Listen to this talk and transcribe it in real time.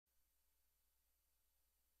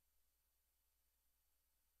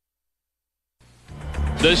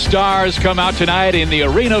The Stars come out tonight in the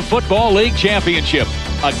Arena Football League Championship.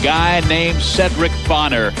 A guy named Cedric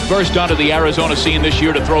Bonner burst onto the Arizona scene this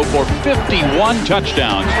year to throw for 51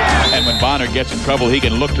 touchdowns. And when Bonner gets in trouble, he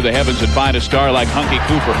can look to the heavens and find a star like Hunky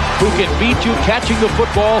Cooper, who can beat you catching the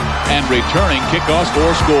football and returning kickoffs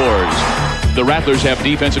for scores. The Rattlers have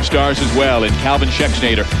defensive stars as well in Calvin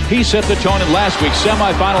Schexnader. He set the tone in last week's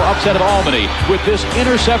semifinal upset at Albany with this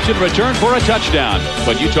interception return for a touchdown.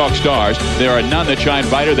 But you talk stars, there are none that shine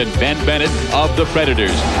brighter than Ben Bennett of the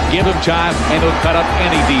Predators. Give him time and he'll cut up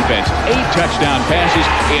any defense. 8 touchdown passes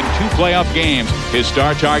in 2 playoff games. His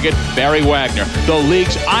star target, Barry Wagner, the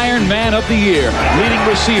league's Iron Man of the Year, leading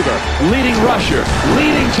receiver, leading rusher,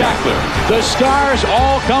 leading tackler. The Stars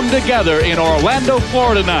all come together in Orlando,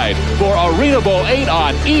 Florida tonight for ArenaBowl VIII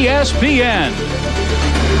on ESPN.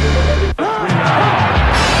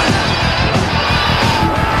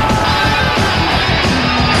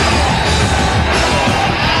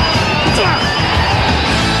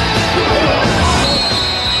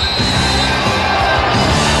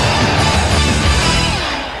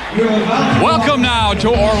 Welcome now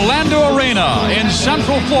to Orlando Arena in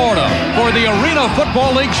Central Florida for the Arena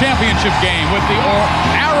Football League Championship game with the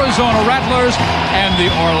Arizona Rattlers and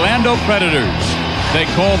the Orlando Predators. They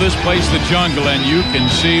call this place the jungle, and you can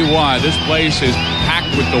see why. This place is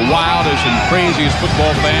packed with the wildest and craziest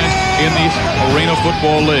football fans in the Arena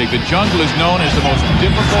Football League. The jungle is known as the most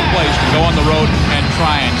difficult place to go on the road and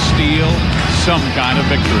try and steal some kind of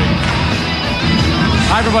victory.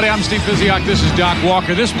 Hi, everybody. I'm Steve Physiak. This is Doc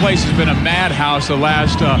Walker. This place has been a madhouse the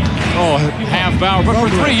last, half hour. But for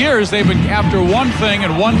 3 years, they've been after one thing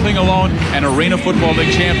and one thing alone, an Arena Football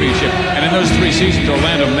League championship. And in those 3 seasons,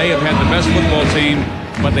 Orlando may have had the best football team,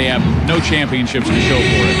 but they have no championships to show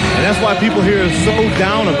for it. And that's why people here are so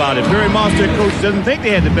down about it. Barry Moss, their coach, doesn't think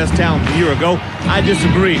they had the best talent a year ago. I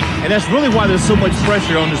disagree. And that's really why there's so much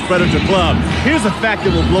pressure on this Predator club. Here's a fact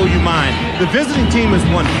that will blow your mind. The visiting team has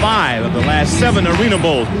won 5 of the last 7 Arena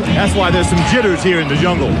Bowls. That's why there's some jitters here in the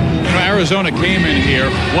jungle. You know, Arizona came in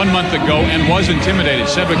here 1 month ago and was intimidated.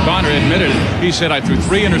 Cedric Bonner admitted it. He said, I threw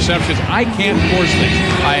 3 interceptions. I can't force things.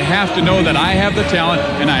 I have to know that I have the talent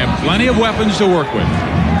and I have plenty of weapons to work with.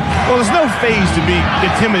 Well, there's no phase to be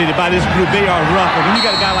intimidated by this group. They are rough. And when you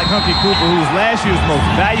got a guy like Hunky Cooper, who was last year's most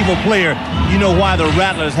valuable player, you know why the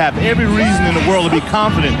Rattlers have every reason in the world to be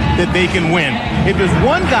confident that they can win. If there's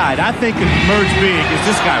one guy that I think can emerge big, it's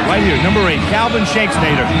this guy right here, number 8, Calvin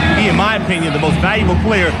Schexnader. He, in my opinion, the most valuable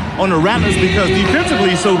player on the Rattlers because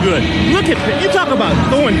defensively he's so good. Look at, you talk about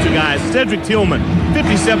throwing to guys. Cedric Tillman,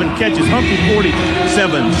 57 catches. Humphrey,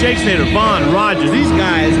 47. Schexnader, Vaughn, Rogers. These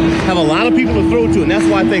guys have a lot of people to throw to, and that's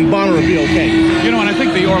why I think Bonner will be okay. You know, and I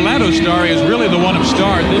think the Orlando star is really the one of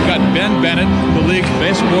stars. They've got Ben Bennett, the league's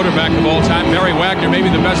best quarterback of all time. Barry Wagner, maybe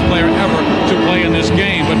the best player ever to play in this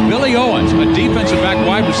game. But Billy Owens, a defensive back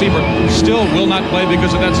wide receiver, still will not play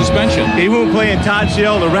because of that suspension. He won't play, and Todd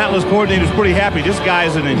Shell, the Rattlers coordinator, is pretty happy. This guy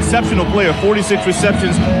is an exceptional player. 46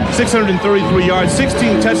 receptions, 633 yards,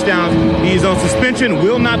 16 touchdowns. He's on suspension,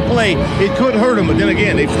 will not play. It could hurt him, but then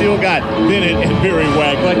again, they've still got Bennett and Barry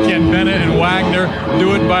Wagner. But can Bennett and Wagner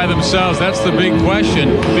do it by themselves? That's the big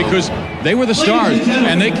question, because they were the stars,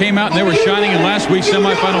 and they came out and they were shining in last week's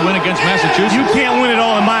semifinal win against Massachusetts. You can't win it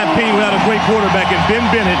all, in my opinion, without a great quarterback, and Ben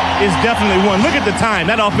Bennett is definitely one. Look at the time.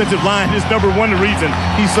 That offensive line is number 1 the reason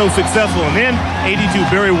he's so successful. And then 82,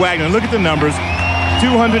 Barry Wagner. Look at the numbers.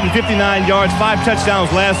 259 yards, 5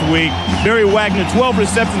 touchdowns last week. Barry Wagner, 12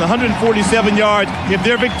 receptions, 147 yards. If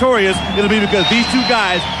they're victorious, it'll be because these 2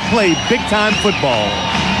 guys play big-time football.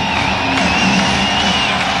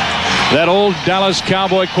 That old Dallas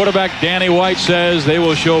Cowboy quarterback Danny White says they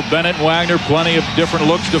will show Bennett and Wagner plenty of different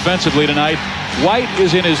looks defensively tonight. White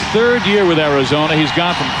is in his 3rd year with Arizona. He's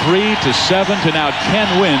gone from 3 to 7 to now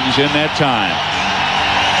 10 wins in that time.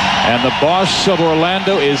 And the boss of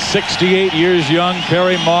Orlando is 68 years young,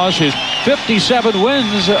 Perry Moss. His 57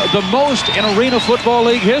 wins, the most in Arena Football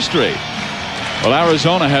League history. Well,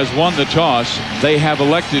 Arizona has won the toss. They have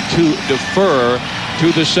elected to defer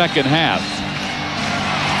to the second half.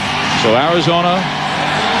 So Arizona,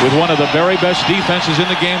 with one of the very best defenses in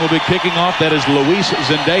the game, will be kicking off. That is Luis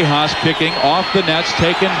Zendejas kicking off the nets,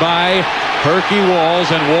 taken by Herky Walls,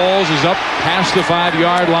 and Walls is up past the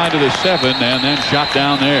 5-yard line to the 7, and then shot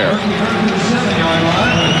down there.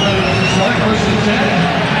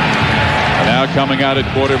 And now coming out at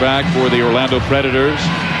quarterback for the Orlando Predators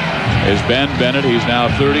is Ben Bennett. He's now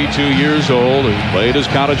 32 years old. He played his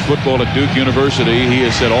college football at Duke University. He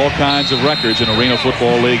has set all kinds of records in Arena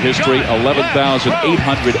Football League history,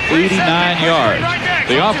 11,889 yards.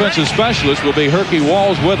 The offensive specialist will be Herky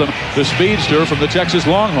Walls with him, the speedster from the Texas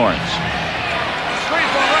Longhorns.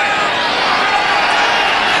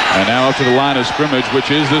 And now up to the line of scrimmage,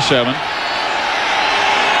 which is the 7.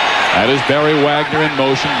 That is Barry Wagner in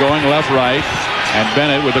motion, going left-right. And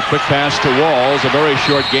Bennett with a quick pass to Walls, a very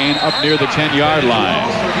short gain up near the 10-yard line.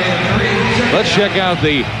 Let's check out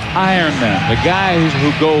the Ironmen, the guys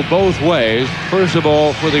who go both ways. First of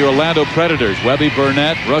all, for the Orlando Predators, Webby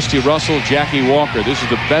Burnett, Rusty Russell, Jackie Walker. This is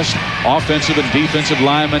the best offensive and defensive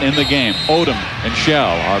linemen in the game. Odom and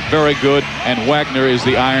Shell are very good, and Wagner is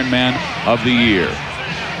the Ironman of the year.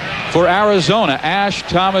 For Arizona, Ash,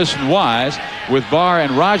 Thomas, and Wise, with Barr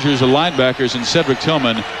and Rogers, the linebackers, and Cedric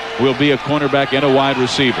Tillman will be a cornerback and a wide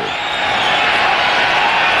receiver.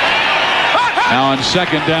 Now on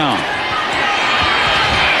second down.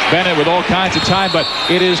 Bennett with all kinds of time, but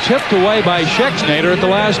it is tipped away by Schexnayder at the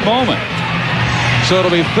last moment. So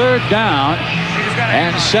it'll be third down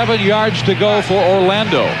and 7 yards to go for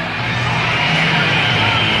Orlando.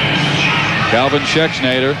 Calvin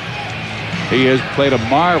Schexnayder, he has played a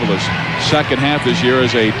marvelous second half this year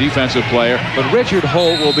as a defensive player, but Richard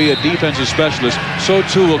Holt will be a defensive specialist. So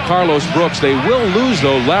too will Carlos Brooks. They will lose,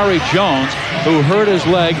 though, Larry Jones, who hurt his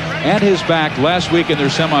leg and his back last week in their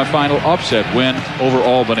semifinal upset win over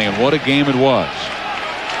Albany, and what a game it was.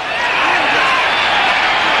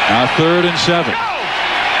 Now third and 7.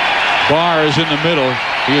 Barr is in the middle.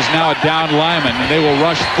 He is now a down lineman, and they will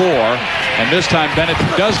rush 4. And this time Bennett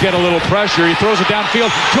does get a little pressure. He throws it downfield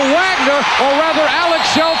to Wagner, or rather Alex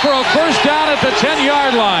Shell, for a first down at the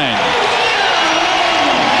 10-yard line.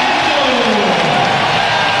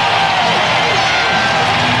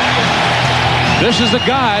 This is the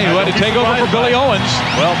guy who had to take over for Billy Owens.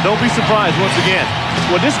 Well, don't be surprised once again.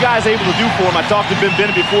 What this guy's able to do for him, I talked to Ben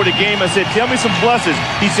Bennett before the game. I said, tell me some pluses.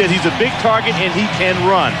 He said he's a big target and he can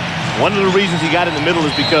run. One of the reasons he got in the middle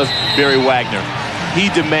is because Barry Wagner. He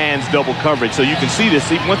demands double coverage. So you can see this.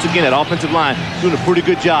 Once again, that offensive line doing a pretty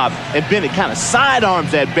good job. And Bennett kind of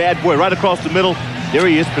sidearms that bad boy right across the middle. There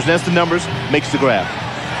he is, presents the numbers, makes the grab.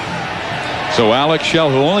 So Alex Shell,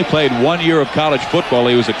 who only played 1 year of college football,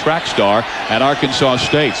 he was a track star at Arkansas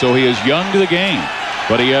State. So he is young to the game,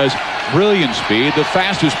 but he has brilliant speed, the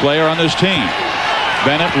fastest player on this team.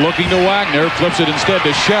 Bennett looking to Wagner, flips it instead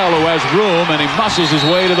to Shell, who has room, and he muscles his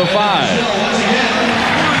way to the 5.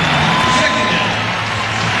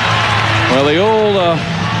 Well, the old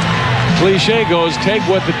cliche goes, take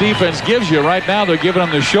what the defense gives you. Right now, they're giving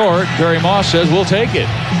them the short. Terry Moss says, we'll take it.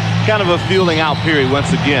 Kind of a feeling out period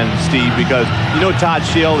once again, Steve, because you know Todd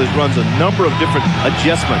Shell runs a number of different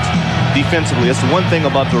adjustments defensively. That's the one thing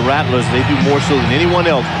about the Rattlers. They do more so than anyone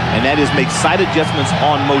else, and that is make side adjustments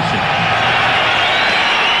on motion.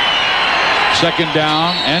 Second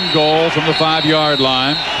down and goal from the 5-yard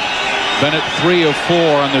line. Bennett 3 of 4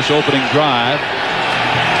 on this opening drive.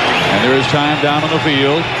 And there is time down on the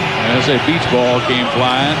field as a beach ball came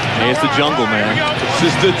flying. Hey, it's the jungle, man.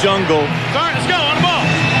 This is the jungle. Let's go on the ball.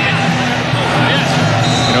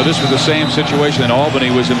 You know, this was the same situation that Albany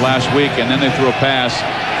was in last week, and then they threw a pass,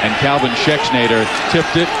 and Calvin Schexnayder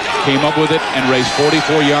tipped it, came up with it, and raced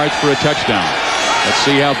 44 yards for a touchdown. Let's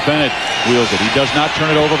see how Bennett wheels it. He does not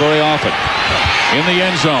turn it over very often. In the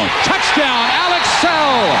end zone. Touchdown, Alex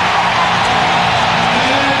Shell!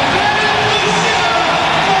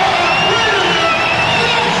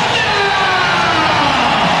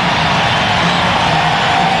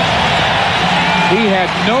 He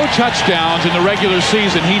had no touchdowns in the regular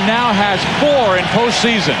season. He now has 4 in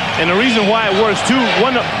postseason. And the reason why it works, too,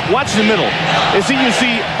 watch the middle. You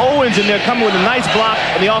see Owens in there coming with a nice block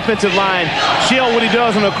on the offensive line. Shell, what he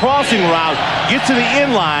does on a crossing route, gets to the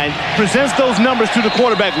end line, presents those numbers to the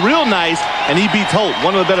quarterback real nice, and he beats Holt,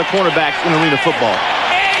 one of the better cornerbacks in arena football.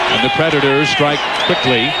 And the Predators strike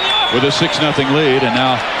quickly with a 6-0 lead, and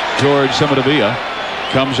now George Semadavia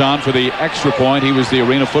comes on for the extra point. He was the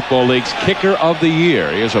Arena Football League's kicker of the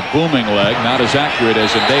year. He has a booming leg, not as accurate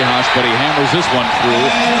as in Dejas, but he hammers this one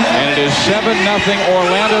through. And it is 7-0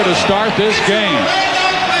 Orlando to start this game.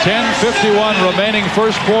 10:51 remaining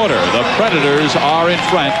first quarter. The Predators are in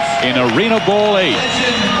front in ArenaBowl 8.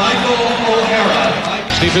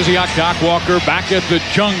 Steve Physiak, Doc Walker back at the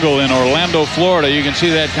jungle in Orlando, Florida. You can see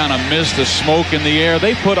that kind of mist, the smoke in the air.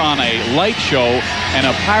 They put on a light show and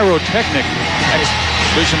a pyrotechnic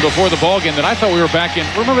exhibition before the ball game that I thought we were back in.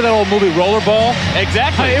 Remember that old movie Rollerball?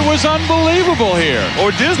 Exactly. It was unbelievable here.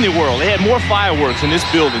 Or Disney World. They had more fireworks in this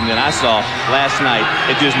building than I saw last night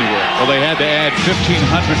at Disney World. Well, they had to add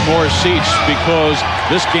 1,500 more seats because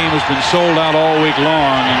this game has been sold out all week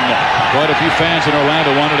long, and quite a few fans in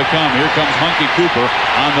Orlando wanted to come. Here comes Hunky Cooper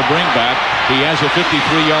on the bringback. He has a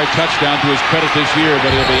 53-yard touchdown to his credit this year,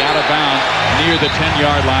 but he'll be out of bounds near the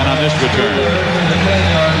 10-yard line on this return.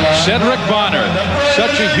 Cedric Bonner,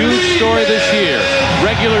 such a huge story this year.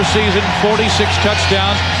 Regular season, 46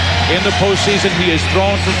 touchdowns. In the postseason, he has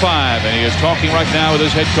thrown for 5, and he is talking right now with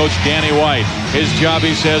his head coach, Danny White. His job,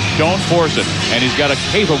 he says, don't force it. And he's got a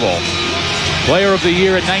capable Player of the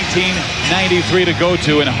Year in 1993 to go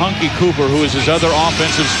to, and Hunky Cooper, who is his other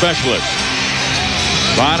offensive specialist.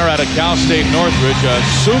 Bonner out of Cal State Northridge, a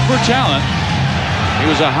super talent. He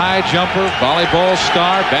was a high jumper, volleyball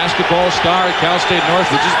star, basketball star at Cal State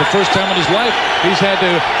Northridge. This is the first time in his life he's had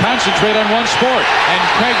to concentrate on one sport. And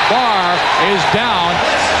Craig Barr is down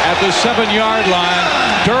at the 7-yard line.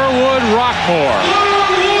 Durwood Rockmore.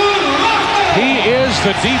 He is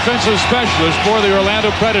the defensive specialist for the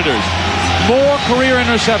Orlando Predators. More career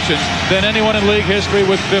interceptions than anyone in league history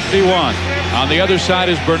with 51. On the other side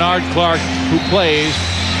is Bernard Clark, who plays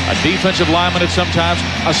a defensive lineman at sometimes,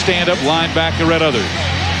 a stand-up linebacker at others.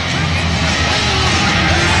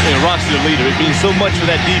 And Rock's the leader. It means so much for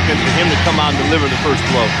that defense for him to come out and deliver the first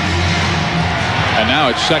blow. And now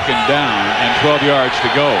it's 2nd down and 12 yards to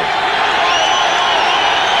go.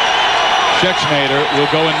 Schexnayder will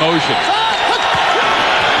go in motion.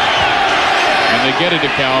 And they get it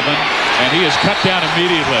to Calvin, and he is cut down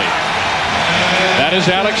immediately. That is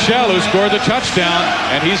Alex Shell, who scored the touchdown,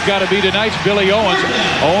 and he's got to be tonight's Billy Owens.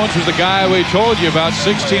 Owens was the guy we told you about,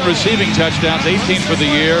 16 receiving touchdowns, 18 for the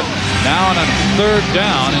year. Now on a 3rd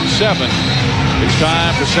down and 7. It's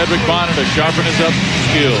time for Cedric Bonner to sharpen his up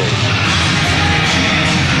skills.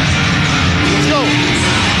 Let's go.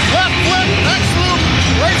 Left flip, next loop,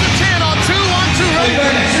 raise a 10 on 2, 1, 2, ready.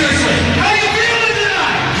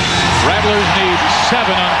 Rattlers need 7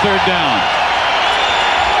 on 3rd down.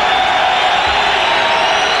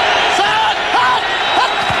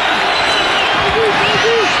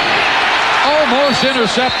 Almost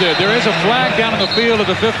intercepted. There is a flag down in the field at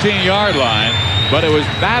the 15-yard line, but it was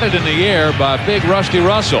batted in the air by big Rusty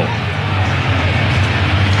Russell.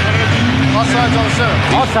 Offsides on the center.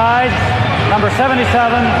 Offsides, number 77,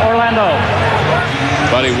 Orlando.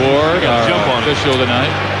 Buddy Ward, our official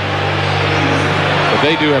tonight. But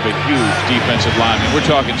they do have a huge defensive lineman. We're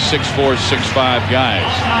talking 6'4", 6'5" guys.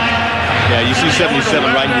 Yeah, you see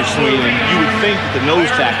 77 right in your screen, and you would think that the nose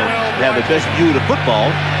tackle would have the best view of the football.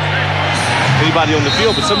 Anybody on the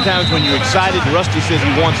field, but sometimes when you're excited, Rusty says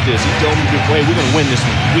he wants this. He told me, we're going to win this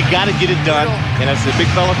one. We got to get it done. And I said, big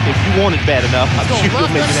fella, if you want it bad enough, I'm sure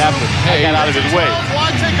you'll make it happen. I got out of his way.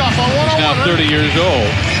 He's now 30 years old.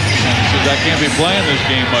 And he says, I can't be playing this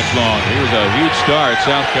game much longer. He was a huge star at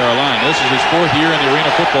South Carolina. This is his 4th year in the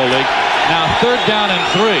Arena Football League. Now 3rd down and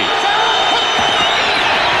 3.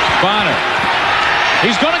 Bonner.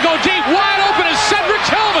 He's going to go deep. Wide open is Cedric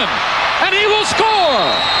Tillman. And he will score.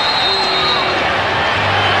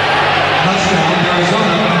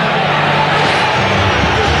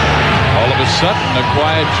 All of a sudden, a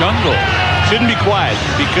quiet jungle. Shouldn't be quiet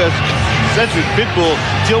because Cedric Pitbull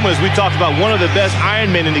Tillman, as we talked about, one of the best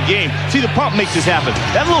Ironmen in the game. See, the pump makes this happen.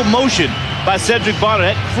 That little motion by Cedric Bonner,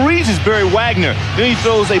 that freezes Barry Wagner. Then he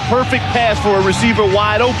throws a perfect pass for a receiver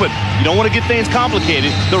wide open. You don't want to get things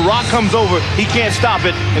complicated. The rock comes over, he can't stop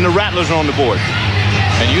it, and the Rattlers are on the board.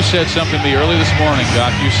 And you said something to me early this morning,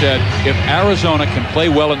 Doc. You said if Arizona can play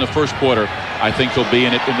well in the 1st quarter, I think they'll be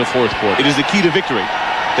in it in the 4th quarter. It is the key to victory.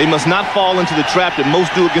 They must not fall into the trap that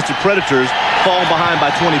most do against the Predators, fall behind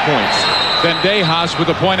by 20 points. Zendejas with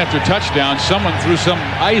a point after touchdown. Someone threw some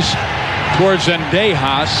ice towards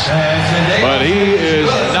Zendejas, but he is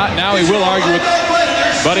not now. He will argue with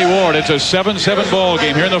Buddy Ward. It's a 7-7 ball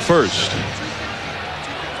game here in the 1st.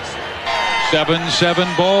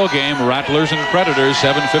 7-7 ball game. Rattlers and Predators.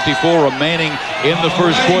 7:54 remaining in the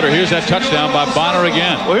 1st quarter. Here's that touchdown by Bonner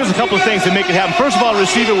again. Well, here's a couple of things to make it happen. First of all, a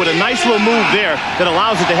receiver with a nice little move there that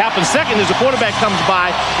allows it to happen. Second is the quarterback comes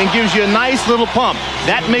by and gives you a nice little pump.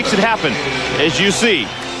 That makes it happen. As you see,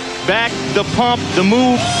 back, the pump, the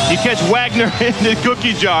move. You catch Wagner in the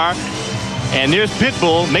cookie jar. And there's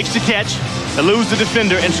Pitbull, makes the catch, eludes the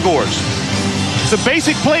defender, and scores. It's a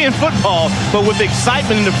basic play in football, but with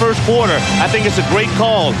excitement in the 1st quarter, I think it's a great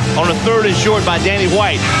call on a 3rd and short by Danny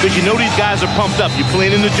White, because you know these guys are pumped up. You're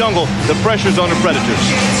playing in the jungle. The pressure's on the Predators.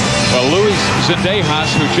 Well, Luis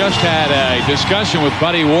Zendejas, who just had a discussion with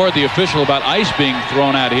Buddy Ward, the official, about ice being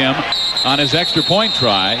thrown at him on his extra point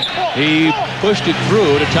try, he pushed it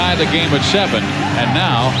through to tie the game at 7, and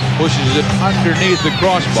now pushes it underneath the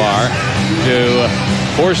crossbar to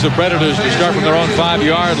force the Predators to start from their own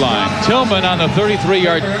 5-yard line. Tillman on the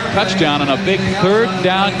 33-yard touchdown on a big 3rd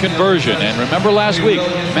down conversion. And remember last week,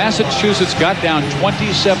 Massachusetts got down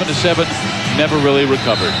 27-7 never really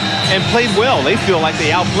recovered. And played well. They feel like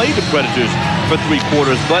they outplayed the Predators for 3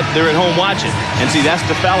 quarters, but they're at home watching. And see, that's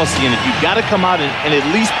the fallacy in it. You've got to come out and at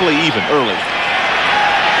least play even early.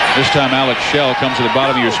 This time Alex Shell comes to the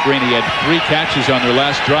bottom of your screen. He had 3 catches on their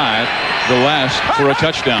last drive, the last for a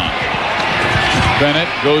touchdown.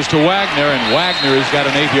 Bennett goes to Wagner, and Wagner has got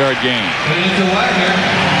an 8-yard gain.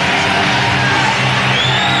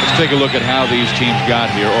 Let's take a look at how these teams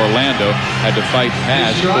got here. Orlando had to fight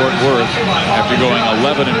past Fort Worth after going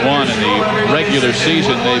 11-1 in the regular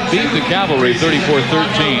season. They beat the Cavalry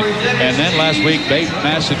 34-13, and then last week beat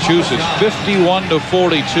Massachusetts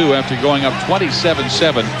 51-42 after going up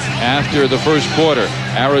 27-7 after the first quarter.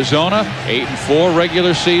 Arizona 8-4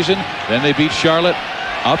 regular season. Then they beat Charlotte,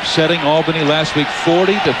 upsetting Albany last week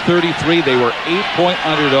 40-33. They were 8-point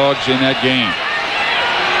underdogs in that game.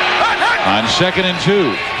 On 2nd and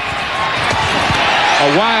 2.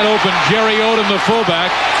 A wide open Jerry Odom, the fullback,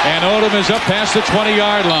 and Odom is up past the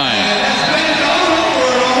 20-yard line.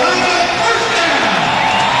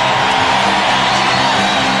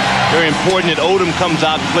 Very important that Odom comes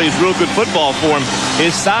out and plays real good football for him.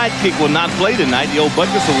 His sidekick will not play tonight, the old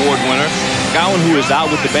Butkus Award winner, Gowan, who is out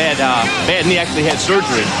with the bad knee, actually had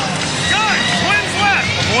surgery. Gun, twins left.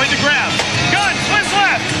 Avoid the grab. Gun, twins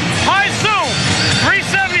left. High zoom.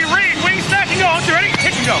 370 read. Wing stacking on. Ready?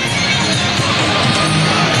 Hit and go.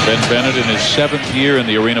 Ben Bennett in his 7th year in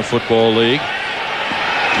the Arena Football League.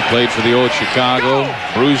 He played for the old Chicago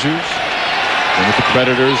Bruisers, and with the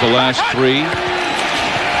Predators the last 3.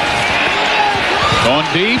 Going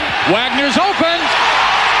deep. Wagner's open.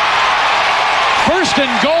 1st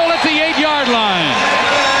and goal at the 8-yard line.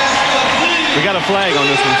 We got a flag on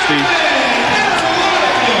this one, Steve.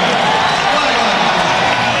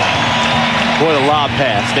 Boy, the lob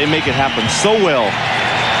pass. They make it happen so well.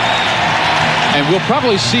 And we'll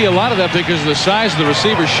probably see a lot of that because of the size of the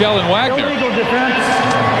receivers, Shell and Wagner. Illegal defense,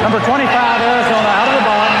 number 25, Arizona, out of the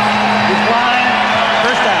box, decline,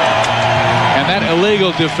 1st down. And that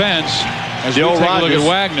illegal defense, as we take a look at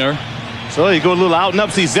Wagner. So you go a little out and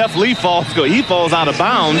up. See, Zeph Lee falls out of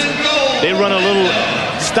bounds. They run a little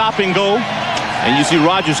stop and go. And you see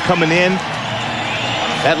Rogers coming in.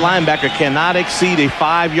 That linebacker cannot exceed a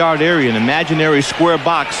 5-yard area, an imaginary square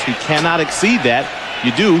box. He cannot exceed that.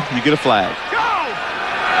 You do, you get a flag.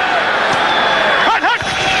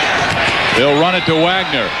 They'll run it to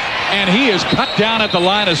Wagner, and he is cut down at the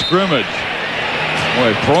line of scrimmage.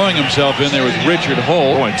 Boy, throwing himself in there with Richard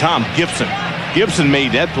Holt. Boy, and Tom Gibson. Gibson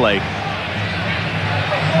made that play.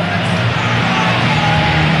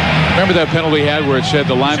 Remember that penalty we had where it said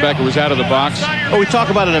the linebacker was out of the box? Oh, we talk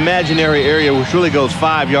about an imaginary area which really goes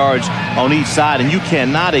 5 yards on each side, and you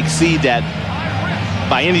cannot exceed that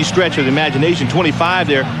by any stretch of the imagination. 25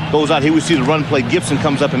 there goes out. Here we see the run play. Gibson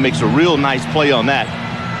comes up and makes a real nice play on that.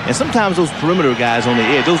 And sometimes those perimeter guys on the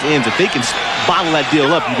edge, those ends, if they can bottle that deal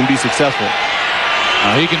up, you can be successful.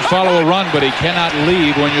 He can follow a run, but he cannot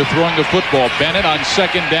lead when you're throwing the football. Bennett on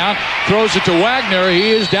 2nd down throws it to Wagner. He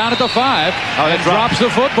is down at the 5 and drops the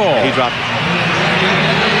football. He dropped it.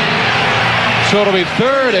 So it'll be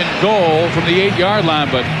 3rd and goal from the 8-yard line,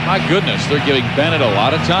 but my goodness, they're giving Bennett a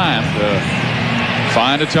lot of time to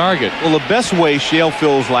find a target. Well, the best way Shell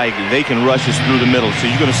feels like they can rush is through the middle. So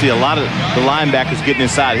you're going to see a lot of the linebackers getting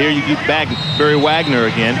inside. Here you get back Barry Wagner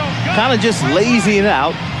again, kind of just lazying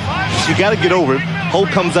out. So you got to get over it. Holt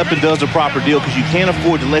comes up and does the proper deal because you can't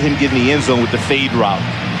afford to let him get in the end zone with the fade route.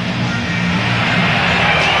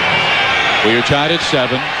 We are tied at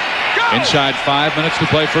 7. Inside 5 minutes to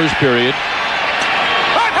play first period.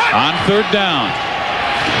 On 3rd down.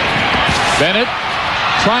 Bennett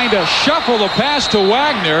trying to shuffle the pass to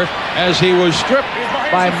Wagner as he was stripped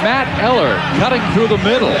by Matt Eller, cutting through the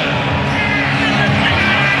middle.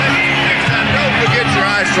 Don't forget your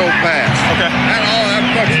ISO pass. Okay.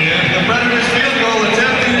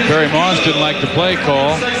 Perry Moss didn't like the play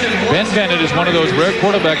call. Ben Bennett is one of those rare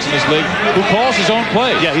quarterbacks in this league who calls his own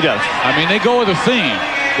plays. Yeah, he does. I mean, they go with a theme,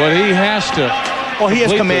 but he has to. Well, he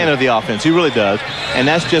has command of the offense. He really does. And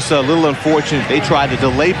that's just a little unfortunate. They tried the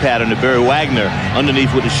delay pattern to Barry Wagner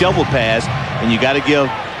underneath with the shovel pass. And you got to give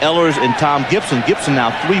Ellers and Tom Gibson. Gibson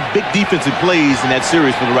now 3 big defensive plays in that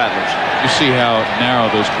series for the Rattlers. You see how narrow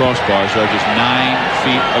those crossbars are, just 9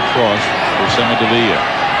 feet across for Semadavia.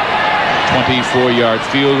 24-yard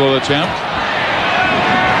field goal attempt.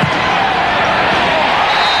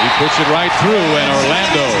 He puts it right through, and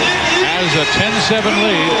Orlando has a 10-7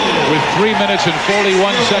 lead with 3 minutes and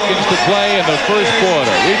 41 seconds to play in the first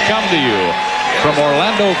quarter. We come to you from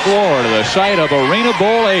Orlando, Florida, the site of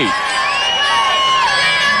ArenaBowl 8.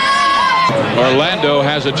 Orlando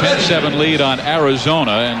has a 10-7 lead on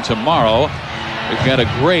Arizona, and tomorrow We've got a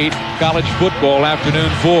great college football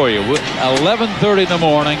afternoon for you. 11:30 in the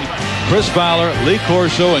morning, Chris Fowler, Lee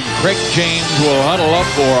Corso, and Craig James will huddle up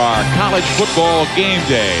for our college football game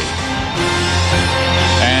day.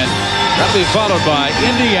 And that'll be followed by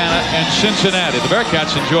Indiana and Cincinnati. The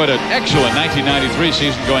Bearcats enjoyed an excellent 1993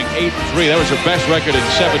 season, going 8-3. That was their best record in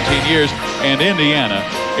 17 years. And Indiana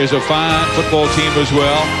is a fine football team as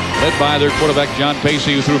well, led by their quarterback John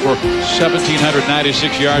Pacey, who threw for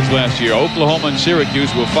 1,796 yards last year. Oklahoma and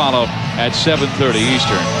Syracuse will follow at 7:30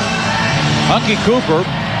 Eastern. Hunky Cooper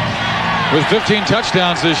with 15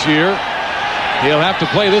 touchdowns this year. He'll have to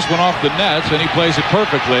play this one off the nets, and he plays it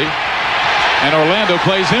perfectly. And Orlando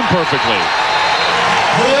plays him perfectly.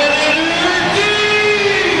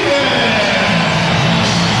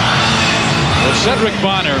 Well, Cedric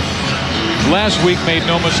Bonner last week made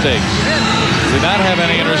no mistakes. Did not have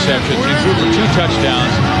any interceptions. He threw for 2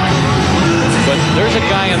 touchdowns. But there's a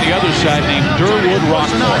guy on the other side named Durwood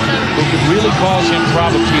Rockmore who could really cause him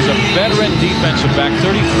problems. He's a veteran defensive back,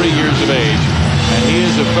 33 years of age. And he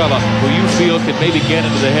is a fella who you feel could maybe get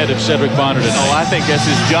into the head of Cedric Bonner tonight. Oh, I think that's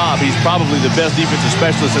his job. He's probably the best defensive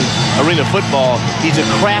specialist in arena football. He's a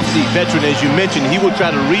crafty veteran, as you mentioned. He will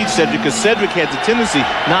try to read Cedric because Cedric has a tendency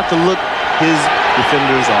not to look his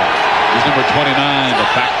defenders off. He's number 29, the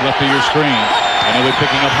back left of your screen. And he'll be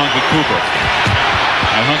picking up Hunky Cooper.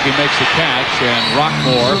 And Hunky makes the catch, and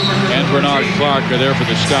Rockmore and Bernard Clark are there for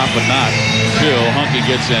the stop, but not till Hunky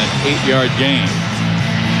gets an 8-yard gain.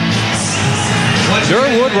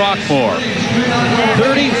 Durwood Rockmore,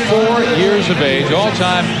 34 years of age,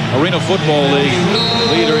 all-time Arena Football League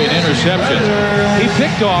leader in interceptions. He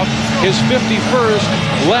picked off his 51st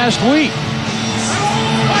last week.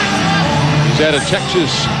 He's out of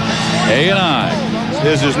Texas A&I.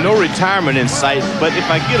 There's no retirement in sight, but if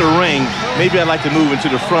I get a ring, maybe I'd like to move into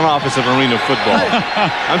the front office of arena football.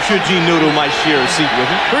 I'm sure Gene Noodle might share a seat with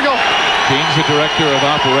him. Here we go. Gene's the director of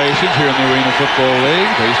operations here in the Arena Football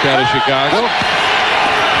League, based out of Chicago.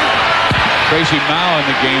 Tracy Mao in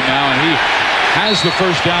the game now, and he has the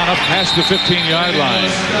first down up past the 15-yard line.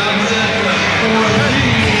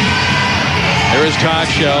 There is Todd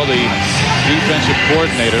Shell, the defensive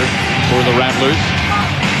coordinator for the Rattlers.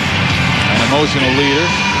 An emotional leader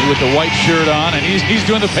with the white shirt on, and he's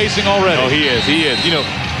doing the pacing already. Oh, he is. He is. You know,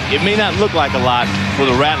 it may not look like a lot for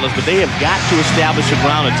the Rattlers, but they have got to establish a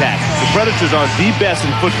ground attack. The Predators are the best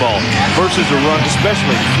in football versus the run,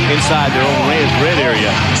 especially inside their own red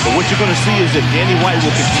area. But what you're going to see is that Danny White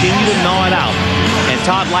will continue to gnaw it out. And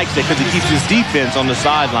Todd likes that because he keeps his defense on the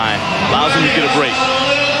sideline, allows him to get a break.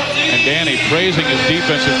 And Danny praising his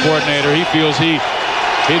defensive coordinator. He feels he'd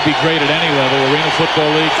be great at any level. Arena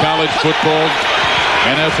Football League, college football,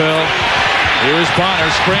 NFL. Here's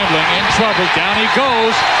Bonner scrambling, in trouble. Down he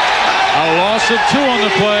goes. A loss of 2 on the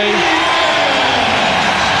play.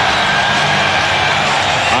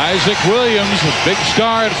 Isaac Williams, a big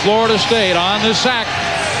star at Florida State, on the sack.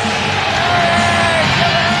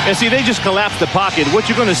 And see, they just collapse the pocket. What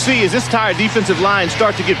you're going to see is this tired defensive line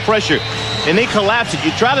start to get pressure, and they collapse it.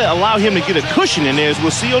 You try to allow him to get a cushion in there, as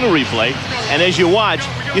we'll see on the replay. And as you watch,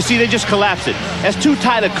 you see they just collapse it. That's too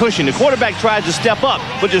tight a cushion. The quarterback tries to step up,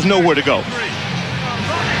 but there's nowhere to go.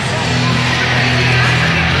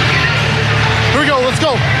 Here we go. Let's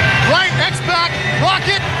go. Right, X-back,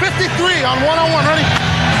 rocket, 53 on one-on-one. Ready?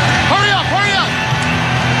 Hurry up, hurry up.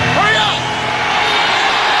 Hurry up.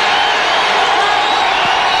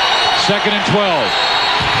 2nd and 12.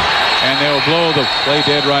 And they'll blow the play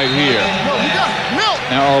dead right here.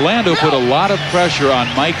 Now, Orlando put a lot of pressure on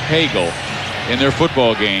Mike Pagel in their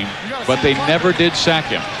football game, but they never did sack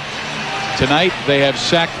him. Tonight, they have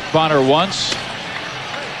sacked Bonner once,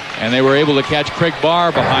 and they were able to catch Craig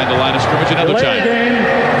Barr behind the line of scrimmage another time. Game,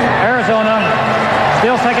 Arizona,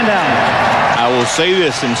 still 2nd down. I will say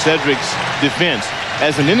this in Cedric's defense.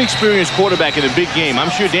 As an inexperienced quarterback in a big game, I'm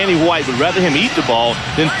sure Danny White would rather him eat the ball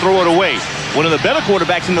than throw it away. One of the better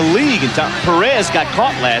quarterbacks in the league, and Perez got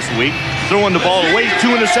caught last week throwing the ball away, 2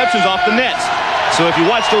 interceptions off the nets. So if you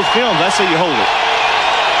watch those films, I say you hold it.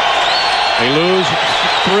 They lose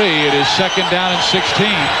 3. It is 2nd down and 16.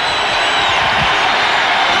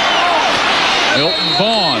 Milton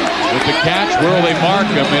Vaughn with the catch. Where will they mark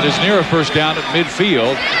him? It is near a first down at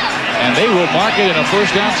midfield, and they will mark it in a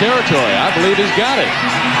first down territory. I believe he's got it.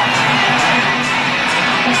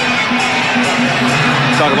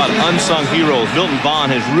 Talk about unsung heroes. Milton Vaughn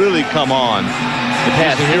has really come on the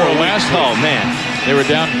past hero last week. Oh, man. They were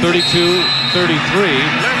down 32-33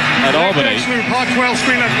 at Albany.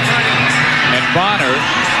 And Bonner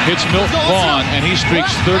hits Milton Vaughn, and he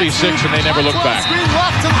streaks 36, and they never look back. Screen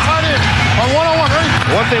left to the tight end on one-on-one. Ready?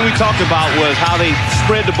 One thing we talked about was how they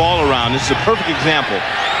spread the ball around. This is a perfect example.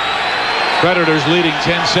 Predators leading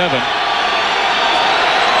 10-7.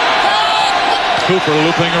 Cooper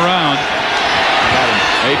looping around.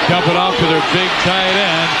 They dump it off to their big tight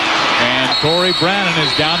end. And Corey Brannon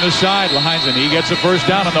is down the sidelines, and he gets a first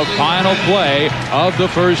down on the final play of the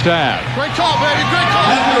first half. Great call, baby. Great call.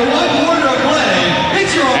 After 1 quarter of play,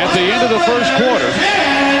 it's your At the end of the first quarter,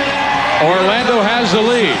 Orlando has the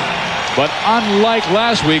lead. But unlike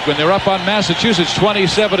last week when they're up on Massachusetts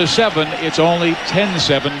 27-7, it's only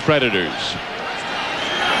 10-7 Predators.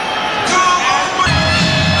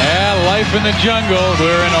 Life in the jungle.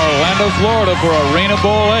 We're in Orlando, Florida for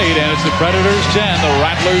ArenaBowl 8, and it's the Predators 10, the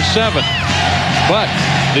Rattlers 7. But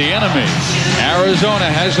the enemy, Arizona,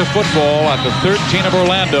 has the football at the 13 of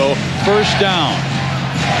Orlando. First down.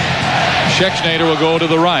 Schexnayder will go to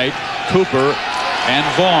the right. Cooper and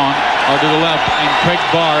Vaughn are to the left, and Craig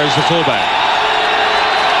Barr is the fullback.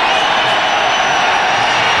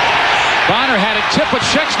 Bonner had a tip, but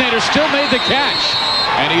Schexnayder still made the catch.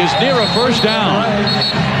 And he is near a first down.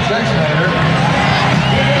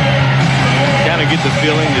 Kind of get the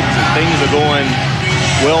feeling that things are going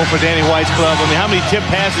well for Danny White's club. I mean, how many tip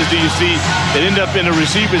passes do you see that end up in the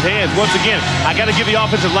receiver's hands? Once again, I got to give the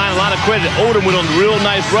offensive line a lot of credit. Odom with a real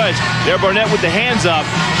nice rush. There, Barnett with the hands up.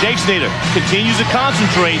 Schexnayder continues to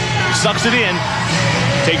concentrate, sucks it in,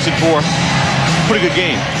 takes it for a pretty good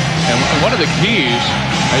game. And one of the keys,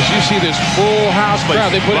 as you see this full house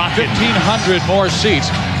crowd, they put in 1,500 more seats.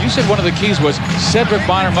 You said one of the keys was Cedric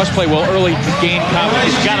Bonner must play well early to gain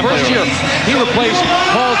confidence. First year, he replaced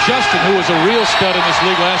Paul Justin, who was a real stud in this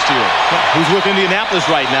league last year. Who's with Indianapolis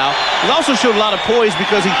right now. He also showed a lot of poise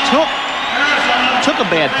because he took a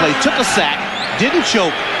bad play, took a sack, didn't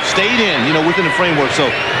choke, stayed in, within the framework. So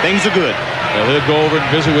things are good. Well, he'll go over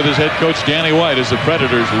and visit with his head coach, Danny White, as the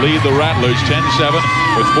Predators lead the Rattlers 10-7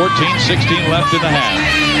 with 14-16 left in the half.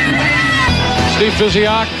 Steve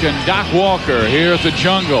Physiak and Doc Walker here at the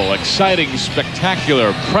Jungle. Exciting,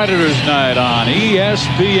 spectacular Predators night on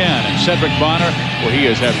ESPN. And Cedric Bonner, well, he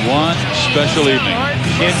has had one special evening.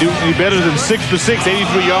 Can't do any better than 6 for 6,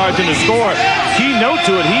 83 yards in the score. Keynote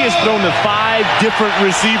to it, he has thrown to 5 different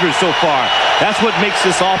receivers so far. That's what makes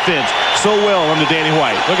this offense so well under Danny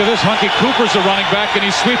White. Look at this. Hunky Cooper's the running back, and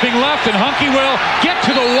he's sweeping left, and Hunky will get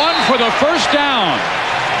to the one for the first down.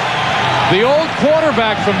 The old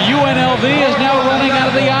quarterback from UNLV is now running out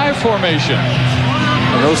of the I formation.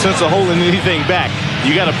 No sense of holding anything back.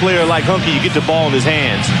 You got a player like Hunky, you get the ball in his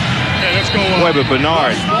hands. Hey, let's go. Boy, but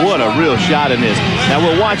Bernard, what a real shot in this. Now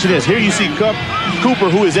we're watching this. Here you see Cooper,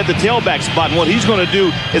 who is at the tailback spot. And what he's going to do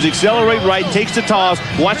is accelerate right, takes the toss,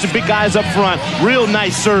 watch the big guys up front. Real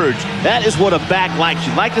nice surge. That is what a back likes.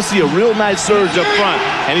 You'd like to see a real nice surge up front,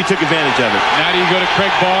 and he took advantage of it. Now do you go to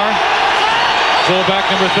Craig Barr? Fullback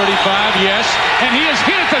number 35, yes. And he is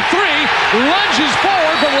hit at the 3, lunges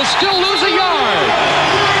forward, but will still lose a yard.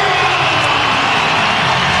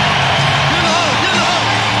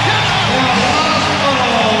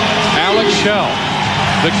 Alex Shell,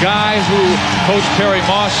 the guy who Coach Terry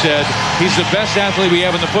Moss said he's the best athlete we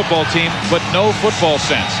have in the football team, but no football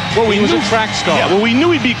sense. Well, he was a track star. Yeah, well, we knew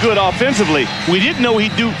he'd be good offensively. We didn't know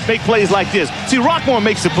he'd make plays like this. See, Rockmore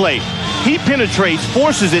makes the play. He penetrates,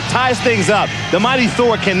 forces it, ties things up. The mighty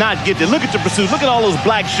Thor cannot get there. Look at the pursuit. Look at all those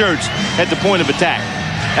black shirts at the point of attack.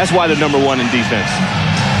 That's why they're #1 in defense.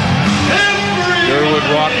 Sherwood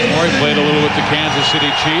Rockmore played a little with the Kansas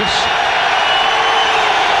City Chiefs.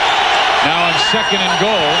 Now on 2nd and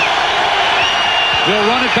goal. They'll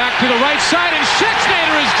run it back to the right side, and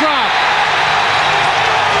Schexnayder is dropped.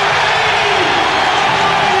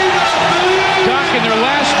 Doc, in their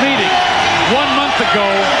last meeting 1 month ago,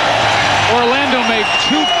 Orlando made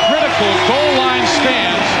 2 critical goal line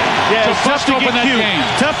stands to bust open that game.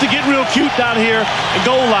 Tough to get real cute down here at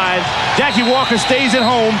goal line. Jackie Walker stays at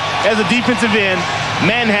home as a defensive end,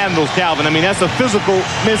 manhandles Calvin. I mean, that's a physical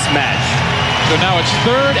mismatch. So now it's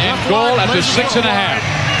 3rd and goal at the 6.5.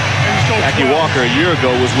 Jackie Walker a year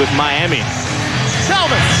ago was with Miami.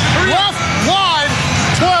 Calvin, left, wide,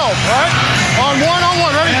 12, right? On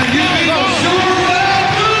one-on-one, ready?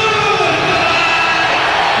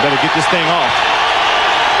 Better get this thing off.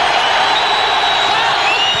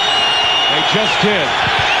 They just did.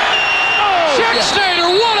 Oh, Schexnayder,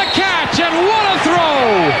 what a catch and what a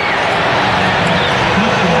throw!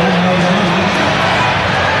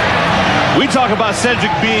 We talk about Cedric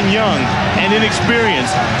being young and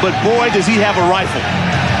inexperienced, but boy, does he have a rifle.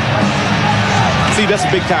 See, that's a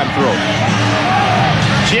big-time throw.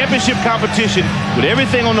 championship competition with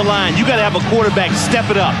everything on the line, you got to have a quarterback step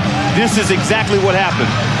it up. This is exactly what happened.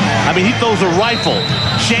 I mean, he throws a rifle.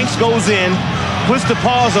 Shanks goes in, puts the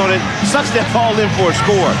paws on it, sucks that ball in for a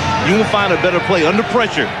score. You won't find a better play under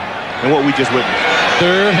pressure than what we just witnessed.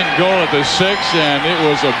 3rd and goal at the 6, and it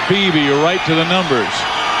was a BB right to the numbers.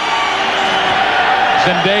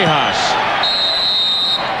 Zendejas.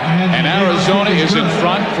 And Arizona is in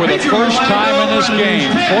front for the first time in this game.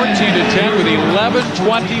 14-10 with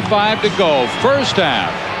 11:25 to go. First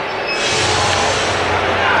half.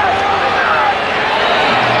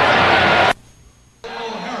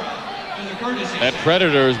 That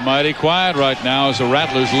Predator is mighty quiet right now as the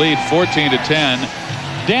Rattlers lead 14-10.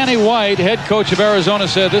 Danny White, head coach of Arizona,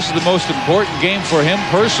 said this is the most important game for him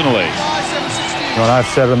personally. You know, and I've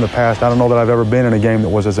said it in the past, I don't know that I've ever been in a game that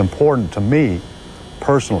was as important to me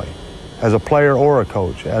personally as a player or a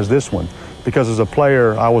coach as this one, because as a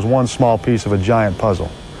player I was one small piece of a giant puzzle.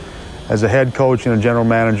 As a head coach and a general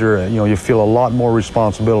manager, you know, you feel a lot more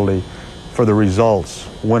responsibility for the results,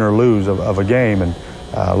 win or lose, of a game. And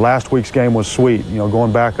last week's game was sweet, you know,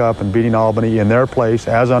 going back up and beating Albany in their place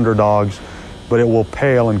as underdogs, but it will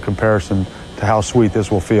pale in comparison to how sweet this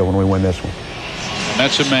will feel when we win this one. And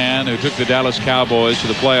that's a man who took the Dallas Cowboys to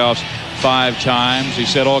the playoffs 5 times. He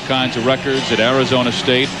set all kinds of records at Arizona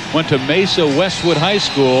State, went to Mesa Westwood High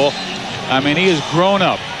School. I mean, he has grown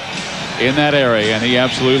up in that area, and he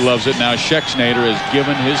absolutely loves it. Now Schexnayder has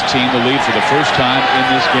given his team the lead for the first time in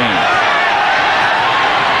this game.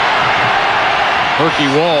 Herky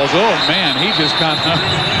Walls, oh man, he just kind of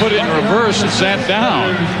put it in reverse and sat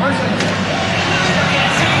down.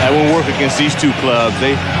 That will work against these two clubs.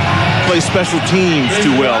 They play special teams too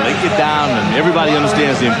well. They get down, and everybody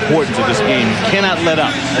understands the importance of this game. You cannot let up,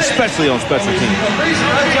 especially on special teams.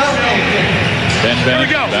 Ben Bennett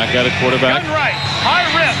back at a quarterback. Gun right, high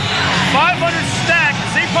rip, 500 stack,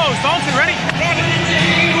 Z post, on to ready.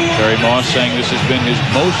 Terry Moss saying this has been his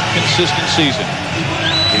most consistent season.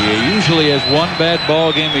 He usually has one bad ball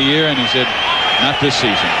game a year, and he said, not this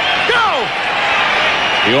season. Go!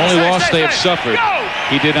 The only loss they have suffered,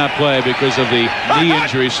 he did not play because of the knee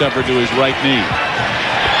injury suffered to his right knee.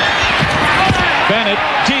 Bennett,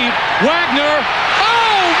 deep, Wagner.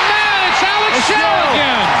 Oh, man, it's Alex Shell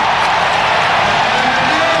again.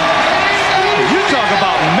 You talk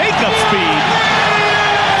about makeup speed.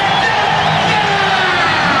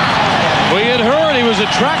 We had heard he was a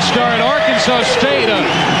track star at Arkansas State, a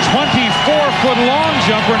 24-foot long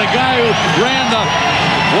jumper, and a guy who ran the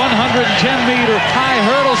 110-meter high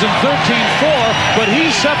hurdles in 13.4, but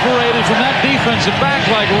he's separated from that defensive back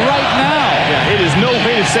like right now. Yeah, it is no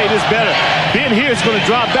way to say this better. Ben here is going to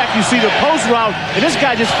drop back. You see the post route, and this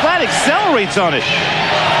guy just flat accelerates on it.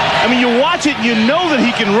 I mean, you watch it, you know that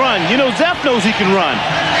he can run. You know Zeph knows he can run.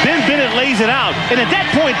 Ben Bennett lays it out, and at that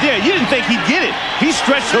point there, you didn't think he'd get it. He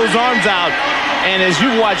stretched those arms out, and as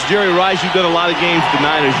you watch Jerry Rice, you've done a lot of games with the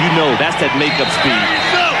Niners, you know that's that makeup speed.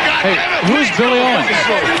 Hey, who's Billy Owens?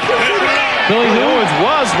 Billy Owens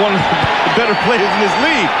was one of the better players in this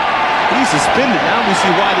league. He's suspended. Now we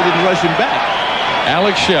see why they didn't rush him back.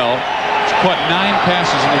 Alex Shell has caught 9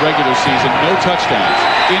 passes in the regular season, no touchdowns.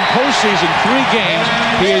 In postseason 3 games,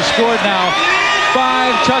 he has scored now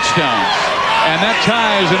 5 touchdowns. And that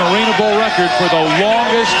ties an ArenaBowl record for the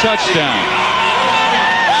longest touchdown.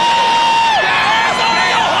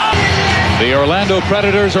 The Orlando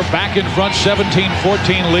Predators are back in front,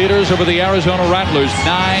 17-14 leaders over the Arizona Rattlers.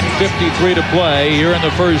 9:53 to play here in the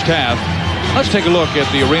first half. Let's take a look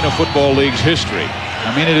at the Arena Football League's history. I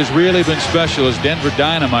mean, it has really been special as Denver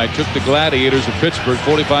Dynamite took the Gladiators of Pittsburgh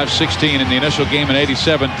 45-16 in the initial game in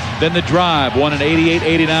 '87. Then the Drive won in '88,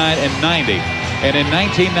 '89, and '90. And in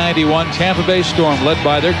 1991, Tampa Bay Storm, led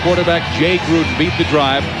by their quarterback Jay Gruden, beat the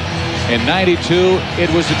Drive. In '92, it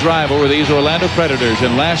was the Drive over these Orlando Predators.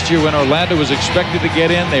 And last year, when Orlando was expected to get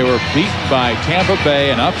in, they were beat by Tampa Bay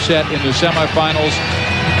and upset in the semifinals.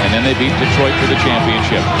 And then they beat Detroit for the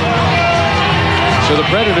championship. So the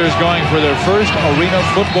Predators going for their first Arena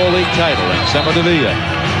Football League title. And Samadavilla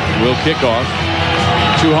will kick off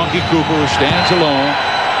to Hunky Cooper, who stands alone,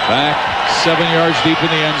 back 7 yards deep in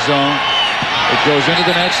the end zone. It goes into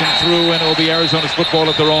the nets and through, and it will be Arizona's football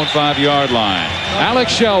at their own 5-yard line.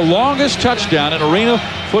 Alex Shell, longest touchdown in Arena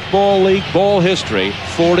Football League ball history,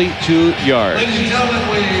 42 yards. Ladies and gentlemen,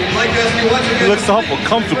 we'd like to ask you once again. He looks awful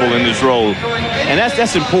comfortable in this role, and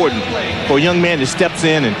that's important for a young man that steps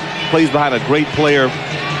in and plays behind a great player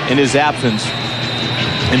in his absence,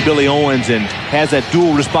 and Billy Owens, and has that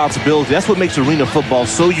dual responsibility. That's what makes arena football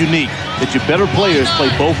so unique, that your better players play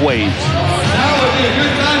both ways.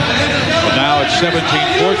 Well, now it's 17-14,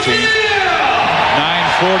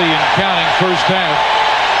 9:40 and counting first half.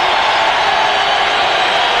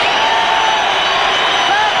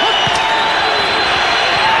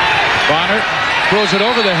 Throws it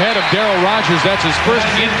over the head of Darryl Rogers. That's his first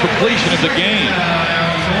incompletion of the game.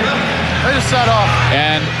 They just set off.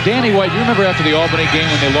 And Danny White, you remember after the Albany game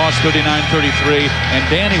when they lost 39-33, and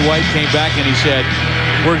Danny White came back and he said,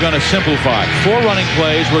 we're going to simplify. 4 running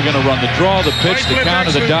plays. We're going to run the draw, the pitch, the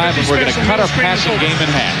counter, the dive, and we're going to cut our passing game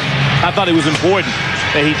in half. I thought it was important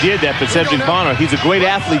that he did that for Cedric Bonner. He's a great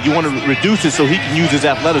athlete. You want to reduce it so he can use his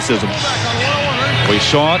athleticism. We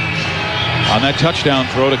saw it on that touchdown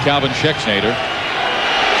throw to Calvin Schexnayder.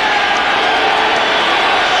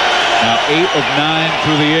 Now 8 of 9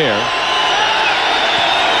 through the air.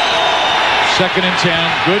 2nd and 10.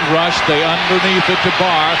 Good rush. They underneath it to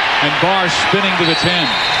Barr, and Barr spinning to the 10.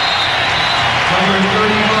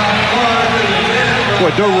 Boy,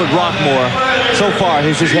 Durwood Rockmore so far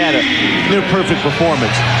has just had a near-perfect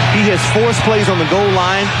performance. He has forced plays on the goal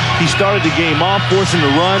line. He started the game off, forcing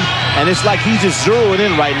the run, and it's like he's just zeroing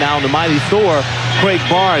in right now on the mighty Thor, Craig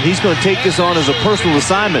Barr, and he's going to take this on as a personal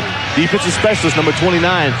assignment. Defensive specialist number 29,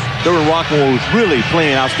 Durwood Rockmore, was really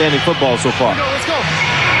playing outstanding football so far. Let's go.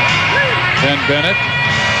 Ben Bennett,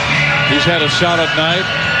 he's had a solid night.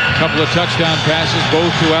 A couple of touchdown passes, both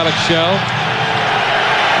to Alex Shell.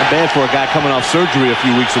 Not bad for a guy coming off surgery a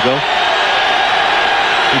few weeks ago.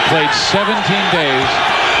 He played 17 days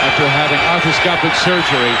after having arthroscopic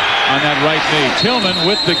surgery on that right knee. Tillman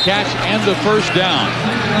with the catch and the first down.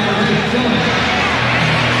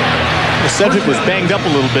 Cedric was banged up a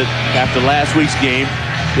little bit after last week's game.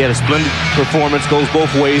 He had a splendid performance, goes both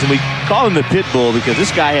ways, and we call him the pit bull because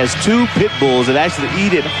this guy has 2 pit bulls that actually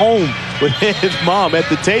eat at home with his mom at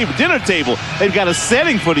the table, dinner table. They've got a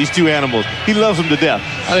setting for these 2 animals. He loves them to death.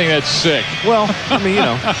 I think that's sick. Well, I mean, you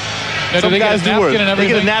know, now, some guys do work. They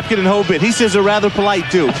get a napkin and whole bit. He says they're rather polite,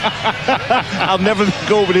 too. I'll never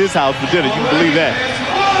go over to his house for dinner. You can believe that.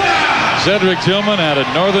 Cedric Tillman out of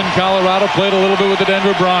Northern Colorado, played a little bit with the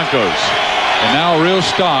Denver Broncos, and now a real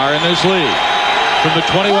star in this league. From the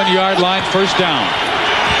 21-yard line, first down.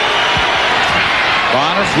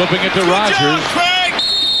 Bonner flipping it to Rogers.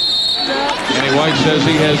 Danny White says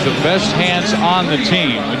he has the best hands on the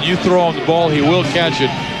team. When you throw him the ball, he will catch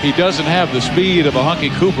it. He doesn't have the speed of a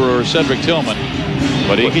Hunky Cooper or Cedric Tillman,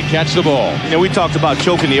 but he can catch the ball. You know, we talked about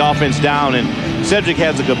choking the offense down, and Cedric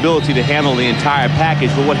has the ability to handle the entire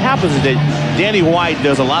package. But what happens is that Danny White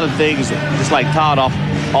does a lot of things just like Todd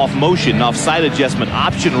off motion, off side adjustment,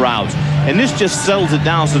 option routes. And this just settles it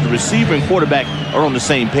down so the receiver and quarterback are on the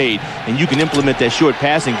same page, and you can implement that short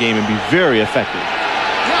passing game and be very effective.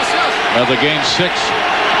 Another game 6.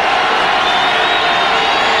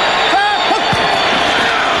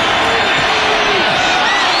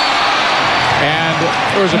 And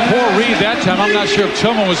there was a poor read that time. I'm not sure if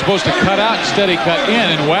Tillman was supposed to cut out. Instead, he cut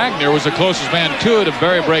in, and Wagner was the closest man to it. If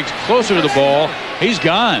Barry breaks closer to the ball, he's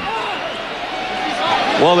gone.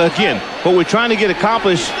 Well, again, what we're trying to get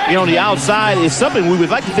accomplished, on the outside is something we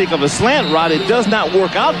would like to think of a slant route. It does not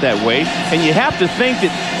work out that way, and you have to think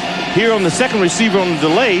that here on the second receiver on the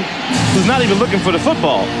delay, who's not even looking for the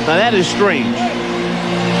football. Now, that is strange.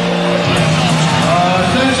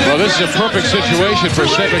 Well, this is a perfect situation for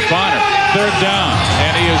Cedric Bonner. Third down,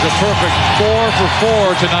 and he is a perfect 4 for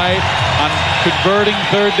 4 tonight on converting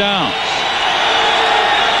third downs.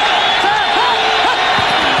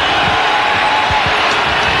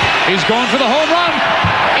 He's going for the home run.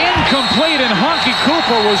 Incomplete, and Hunky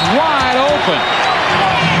Cooper was wide open.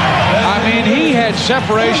 I mean, he had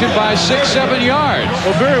separation by 6-7 yards.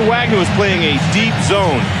 Well, Barry Wagner was playing a deep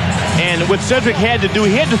zone. And what Cedric had to do,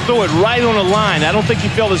 he had to throw it right on the line. I don't think he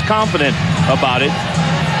felt as confident about it.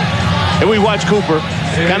 And we watch Cooper.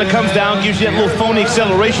 Kind of comes down, gives you that little phony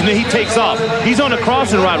acceleration, then he takes off. He's on a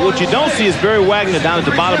crossing route. What you don't see is Barry Wagner down at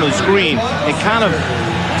the bottom of the screen and kind of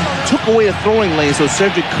took away a throwing lane so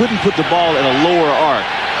Cedric couldn't put the ball in a lower arc.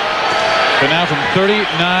 But now from 39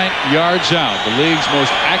 yards out, the league's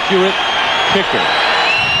most accurate kicker.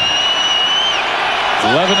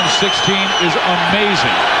 11 of 16 is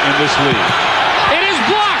amazing in this league. It is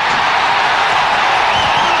blocked!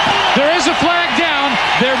 There is a flag down.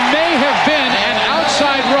 There may have been an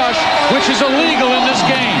outside rush, which is illegal in this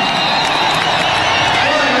game.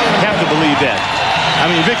 You have to believe that. I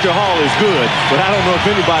mean, Victor Hall is good, but I don't know if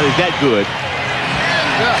anybody's that good.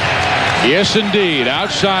 Yes, indeed.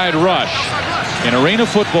 Outside rush. In arena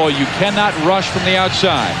football, you cannot rush from the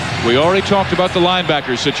outside. We already talked about the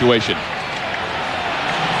linebacker situation.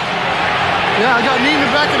 Yeah, I got knee in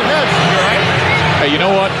the back of the head. Hey, you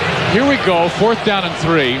know what? Here we go. 4th down and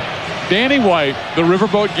 3. Danny White, the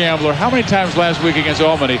riverboat gambler, how many times last week against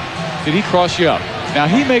Albany did he cross you up? Now,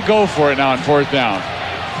 he may go for it now on 4th down.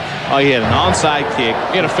 Oh, he had an onside kick.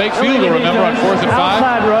 He had a fake field goal, remember, on 4th and 5?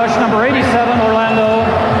 Outside rush, number 87, Orlando.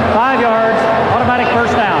 5 yards. Automatic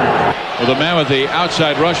Well, the man with the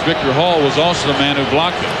outside rush, Victor Hall, was also the man who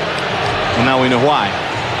blocked it. And now we know why.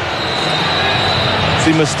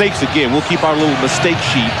 See, mistakes again. We'll keep our little mistake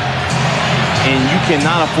sheet. And you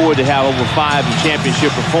cannot afford to have over 5 in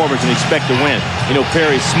championship performers and expect to win. You know,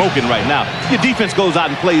 Perry's smoking right now. Your defense goes out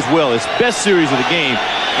and plays well. It's best series of the game,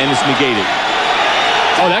 and it's negated.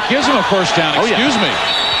 Oh, that gives him a first down. Oh, yeah. Excuse me.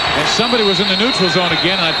 And somebody was in the neutral zone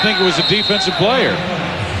again, and I think it was a defensive player.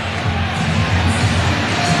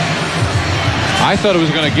 I thought it was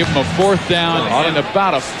going to give him a 4th down and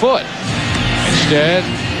about a foot. Instead,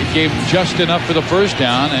 it gave him just enough for the first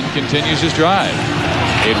down and continues his drive.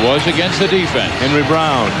 It was against the defense. Henry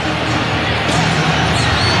Brown.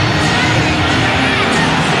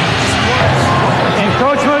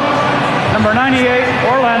 Encroachment, number 98,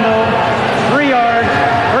 Orlando, 3 yards,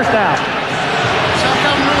 first down.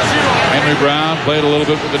 Henry Brown played a little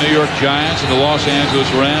bit with the New York Giants and the Los Angeles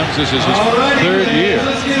Rams. This is his 3rd year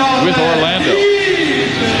with Orlando.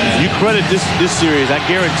 You credit this series, I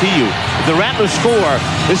guarantee you. If the Rattlers score,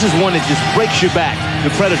 this is one that just breaks your back,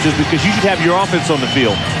 the Predators, because you should have your offense on the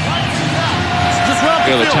field.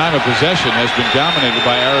 You know, the time of possession has been dominated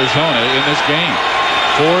by Arizona in this game.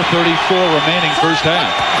 4:34 remaining first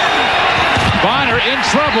half. Bonner in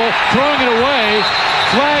trouble, throwing it away.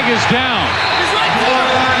 Flag is down.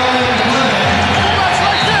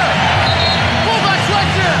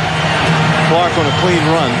 Clark on a clean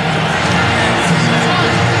run.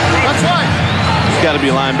 That's right. He's got to be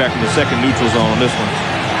a linebacker in the second neutral zone on this one.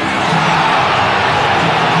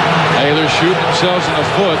 Hey, they're shooting themselves in the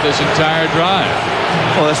foot this entire drive.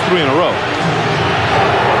 Well, that's 3 in a row.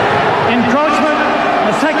 Encroachment,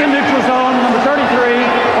 the second neutral zone, number 33,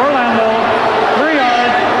 Orlando, 3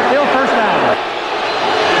 yards, still first down.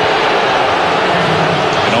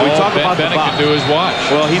 And all We talk about Ben the Bennett can do is watch.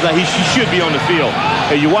 Well, he should be on the field.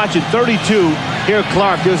 Hey, you watch it, 32. Here,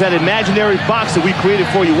 Clark, there's that imaginary box that we created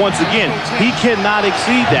for you once again. He cannot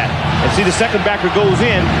exceed that. And see, the second backer goes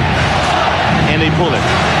in, and they pull it.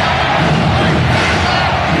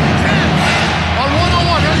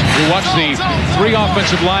 You watch the 3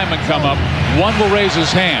 offensive linemen come up. One will raise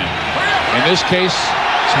his hand. In this case,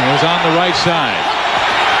 he was on the right side.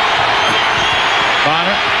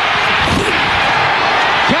 Bonner.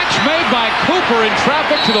 Catch made by Cooper in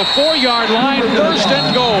traffic to the 4-yard line. First and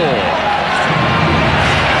goal.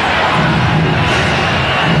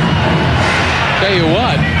 Tell you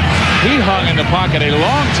what, he hung in the pocket a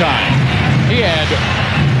long time. He had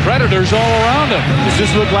Predators all around him. Does this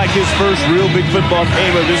look like his first real big football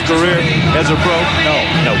game of his career as a pro?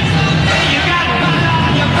 No.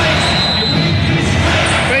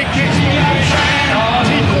 Fake kicks.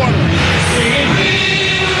 T-corner.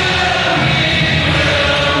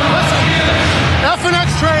 F&X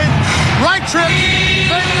trade. Right trip.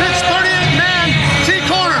 Fake pitch. 38-man.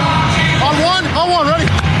 T-corner. On one. Ready?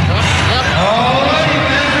 Yep.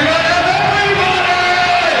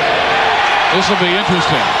 This will be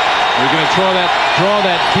interesting. We're going to draw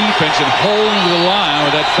that defense and hold into the line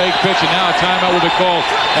with that fake pitch, and now a timeout will be called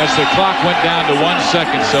as the clock went down to 1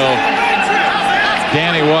 second. So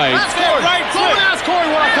Danny White. Ask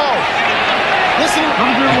Corey what I called. Listen.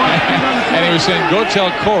 And he was saying, go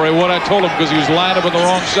tell Corey what I told him, because he was lined up on the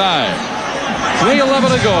wrong side.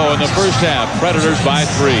 3:11 to go in the first half. Predators by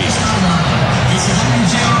 3.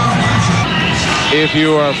 If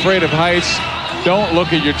you are afraid of heights, don't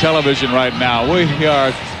look at your television right now. We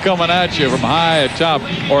are coming at you from high atop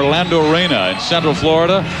Orlando Arena in Central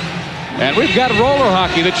Florida. And we've got roller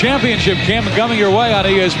hockey, the championship game, coming your way on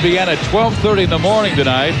ESPN at 12:30 in the morning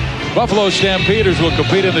tonight. Buffalo Stampeders will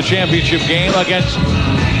compete in the championship game against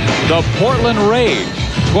the Portland Rage,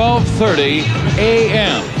 12:30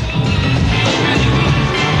 a.m.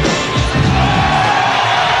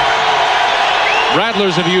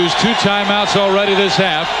 Rattlers have used 2 timeouts already this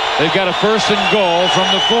half. They've got a first and goal from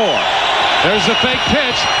the 4. There's the fake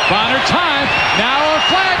pitch. Bonner time. Now a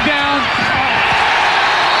flag down.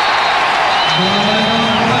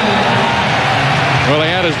 Well,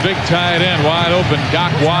 he had his big tight end wide open,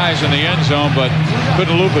 Doc Wise, in the end zone, but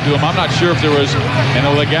couldn't loop it to him. I'm not sure if there was an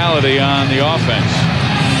illegality on the offense.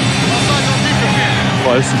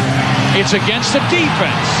 It's against the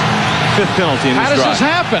defense. 5th penalty in this drive. How does this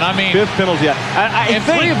happen? I mean, 5th penalty. I and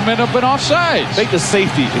think 3 of them have been offsides. I think the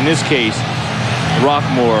safety in this case,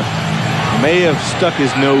 Rockmore, may have stuck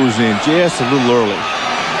his nose in just a little early.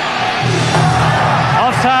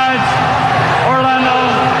 Offsides, Orlando,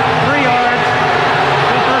 3 yards,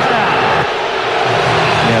 first down.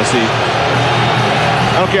 Yeah, see,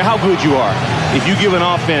 I don't care how good you are. If you give an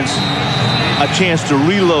offense a chance to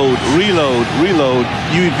reload,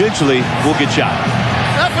 you eventually will get shot.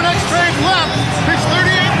 F&X trade left. Pitch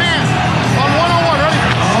 38-man.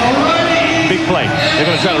 play. They're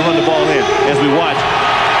going to try to run the ball in as we watch.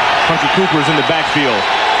 Hunky Cooper's in the backfield.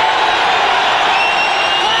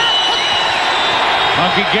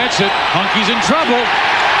 Hunky gets it. Hunky's in trouble.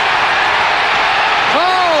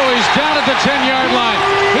 Oh, he's down at the 10-yard line.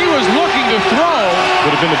 He was looking to throw.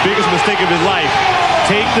 Would have been the biggest mistake of his life.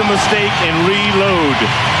 Take the mistake and reload.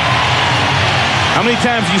 How many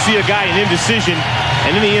times do you see a guy in indecision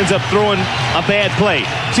and then he ends up throwing a bad play?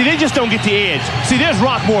 See, they just don't get the edge. See, there's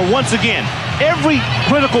Rockmore once again. Every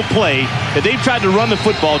critical play that they've tried to run the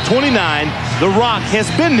football, 29, the Rock has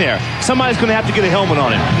been there. Somebody's going to have to get a helmet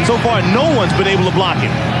on him. So far, no one's been able to block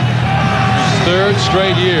him. Third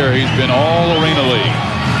straight year he's been all Arena League.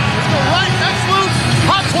 Let's go right, next loose,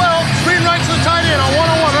 hot 12, screen right to the tight end on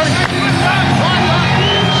 1-on-1, ready?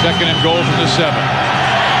 Second and goal from the 7.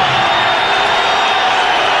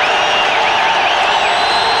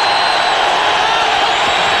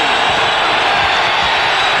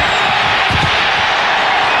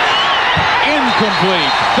 Incomplete.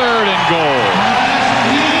 Third and goal.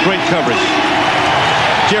 Great coverage.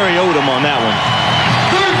 Jerry Odom on that one.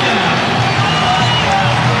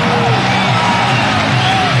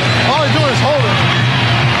 All he's doing is holding.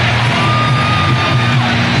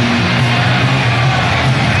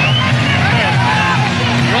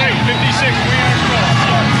 Right, 56.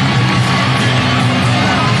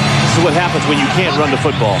 This is what happens when you can't run the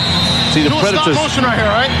football. See, the Predators. Stop motion right here,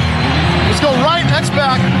 right? Let's go right, X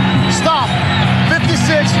back, stop.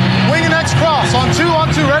 56, wing and X cross. On two,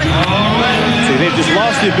 ready? See, they've just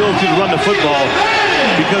lost the ability to run the football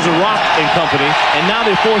because of Rock and company, and now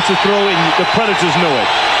they're forced to throw, and the Predators know it.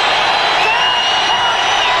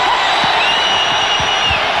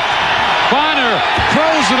 Bonner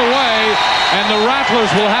throws it away, and the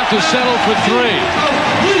Rattlers will have to settle for 3.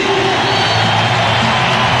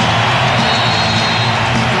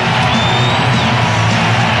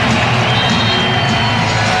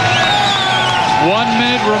 1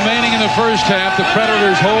 minute remaining in the first half. The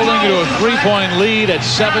Predators holding to a 3-point lead at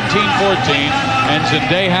 17-14, and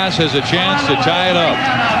Zendejas has a chance to tie it up.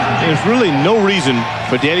 There's really no reason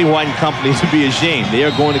for Danny White and company to be ashamed. They are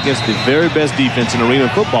going against the very best defense in arena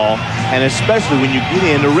football, and especially when you get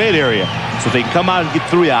in the red area. So if they come out and get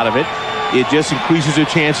 3 out of it, it just increases their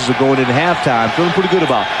chances of going into halftime. Feeling pretty good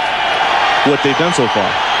about what they've done so far.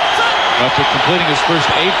 After completing his first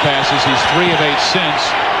 8 passes, he's 3 of 8 since.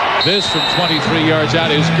 This from 23 yards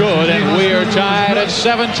out is good, and we are tied at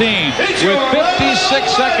 17 with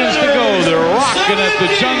 56 seconds to go. They're rocking at the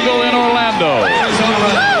Jungle in Orlando.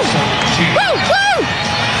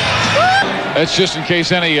 That's just in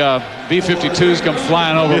case any B-52s come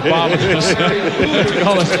flying over bombing us. They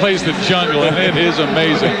call this place the Jungle, and it is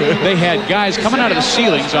amazing. They had guys coming out of the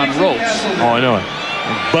ceilings on ropes. Oh, I know it.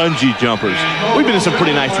 Bungee jumpers. We've been in some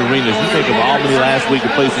pretty nice arenas. You think of Albany last week, the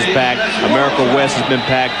place was packed. America West has been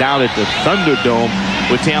packed. Down at the Thunderdome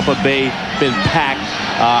with Tampa Bay been packed.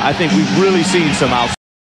 I think we've really seen some outside.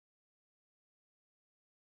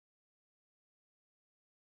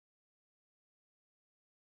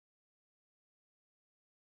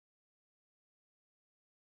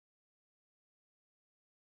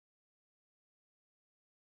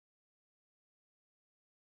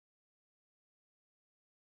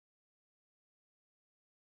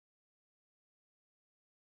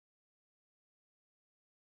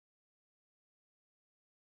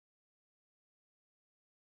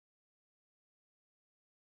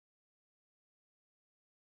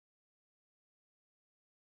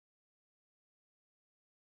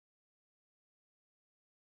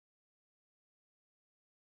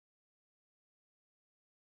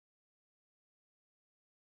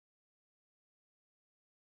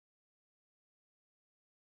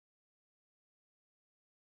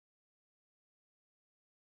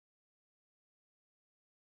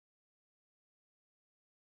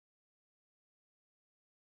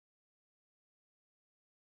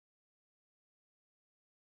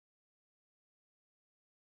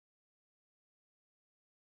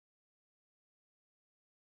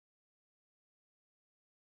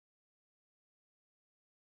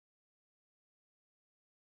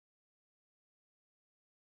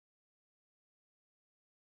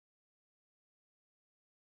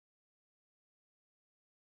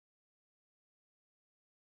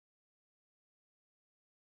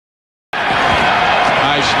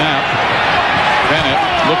 Snap. Bennett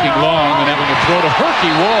looking long and having to throw to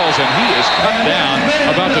Herky Walls, and he is cut down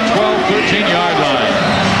about the 12-13-yard line.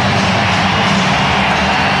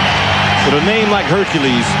 With a name like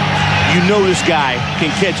Hercules, you know this guy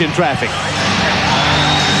can catch in traffic.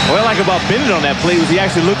 What I like about Bennett on that play was he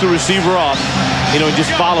actually looked the receiver off, You know, and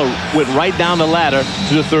just went right down the ladder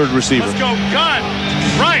to the third receiver. Let's go. Gun.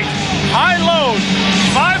 Right. High load.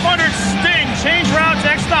 500 sting. Change routes.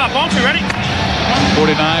 X stop. On to ready.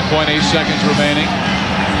 49.8 seconds remaining.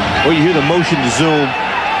 Well, you hear the motion to zoom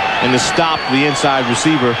and the stop the inside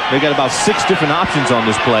receiver. They got about 6 different options on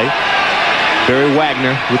this play. Barry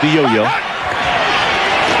Wagner with the yo-yo.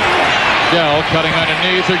 Dell cutting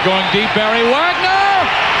underneath. They're going deep. Barry Wagner.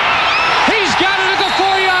 He's got it at the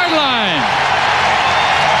 4-yard line.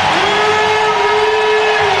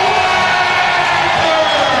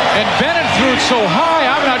 And Bennett threw it so high,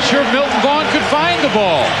 I'm not sure Milton Vaughn could find the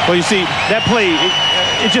ball. Well, you see, that play,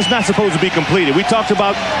 it's just not supposed to be completed. We talked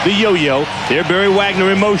about the yo-yo. There, Barry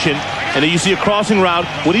Wagner in motion. And then you see a crossing route.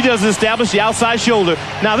 What he does is establish the outside shoulder.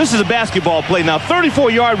 Now, this is a basketball play. Now,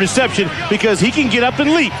 34-yard reception because he can get up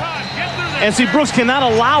and leap. And see, Brooks cannot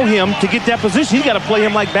allow him to get that position. He's got to play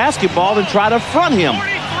him like basketball and try to front him.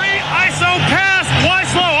 43 ISO pass. Wide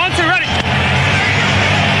slow. On to ready.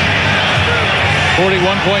 41.9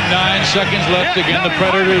 seconds left. Again, the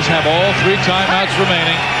Predators have all 3 timeouts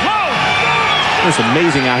remaining. It's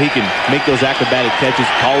amazing how he can make those acrobatic catches,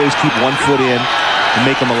 always keep 1 foot in and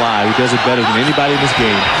make them alive. He does it better than anybody in this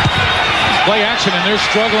game. Play action, and their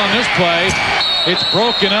struggle on this play. It's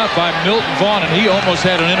broken up by Milton Vaughn, and he almost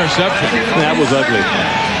had an interception. That was ugly.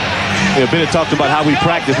 Yeah, Bennett talked about how we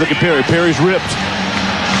practice. Look at Perry. Perry's ripped.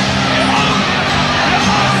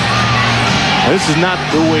 This is not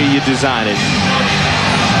the way you design it.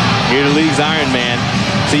 Here the league's Iron Man.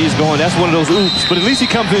 See, he's going. That's one of those oops. But at least he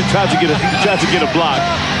comes in and tries to get a block.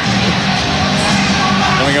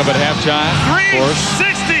 Coming up at halftime, of course,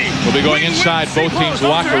 we'll be going inside both teams'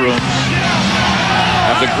 locker rooms.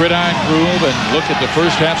 Have the gridiron groove and look at the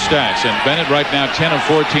first half stats. And Bennett right now 10 of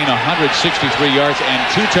 14, 163 yards and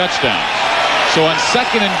 2 touchdowns. So on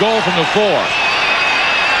 2nd and goal from the 4.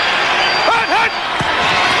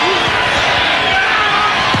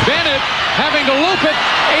 Bennett having to loop it.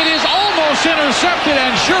 It is almost intercepted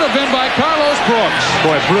and should have been by Carlos Brooks.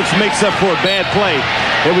 Boy, Brooks makes up for a bad play.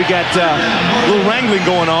 Here we got a little wrangling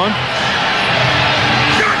going on.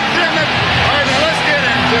 God damn it. All right, now let's get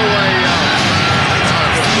into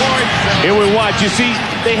Here we watch. You see,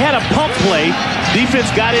 they had a pump play.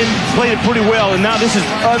 Defense got in, played it pretty well, and now this is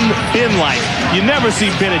unbin-like. You never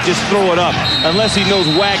see Bennett just throw it up unless he knows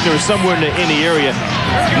Wagner is somewhere in the area.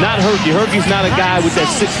 Not Herky. Herky's not a guy with that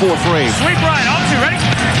 6'4" frame. Sweep right. On to ready.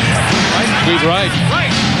 Sweep right.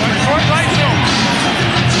 Right. Short right zone.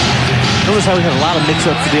 Notice how we had a lot of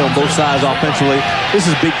mix-ups today on both sides offensively. This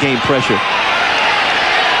is big game pressure.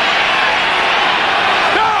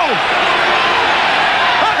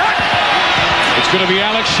 It's going to be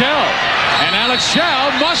Alex Shell. And Alex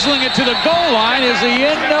Shell muscling it to the goal line. Is he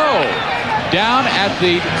in? No. Down at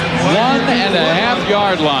the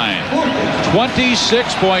 1.5-yard line.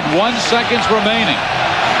 26.1 seconds remaining.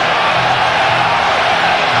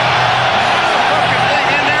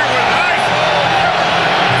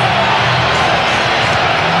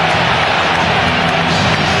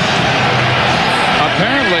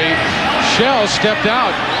 Apparently, Shell stepped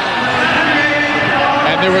out.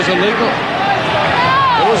 And there was a legal.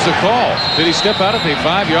 What was the call? Did he step out at the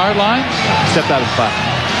 5-yard line? Stepped out at 5.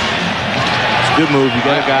 It's a good move. You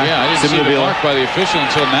got a guy. Yeah, I didn't see the mark by the official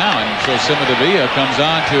until now. And so Simadavia comes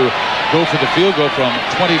on to go for the field goal from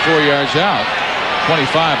 24 yards out.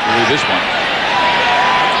 25 to lead this one.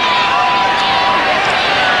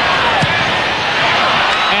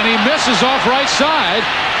 And he misses off right side.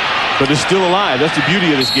 But it's still alive. That's the beauty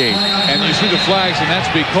of this game. And you see the flags, and that's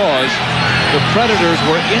because the Predators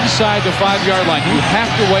were inside the 5-yard line. You have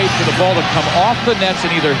to wait for the ball to come off the nets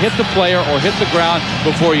and either hit the player or hit the ground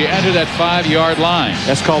before you enter that 5-yard line.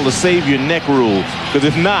 That's called the save your neck rule. Because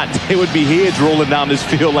if not, it would be heads rolling down this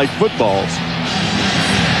field like footballs.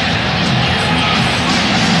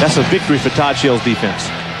 That's a victory for Todd Shell's defense.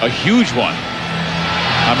 A huge one.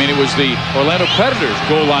 I mean, it was the Orlando Predators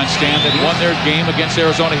goal line stand that won their game against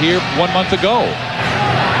Arizona here 1 month ago.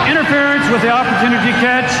 Interference with the opportunity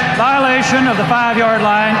catch. Violation of the 5-yard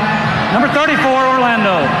line. Number 34,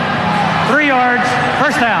 Orlando. 3 yards,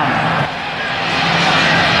 first down.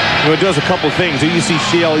 Well, it does a couple things. Here you see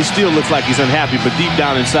Shell. He still looks like he's unhappy, but deep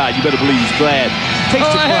down inside, you better believe he's glad. Takes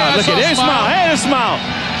the pride. Look at it. Smile. Hey, smile.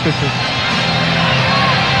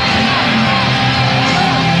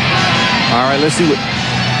 All right, let's see what.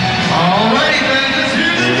 All right, then.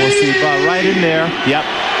 We'll see about right in there. Yep.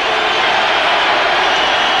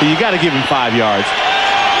 You got to give him 5 yards.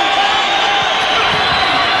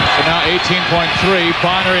 So now 18.3.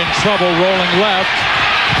 Bonner in trouble, rolling left.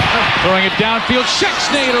 Throwing it downfield.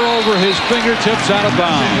 Schexnayder over his fingertips out of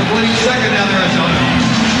bounds. Second down, Arizona.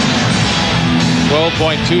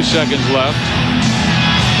 12.2 seconds left.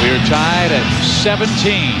 We are tied at 17.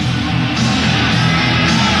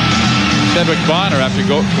 Cedric Bonner, after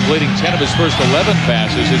completing 10 of his first 11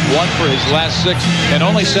 passes, is 1 for his last 6 and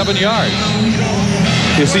only 7 yards.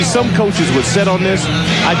 You see, some coaches would set on this.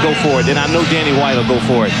 I'd go for it, and I know Danny White will go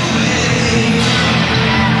for it.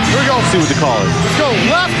 Here we go. See what they call it. Let's go.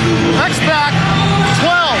 Left, X back,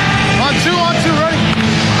 12. On two, ready?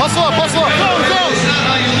 Hustle up, hustle up. Go, go.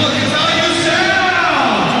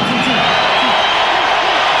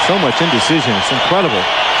 So much indecision. It's incredible.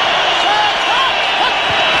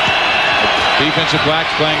 Defensive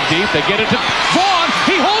backs playing deep. They get it to Vaughn.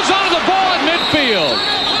 He holds onto the ball at midfield.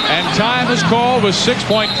 And time is called with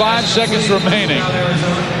 6.5 seconds remaining.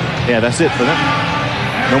 Yeah, that's it for them.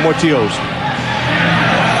 No more TOs.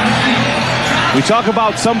 We talk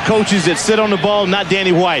about some coaches that sit on the ball, not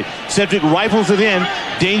Danny White. Cedric rifles it in.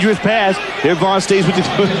 Dangerous pass. There Vaughn stays with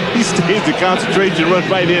he stays the concentration, runs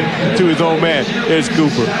right in to his own man. There's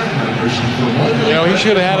Cooper. You know, he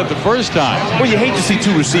should have had it the first time. Well, you hate to see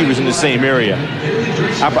 2 receivers in the same area.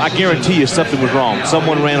 I guarantee you something was wrong.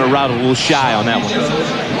 Someone ran a route a little shy on that one.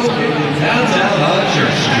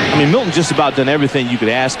 I mean, Milton just about done everything you could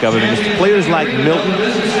ask of him. And players like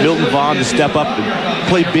Milton Vaughn to step up and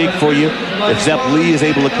play big for you. If Zepp Lee is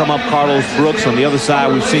able to come up, Carlos Brooks on the other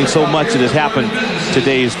side, we've seen so much that has happened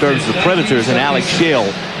today in terms of the Predators and Alex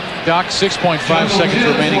Shell. Doc, 6.5 seconds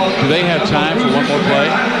remaining. Do they have time for one more play?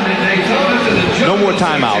 No more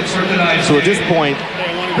timeouts. So at this point,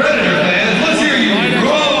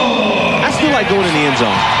 I still like going in the end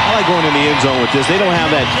zone. I like going in the end zone with this. They don't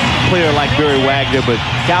have that player like Barry Wagner, but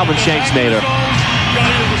Calvin Shanksnader.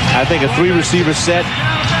 I think a 3-receiver set,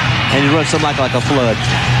 and you run something like a flood.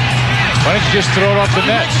 Why don't you just throw it off the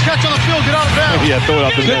net? Catch on the field, get out of bounds. Yeah, throw it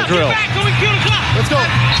off the net. Drill. Let's go.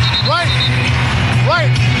 Right.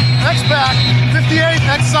 X back, 58,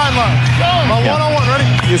 X sideline. On one-on-one, ready?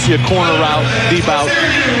 You see a corner route, deep out.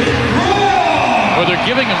 Well, they're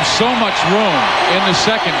giving him so much room in the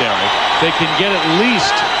secondary, they can get at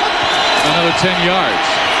least another 10 yards.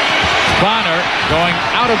 Bonner going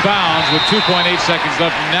out of bounds with 2.8 seconds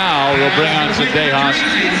left. Now we'll bring on Zendejas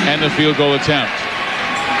and the field goal attempt.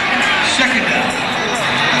 Second down.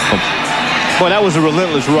 Boy, that was a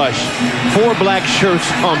relentless rush. 4 black shirts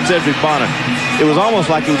on Cedric Bonner. It was almost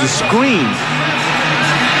like it was a screen.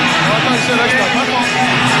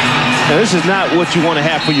 Now, this is not what you want to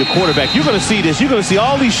have for your quarterback. You're going to see this. You're going to see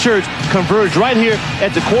all these shirts converge right here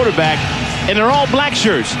at the quarterback, and they're all black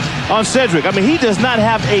shirts on Cedric. I mean, he does not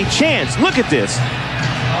have a chance. Look at this.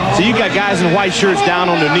 So you got guys in white shirts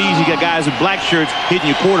down on their knees. You got guys in black shirts hitting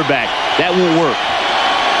your quarterback. That won't work.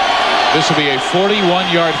 This will be a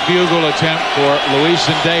 41-yard field goal attempt for Luis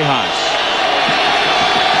Zendejas.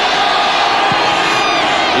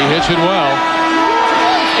 He hits it well.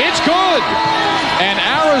 It's good. And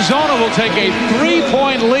Arizona will take a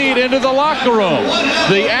 3-point lead into the locker room.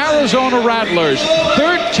 The Arizona Rattlers,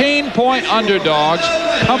 13-point underdogs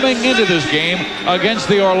coming into this game against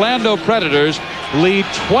the Orlando Predators, lead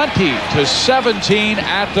 20-17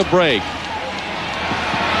 at the break.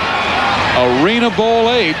 ArenaBowl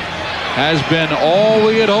VIII has been all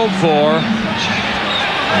we had hoped for.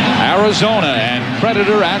 Arizona and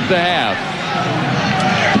Predator at the half.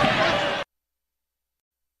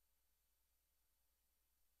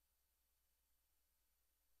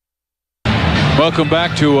 Welcome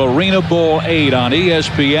back to ArenaBowl VIII on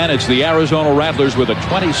ESPN. It's the Arizona Rattlers with a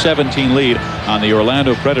 20-17 lead on the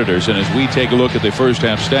Orlando Predators. And as we take a look at the first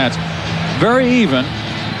half stats, very even.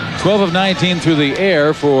 12 of 19 through the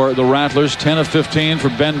air for the Rattlers, 10 of 15 for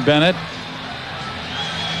Ben Bennett.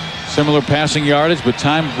 Similar passing yardage, but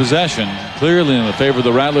time of possession clearly in the favor of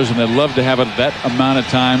the Rattlers, and they'd love to have it that amount of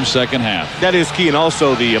time second half. That is key, and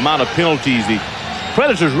also the amount of penalties. The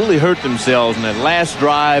Predators really hurt themselves in that last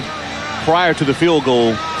drive prior to the field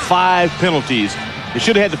goal. 5 penalties. They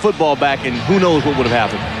should have had the football back, and who knows what would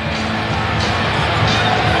have happened.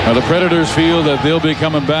 Now the Predators feel that they'll be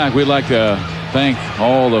coming back. We'd like to thank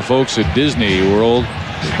all the folks at Disney World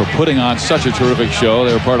for putting on such a terrific show.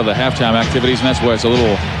 They were part of the halftime activities, and that's why it's a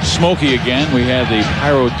little smoky again. We had the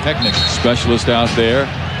pyrotechnics specialist out there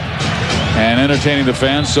and entertaining the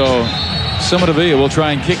fans. So Summit Villa will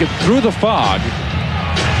try and kick it through the fog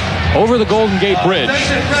over the Golden Gate Bridge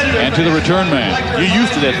and to the return man. You're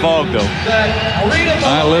used to that fog, though.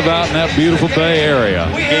 I live out in that beautiful Bay Area.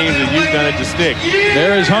 Games that you've done it to stick.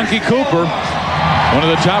 There is Hunky Cooper, one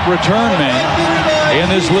of the top return men in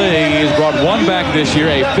this league. He's brought one back this year,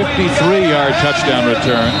 a 53-yard touchdown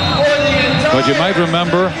return. But you might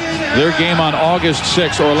remember their game on August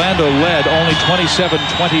 6th. Orlando led only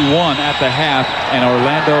 27-21 at the half, and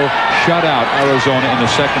Orlando shut out Arizona in the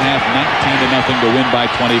second half, 19-0 to win by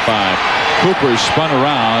 25. Cooper spun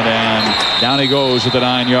around, and down he goes at the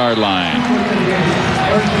 9-yard line.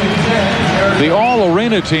 The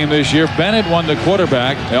all-arena team this year, Bennett won the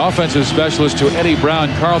quarterback. The offensive specialist to Eddie Brown,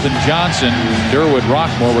 Carlton Johnson, Derwood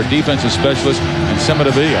Rockmore were defensive specialists, and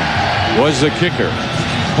Semadavilla was the kicker.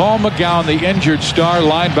 Paul McGowan, the injured star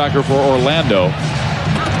linebacker for Orlando.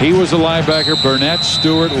 He was the linebacker. Burnett,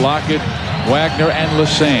 Stewart, Lockett, Wagner, and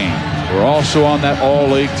Lassane were also on that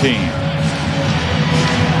all-league team.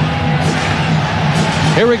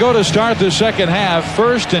 Here we go to start the second half.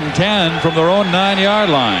 1st and 10 from their own 9-yard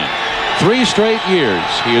line. 3 straight years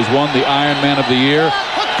he has won the Ironman of the Year.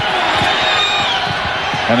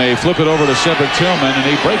 And they flip it over to Cedric Tillman, and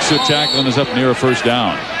he breaks the tackle and is up near a first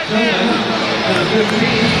down.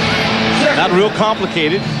 Not real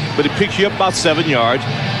complicated, but it picks you up about 7 yards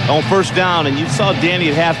on first down. And you saw Danny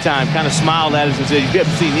at halftime kind of smiled at us and said, you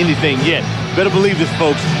haven't seen anything yet. Better believe this,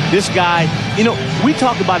 folks. This guy, you know, we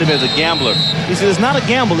talk about him as a gambler. He said it's not a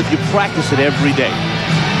gamble if you practice it every day.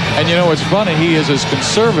 And you know, it's funny, he is as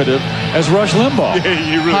conservative as Rush Limbaugh. Yeah,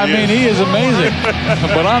 he really I mean, he is amazing.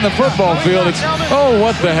 But on the football field, it's, oh,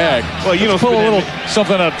 what the heck. Well, you Let's pull a little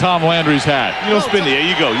something out of Tom Landry's hat. You don't spend, there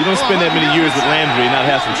you go. You don't spend that many years with Landry and not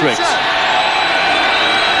have some tricks.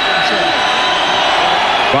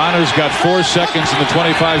 Bonner's got 4 seconds in the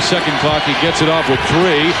 25-second clock. He gets it off with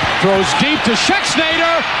 3. Throws deep to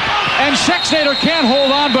Schexnayder. And Schexnayder can't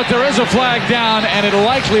hold on, but there is a flag down, and it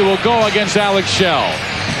likely will go against Alex Shell.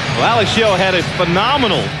 Well, Alex Shell had a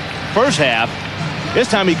phenomenal first half. This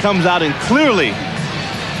time he comes out and clearly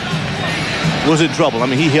was in trouble. I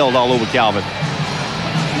mean, he held all over Calvin.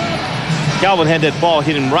 Calvin had that ball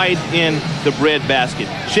hit him right in the breadbasket.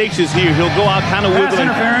 Shakes his here. He'll go out kind of wiggling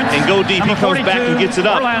and go deep. He comes back and gets it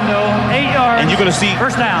up. Orlando, 8 yards. And you're going to see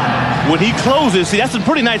first down. When he closes, see, that's a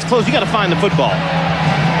pretty nice close. You got to find the football.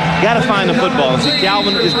 Got to find the football. And see,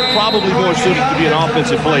 Calvin is probably more suited to be an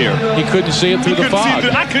offensive player. He couldn't see it through the fog.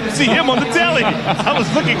 I couldn't see him on the telly. I was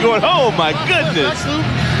looking going, oh, my goodness.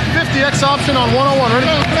 50X option on 101. Ready?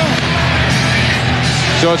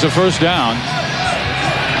 So it's a first down.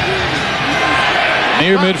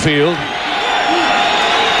 Near midfield.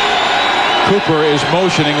 Cooper is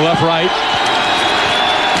motioning left-right.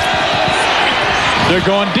 They're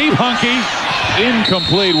going deep, Hunky.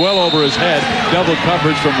 Incomplete, well over his head. Double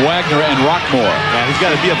coverage from Wagner and Rockmore. Yeah, he's got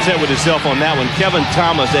to be upset with himself on that one. Kevin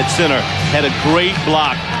Thomas at center had a great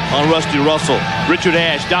block on Rusty Russell. Richard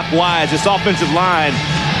Ash, Doc Wise, this offensive line,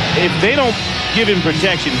 if they don't give him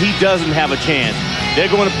protection, he doesn't have a chance. They're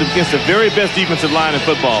going up against the very best defensive line in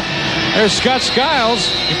football. There's Scott Skiles.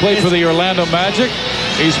 He played for the Orlando Magic.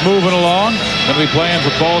 He's moving along. Going to be playing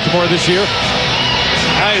for Baltimore this year.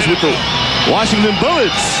 Guys with the Washington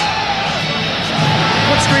Bullets.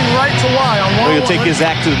 Split screen right to Y on 101. He'll take his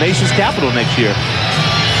act to the nation's capital next year.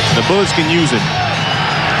 The Bullets can use him.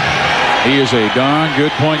 He is a darn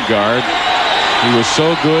good point guard. He was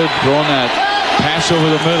so good throwing that pass over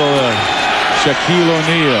the middle of Shaquille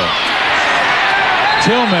O'Neal.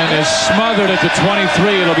 Tillman is smothered at the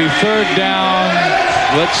 23. It'll be third down.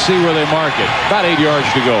 Let's see where they mark it. About 8 yards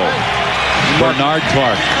to go. Bernard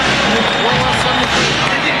Clark.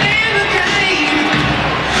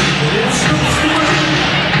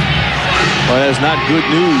 Well, that's not good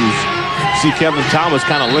news. See Kevin Thomas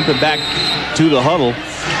kind of limping back to the huddle.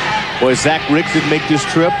 Boy, Zach Ricks didn't make this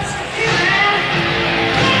trip.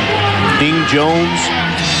 Dean Jones.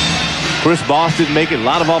 Chris Boss didn't make it. A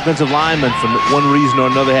lot of offensive linemen, for one reason or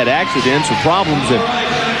another, had accidents or problems. And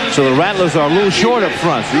so the Rattlers are a little short up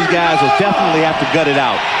front. So these guys will definitely have to gut it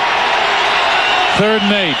out. 3rd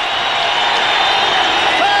and 8.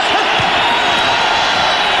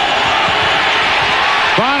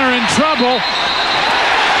 Bonner in trouble.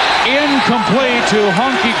 Incomplete to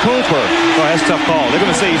Hunky Cooper. Oh, that's a tough call. They're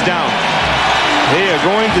going to say he's down. They are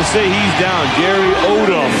going to say he's down. Jerry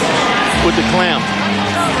Odom with the clamp.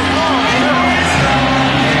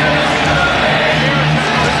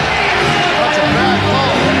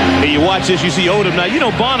 Hey, you watch this, you see Odom. Now, you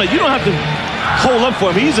know, Bonner, you don't have to hold up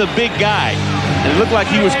for him. He's a big guy. And it looked like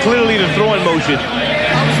he was clearly in a throwing motion.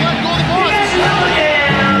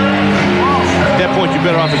 At that point, you're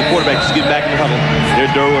better off as a quarterback just get back in the huddle.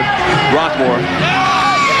 There's Derwood. Rockmore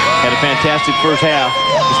had a fantastic first half.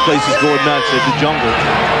 This place is going nuts at the Jungle.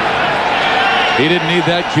 He didn't need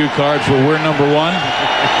that cue card for we're number 1.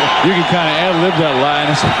 You can kind of ad-lib that line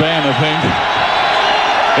as a fan, I think.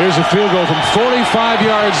 Here's a field goal from 45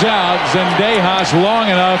 yards out. Zendejas long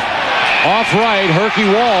enough. Off right, Herky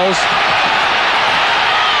Walls.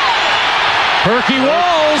 Herky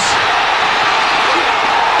Walls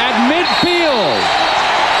at midfield.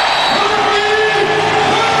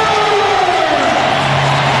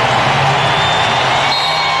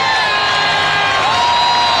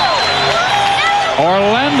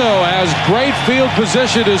 Orlando has great field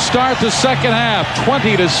position to start the second half.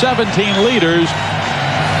 20-17 leaders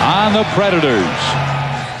on the Predators.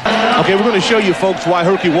 Okay, we're going to show you folks why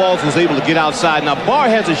Herky Walls was able to get outside. Now, Barr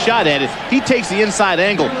has a shot at it. He takes the inside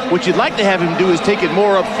angle. What you'd like to have him do is take it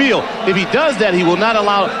more upfield. If he does that, he will not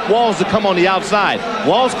allow Walls to come on the outside.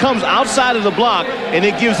 Walls comes outside of the block, and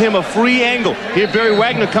it gives him a free angle. Here, Barry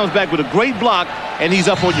Wagner comes back with a great block, and he's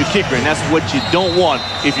up on your kicker, and that's what you don't want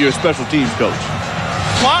if you're a special teams coach.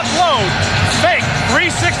 Slot load. Fake.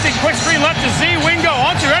 360. Quick screen left to Z. Wingo.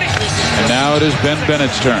 On to ready. And now it is Ben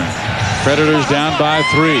Bennett's turn. Predators down by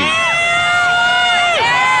 3.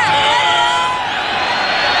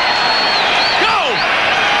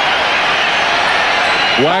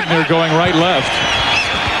 Wagner going right-left.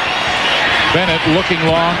 Bennett looking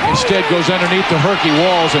long. Instead goes underneath the Herky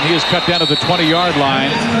Walls, and he is cut down to the 20-yard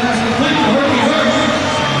line.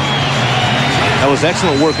 That was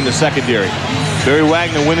excellent work in the secondary. Barry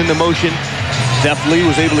Wagner went into motion. Zeph Lee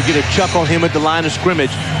was able to get a chuck on him at the line of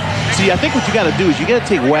scrimmage. See, I think what you got to do is you got to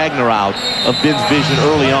take Wagner out of Ben's vision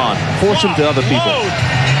early on. Force him to other people.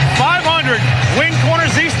 500. Wing corner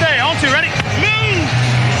Z stay. On to ready.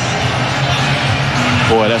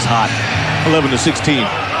 Boy, that's hot. 11-16.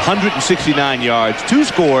 169 yards. 2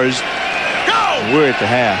 scores. Go! We're at the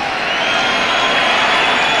half.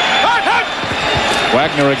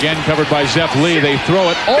 Wagner again covered by Zeph Lee. They throw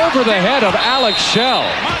it over the head of Alex Shell.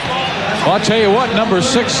 Well, I'll tell you what, number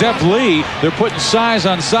 6, Zeph Lee, they're putting size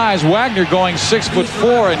on size. Wagner going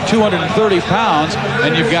 6'4" and 230 pounds.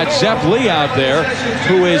 And you've got Zeph Lee out there,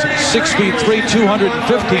 who is 6'3",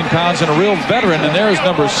 215 pounds, and a real veteran. And there's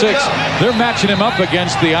number 6. They're matching him up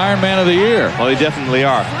against the Iron Man of the Year. Well, they definitely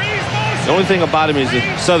are. The only thing about him is the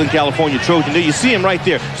Southern California Trojan. You see him right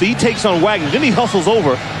there. So he takes on Wagner. Then he hustles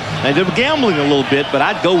over. And they're gambling a little bit, but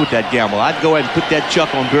I'd go with that gamble. I'd go ahead and put that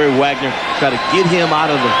chuck on Barry Wagner, try to get him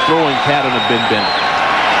out of the throwing pattern of Ben Bennett.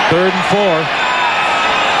 3rd and 4.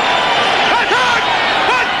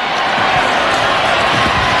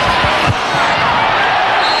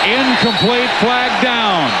 Incomplete, flag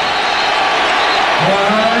down.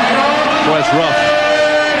 Boy, that's rough.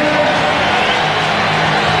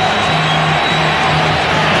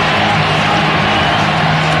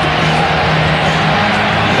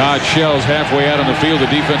 Todd Shell's halfway out on the field,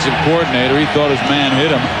 the defensive coordinator. He thought his man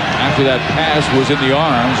hit him after that pass was in the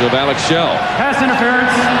arms of Alex Shell. Pass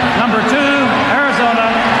interference, number 2,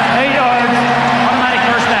 Arizona, 8 yards, automatic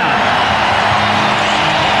first down.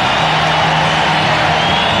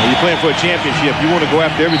 When you're playing for a championship, you want to go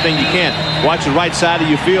after everything you can. Watch the right side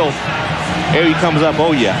of your field. There he comes up.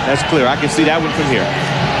 Oh, yeah, that's clear. I can see that one from here.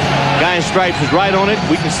 Guy in stripes is right on it.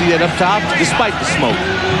 We can see that up top, despite the smoke.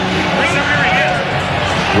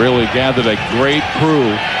 Really gathered a great crew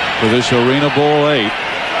for this ArenaBowl 8.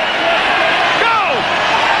 Go!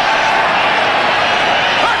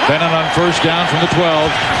 Bennett on first down from the 12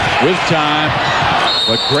 with time,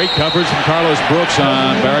 but great coverage from Carlos Brooks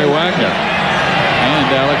on Barry Wagner and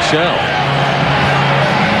Alex Shell.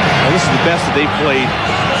 Well, this is the best that they've played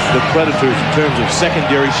the Predators in terms of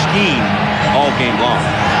secondary scheme all game long.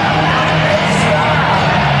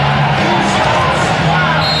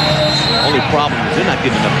 Only problem is they're not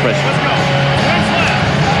getting enough pressure. Let's go.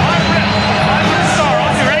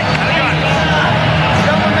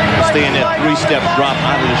 Stay in that 3-step drop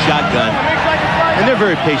out of the shotgun. And they're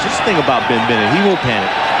very patient. That's the thing about Ben Bennett. He won't panic.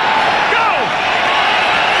 Go!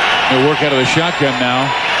 They work out of the shotgun now.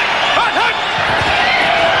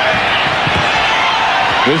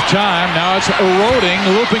 This time, now it's eroding,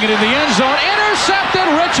 looping it in the end zone. Intercepted,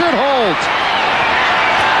 Richard Holt.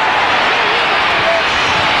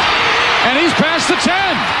 And he's past the 10.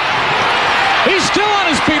 He's still on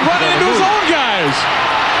his feet, running into his own guys.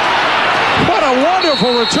 What a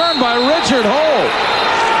wonderful return by Richard Holt.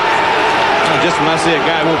 Just when I say a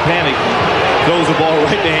guy won't panic, throws the ball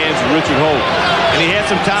right in the hands of Richard Holt. And he had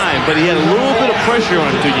some time, but he had a little bit of pressure on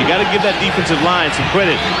him, too. You got to give that defensive line some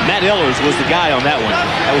credit. Matt Ellers was the guy on that one.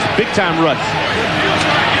 That was a big-time rush.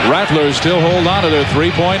 Rattlers still hold on to their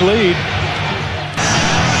 3-point lead.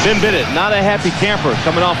 Ben Bennett, not a happy camper,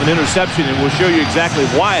 coming off an interception, and we'll show you exactly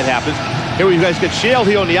why it happens. Here we guys got Shale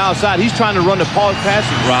here on the outside. He's trying to run the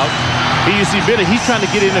passing route. Here you see Bennett, he's trying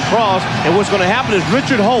to get in across, and what's going to happen is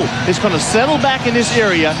Richard Holt is going to settle back in this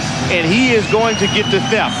area, and he is going to get the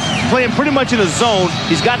theft. Playing pretty much in a zone.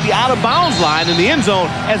 He's got the out-of-bounds line in the end zone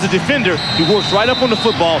as a defender. He works right up on the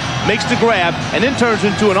football, makes the grab, and then turns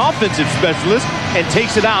into an offensive specialist and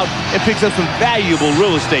takes it out and picks up some valuable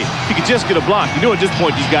real estate. He could just get a block. You know at this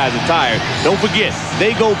point these guys are tired. Don't forget,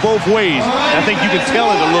 they go both ways. And I think you can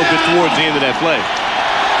tell it a little bit towards the end of that play.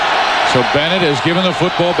 So Bennett has given the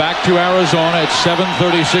football back to Arizona at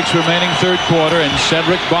 7:36 remaining third quarter, and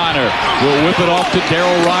Cedric Bonner will whip it off to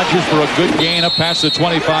Darryl Rogers for a good gain up past the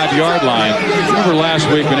 25-yard line. Remember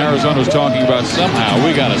last week when Arizona was talking about somehow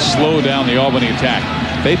we got to slow down the Albany attack.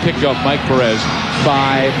 They picked off Mike Perez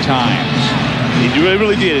 5 times. He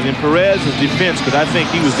really did. And Perez's defense, because I think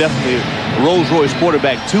he was definitely a Rolls-Royce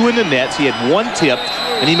quarterback. 2 in the nets. He had 1 tipped,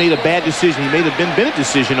 and he made a bad decision. He made a Ben Bennett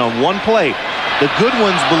decision on 1 play. The good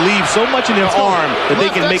ones believe so much in their arm that they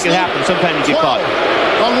can make it happen. Sometimes you get caught.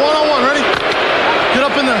 On one-on-one, ready? Get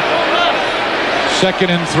up in there. 2nd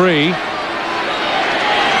and 3.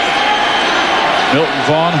 Milton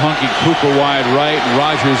Vaughn, Hunky Cooper wide right, and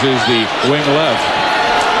Rogers is the wing left.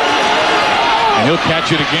 And he'll catch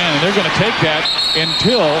it again, and they're going to take that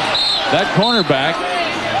until that cornerback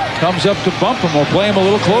comes up to bump him or play him a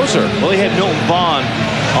little closer. Well, they had Milton Vaughn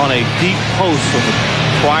on a deep post from the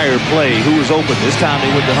prior play. Who was open? This time they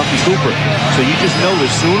went to Hunky Cooper. So you just know that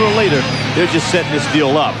sooner or later, they're just setting this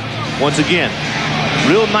deal up. Once again,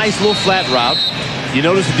 real nice little flat route. You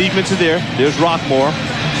notice the defense is there. There's Rockmore.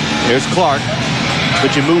 There's Clark.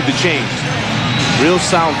 But you move the chains. Real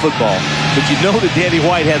sound football. But you know that Danny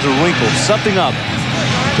White has a wrinkle, something up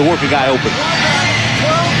to work a guy open.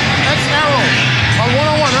 X arrow. On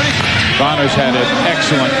one-on-one, ready? Bonner's had an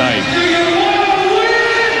excellent night.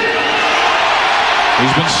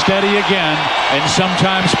 He's been steady again and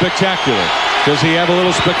sometimes spectacular. Does he have a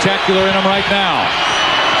little spectacular in him right now?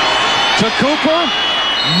 To Cooper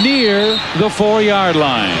near the 4-yard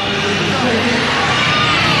line.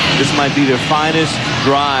 This might be their finest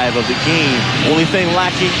drive of the game. Only thing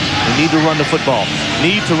lacking, they need to run the football.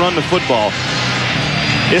 Need to run the football.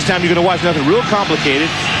 This time you're going to watch nothing real complicated.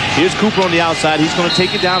 Here's Cooper on the outside. He's going to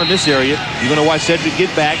take it down in this area. You're going to watch Cedric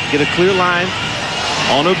get back, get a clear line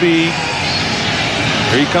on a B.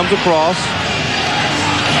 Here he comes across.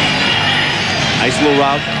 Nice little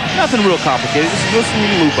route. Nothing real complicated. Just a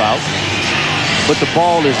little loop out. But the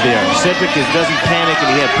ball is there. Cedric doesn't panic,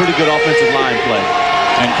 and he had pretty good offensive line play.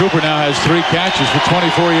 And Cooper now has 3 catches for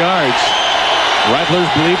 24 yards.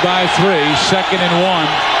 Rattlers lead by 3. 2nd and 1.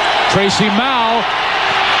 Tracy Mao.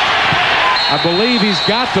 I believe he's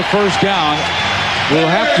got the first down.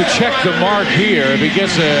 We'll have to check the mark here. If he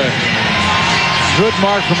gets a good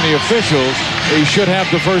mark from the officials, he should have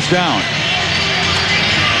the first down.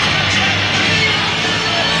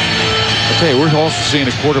 I tell you, we're also seeing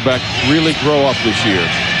a quarterback really grow up this year.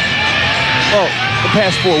 Well, the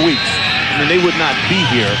past 4 weeks, I mean, they would not be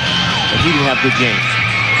here if he didn't have good games.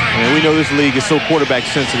 I mean, we know this league is so quarterback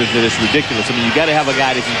sensitive that it's ridiculous. I mean, you got to have a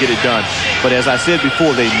guy that can get it done. But as I said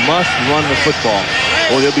before, they must run the football,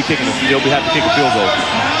 or they'll have to kick a field goal.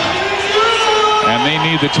 And they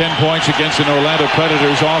need the 10 points against an Orlando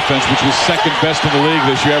Predators offense, which was 2nd best in the league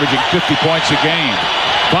this year, averaging 50 points a game.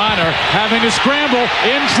 Bonner having to scramble,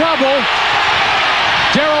 in trouble.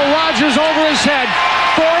 Darryl Rogers over his head.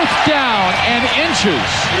 4th down and inches.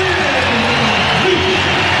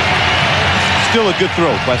 Still a good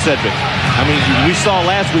throw by Cedric. I mean, we saw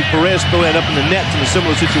last week Perez throw that up in the nets in a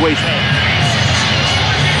similar situation.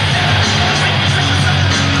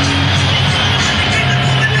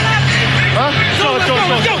 Huh? Go,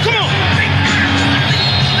 come on!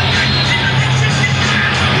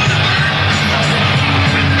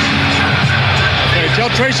 Okay,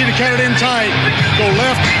 tell Tracy to cut it in tight. Go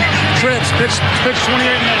left, trips, pitch 28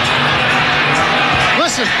 minutes.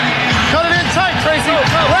 Listen, cut it in tight, Tracy.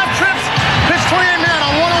 Left trips, pitch 28 minutes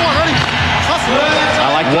on one-on-one. Ready? Hustle. I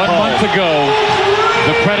like the 1 month ago,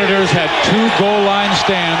 the Predators had 2 goal line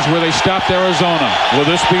stands where they stopped Arizona. Will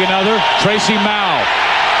this be another? Tracy Mao.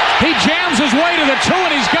 He jams his way to the 2,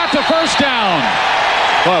 and he's got the first down.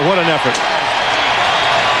 Boy, what an effort.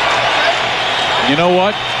 You know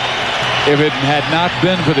what? If it had not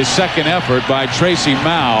been for the 2nd effort by Tracy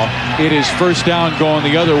Mao, it is first down going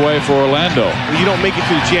the other way for Orlando. You don't make it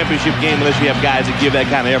to the championship game unless you have guys that give that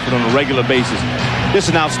kind of effort on a regular basis. This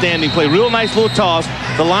is an outstanding play. Real nice little toss.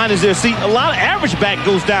 The line is there. See, a lot of average back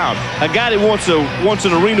goes down. A guy that wants an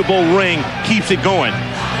ArenaBowl ring keeps it going.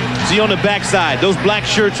 See on the backside, those black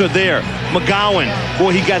shirts are there. McGowan,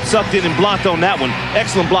 boy, he got sucked in and blocked on that one.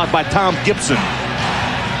 Excellent block by Tom Gibson.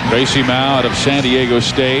 Tracy Mao out of San Diego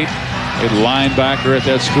State. A linebacker at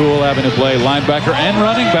that school, having to play linebacker and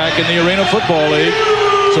running back in the Arena Football League.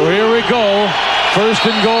 So here we go. 1st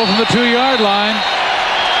and goal from the 2-yard line.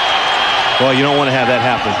 Well, you don't want to have that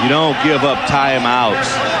happen. You don't give up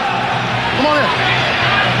timeouts. Come on in.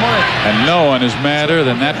 And no one is madder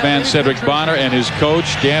than that man Cedric Bonner and his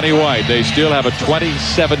coach Danny White. They still have a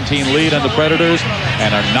 20-17 lead on the Predators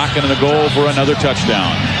and are knocking on the goal for another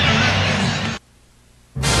touchdown.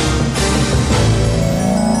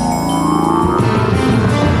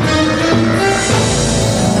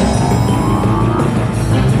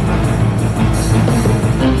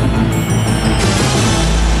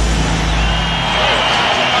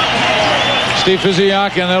 Steve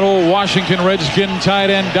Fiziak and that old Washington Redskin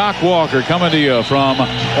tight end Doc Walker coming to you from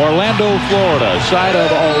Orlando, Florida, side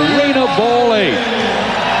of ArenaBowl 8.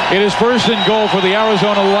 It is first and goal for the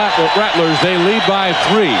Arizona Rattlers. They lead by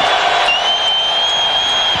 3.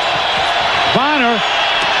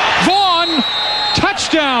 Vaughn,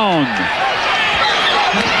 touchdown.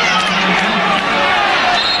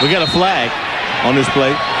 We got a flag on this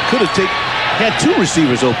play. Could have had 2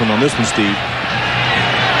 receivers open on this one, Steve.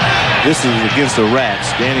 This is against the Rats.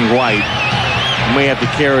 Danny White may have to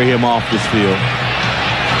carry him off this field.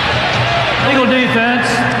 Eagle defense.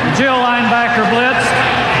 Jill linebacker blitzed.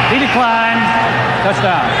 He declined.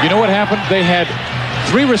 Touchdown. You know what happened? They had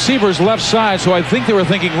 3 receivers left side, so I think they were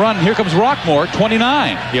thinking run. Here comes Rockmore,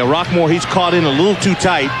 29. Yeah, Rockmore, he's caught in a little too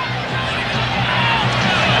tight.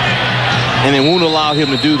 And they won't allow him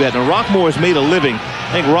to do that. Now, Rockmore has made a living.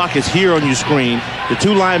 I think Rock is here on your screen. The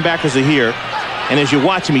 2 linebackers are here. And as you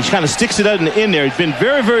watch him, he kind of sticks it in there. He's been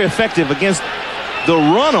very, very effective against the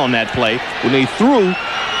run on that play. When they threw,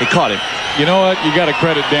 they caught him. You know what? You got to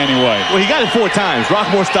credit Danny White. Well, he got it 4 times.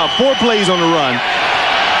 Rockmore stopped 4 plays on the run,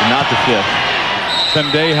 but not the 5th.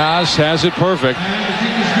 Pendejas has it perfect.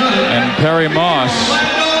 And Perry Moss,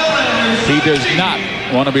 he does not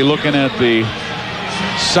want to be looking at the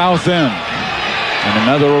south end in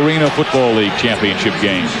another Arena Football League championship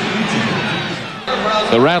game.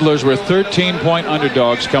 The Rattlers were 13-point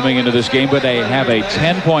underdogs coming into this game, but they have a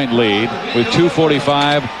 10-point lead with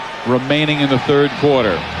 2:45 remaining in the 3rd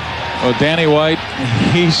quarter. Well, Danny White,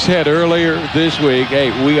 he said earlier this week,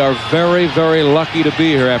 hey, we are very, very lucky to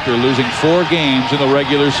be here after losing 4 games in the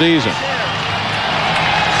regular season.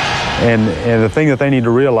 And the thing that they need to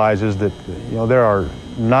realize is that, you know, there are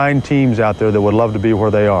 9 teams out there that would love to be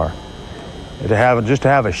where they are. Just to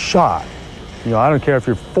have a shot. You know, I don't care if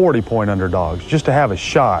you're 40-point underdogs, just to have a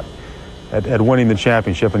shot at winning the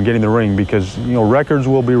championship and getting the ring, because, you know, records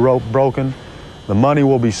will be broken, the money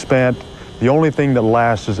will be spent. The only thing that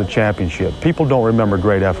lasts is a championship. People don't remember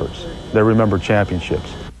great efforts. They remember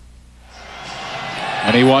championships.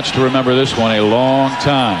 And he wants to remember this one a long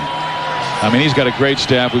time. I mean, he's got a great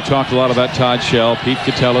staff. We've talked a lot about Todd Shell. Pete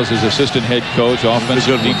Catell is his assistant head coach,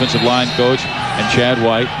 offensive, defensive line coach, and Chad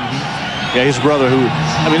White. Yeah, his brother, who,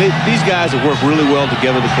 I mean, these guys have worked really well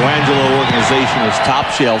together. The Colangelo organization is top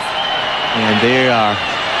shelf, and they are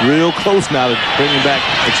real close now to bringing back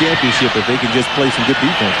a championship if they can just play some good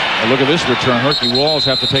defense. And look at this return. Herky Walls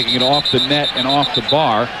after taking it off the net and off the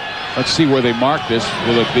bar. Let's see where they mark this.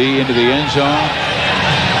 Will it be into the end zone?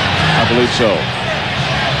 I believe so.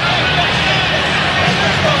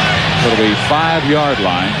 It'll be 5-yard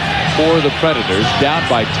line for the Predators, down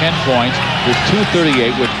by 10 points with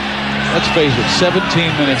 2:38 with, let's face it, 17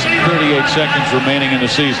 minutes and 38 seconds remaining in the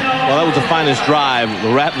season. Well, that was the finest drive of the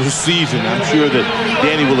Rattlers season. I'm sure that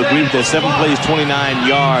Danny will agree with that. 7 plays, 29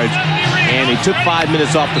 yards, and they took 5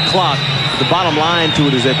 minutes off the clock. The bottom line to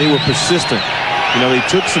it is that they were persistent. You know, they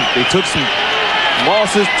took some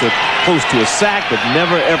losses, took close to a sack, but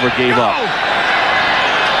never ever gave up.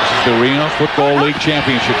 This is the Arena Football League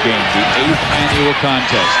championship game, the 8th annual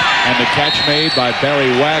contest. And the catch made by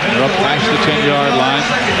Barry Wagner up past the 10-yard line.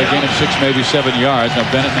 A gain of 6, maybe 7 yards. Now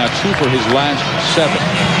Bennett now 2 for his last 7.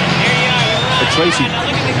 But Tracy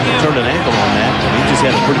turned an ankle on that. He just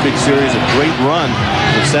had a pretty big series of great run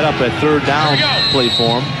to set up that 3rd down play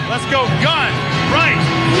for him. Let's go gun right.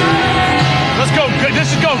 Let's go.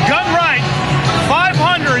 This is go gun right.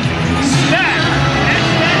 500 stack.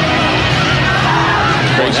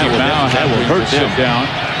 Tracy now that will hurt sit down.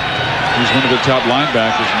 He's one of the top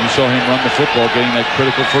linebackers, and you saw him run the football, getting that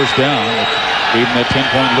critical 1st down, gave him that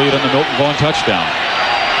 10-point lead on the Milton Vaughn touchdown.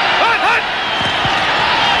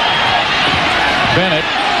 Bennett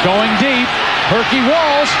going deep. Herky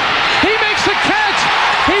Walls. He makes the catch.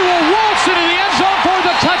 He will waltz into the end zone for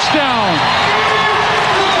the touchdown.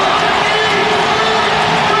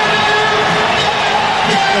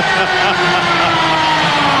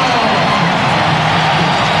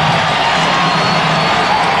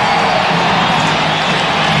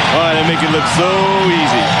 They make it look so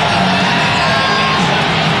easy.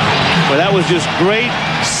 But that was just great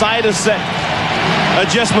side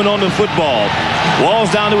adjustment on the football. Walls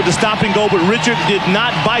down there with the stop and go, but Richard did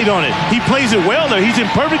not bite on it. He plays it well there. He's in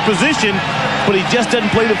perfect position, but he just doesn't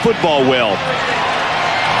play the football well.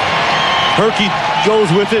 Herky goes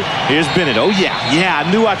with it. Here's Bennett. Oh, yeah, I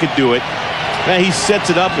knew I could do it. Man, he sets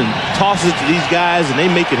it up and tosses it to these guys, and they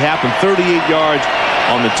make it happen. 38 yards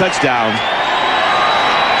on the touchdown.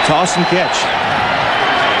 Toss and catch.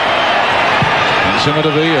 And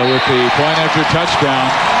Simadavia with the point after touchdown.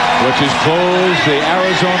 which has closed the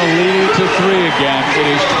Arizona lead to 3 again. It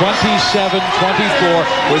is 27-24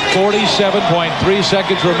 with 47.3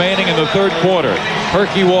 seconds remaining in the third quarter.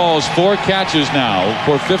 Herky Walls 4 catches now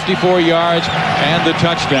for 54 yards and the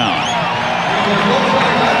touchdown.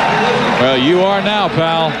 Well, you are now,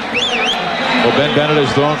 pal. Well, Ben Bennett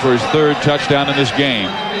has thrown for his 3rd touchdown in this game.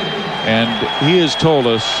 And he has told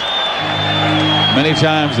us many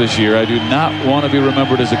times this year, I do not want to be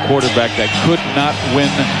remembered as a quarterback that could not win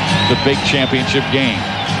the big championship game.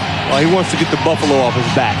 Well, he wants to get the buffalo off his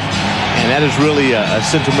back. And that is really a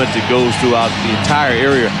sentiment that goes throughout the entire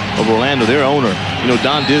area of Orlando. Their owner, you know,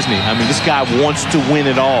 Don Disney. I mean, this guy wants to win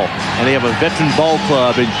it all. And they have a veteran ball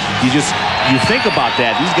club. And you think about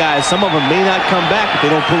that. These guys, some of them may not come back if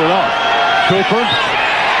they don't pull it off. Cooper.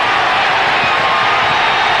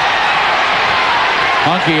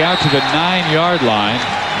 Honky out to the 9-yard line.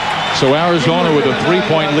 So Arizona with a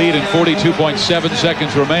 3-point lead and 42.7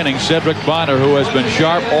 seconds remaining. Cedric Bonner, who has been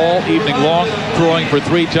sharp all evening long, throwing for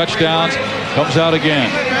 3 touchdowns, comes out again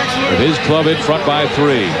with his club in front by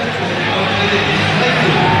 3.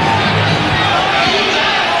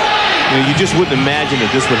 You just wouldn't imagine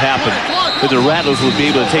that this would happen, that the Rattlers would be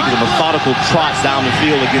able to take the methodical trots down the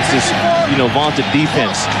field against this, vaunted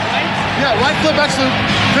defense. Yeah, right flip, excellent.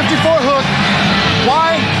 54 hook,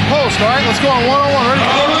 wide post. All right, let's go on one-on-one. Ready?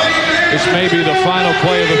 This may be the final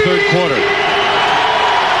play of the third quarter.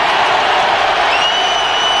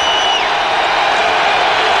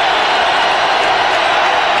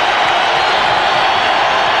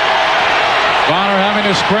 Bonner having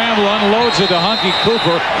to scramble, unloads it to Honky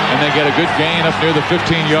Cooper, and they get a good gain up near the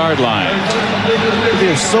 15-yard line.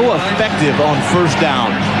 They're so effective on first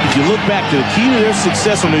down. If you look back, the key to their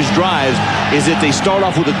success on these drives is that they start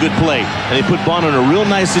off with a good play, and they put Bonner in a real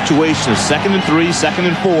nice situation of 2nd and 3, 2nd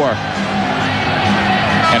and 4.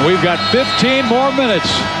 And we've got 15 more minutes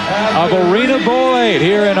of ArenaBowl 8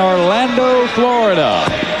 here in Orlando, Florida.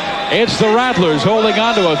 It's the Rattlers holding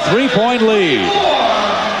on to a 3-point lead.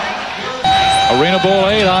 ArenaBowl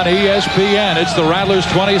 8 on ESPN. It's the Rattlers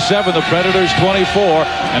 27, the Predators 24,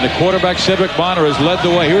 and the quarterback Cedric Bonner has led the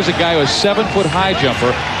way. Here's a guy who is 7-foot high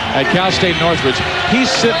jumper at Cal State Northridge. He's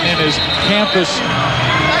sitting in his campus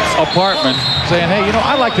apartment saying, hey,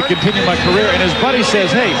 I'd like to continue my career. And his buddy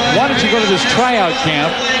says, hey, why don't you go to this tryout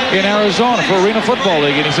camp in Arizona for Arena Football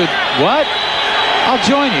League? And he said, what? I'll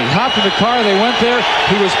join you. He hopped in the car. They went there.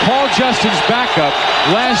 He was Paul Justin's backup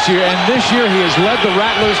last year, and this year he has led the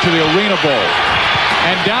Rattlers to the ArenaBowl.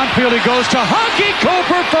 And downfield he goes to Honky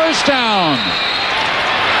Cooper, first down.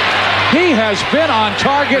 He has been on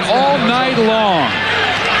target all night long.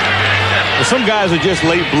 Well, some guys are just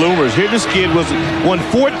late bloomers. Here this kid won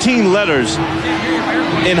 14 letters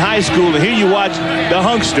in high school, and here you watch the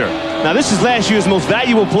Hunkster. Now, this is last year's most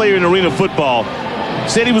valuable player in arena football.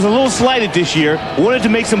 Said he was a little slighted this year, wanted to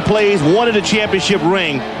make some plays, wanted a championship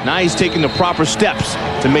ring. Now he's taking the proper steps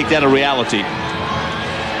to make that a reality.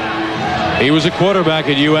 He was a quarterback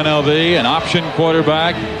at UNLV, an option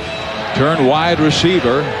quarterback, turned wide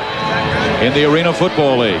receiver in the Arena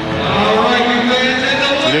Football League.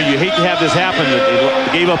 You hate to have this happen. They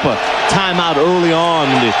gave up a timeout early on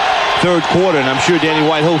in the third quarter, and I'm sure Danny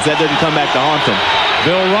White hopes that doesn't come back to haunt them.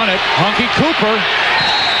 They'll run it. Honky Cooper,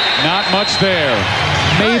 not much there.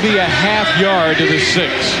 Maybe a half yard to the 6.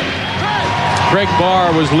 Greg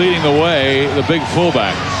Barr was leading the way, the big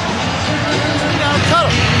fullback.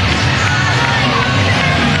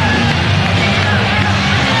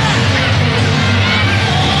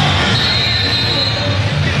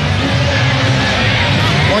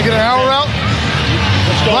 Want to get an arrow route?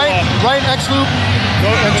 Let's go. Right X loop.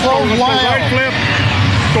 And 12 wide. Right flip.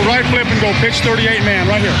 Go right flip and go pitch 38 man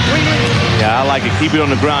right here. Yeah, I like it. Keep it on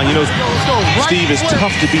the ground. Steve, it's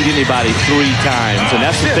tough to beat anybody 3 times, and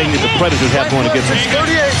that's the thing that the Predators have going against them.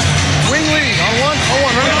 38. Wing lead on one.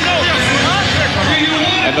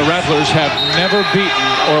 And the Rattlers have never beaten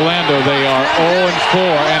Orlando. They are 0-4,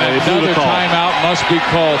 and another timeout must be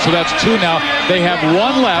called. So that's 2 now. They have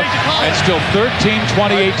 1 left and still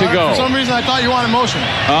 13:28 to go. For some reason, I thought you wanted motion.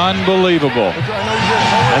 Unbelievable.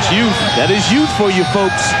 That's youth. That is youth for you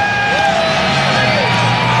folks.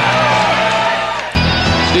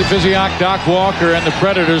 Steve Physiak, Doc Walker, and the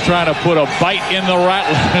Predators trying to put a bite in the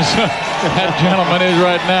Rattlers. That gentleman is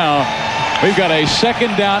right now. We've got a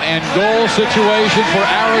 2nd down and goal situation for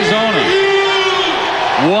Arizona.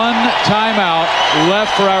 1 timeout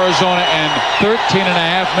left for Arizona and 13 and a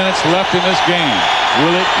half minutes left in this game.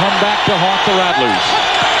 Will it come back to haunt the Rattlers?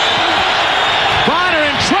 Bonner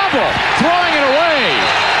in trouble, throwing it away.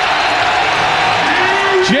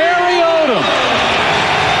 Jerry Odom.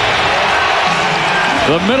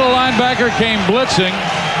 The middle linebacker came blitzing.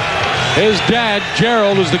 His dad,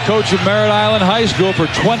 Gerald, was the coach of Merritt Island High School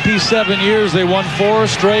for 27 years. They won 4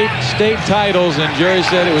 straight state titles, and Jerry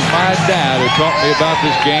said it was my dad who taught me about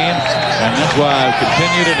this game, and that's why I've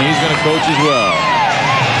continued it, and he's going to coach as well.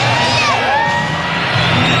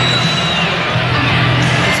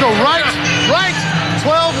 Let's go right,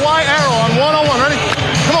 12 wide arrow on one-on-one. Ready?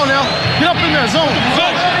 Come on now. Get up in there. Zone.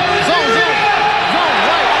 Right.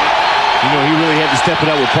 You know, he really had to step it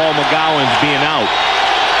up with Paul McGowan's being out.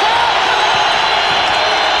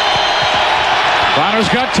 Bonner's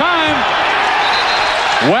got time.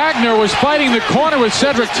 Wagner was fighting the corner with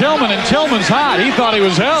Cedric Tillman, and Tillman's hot. He thought he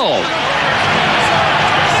was held.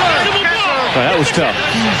 Oh, that was tough.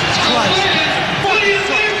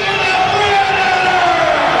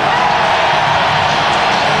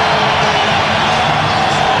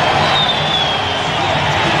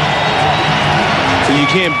 So you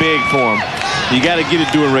can't beg for him. You got to get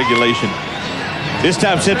it during regulation. This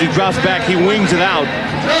time Cedric drops back. He wings it out.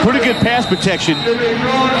 Pretty good pass protection.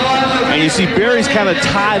 And you see Barry's kind of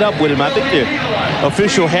tied up with him. I think the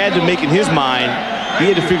official had to make in his mind, he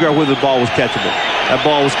had to figure out whether the ball was catchable. That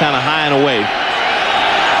ball was kind of high and away.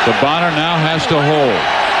 But Bonner now has to hold.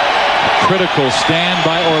 A critical stand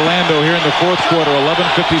by Orlando here in the 4th quarter.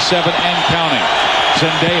 11:57 and counting.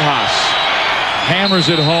 Zendejas hammers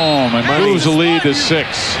it home and moves the lead to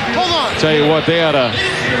 6. Tell you what, they had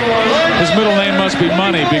his middle name must be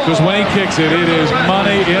Money, because when he kicks it, it is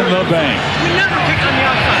money in the bank.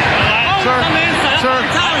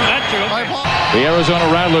 The Arizona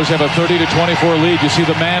Rattlers have a 30-24 lead. You see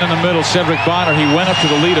the man in the middle, Cedric Bonner. He went up to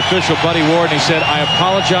the lead official, Buddy Ward, and he said, "I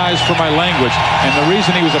apologize for my language." And the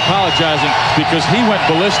reason he was apologizing, because he went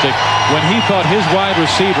ballistic when he thought his wide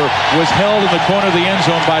receiver was held in the corner of the end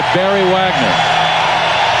zone by Barry Wagner.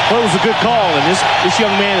 Well, it was a good call, and this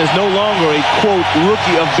young man is no longer a, quote,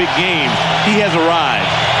 rookie of big games. He has arrived.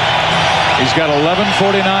 He's got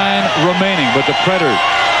 11:49 remaining, but the Predators,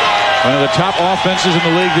 one of the top offenses in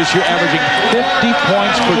the league this year, averaging 50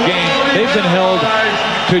 points per game. They've been held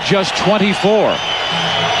to just 24.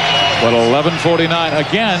 But 11:49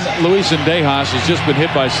 again. Luis Zendejas has just been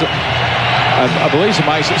hit by, I believe, some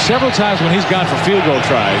ice several times when he's gone for field goal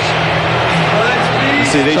tries.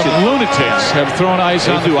 See, some lunatics have thrown ice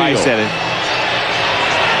on the field. Ice at it.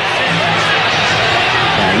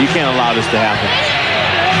 Yeah, you can't allow this to happen.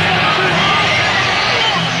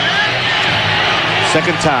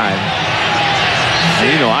 Second time.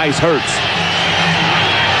 And you know, ice hurts.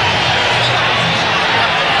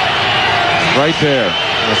 Right there.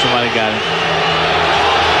 Yeah, somebody got it.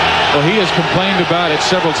 Well, he has complained about it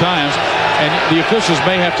several times, and the officials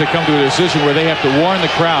may have to come to a decision where they have to warn the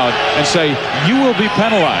crowd and say, you will be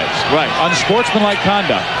penalized. Right. Unsportsmanlike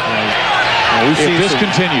conduct. Right. If this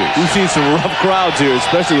continues. We've seen some rough crowds here,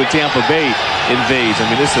 especially with Tampa Bay invades. I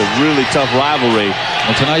mean, this is a really tough rivalry.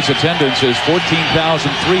 Well, tonight's attendance is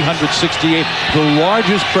 14,368, the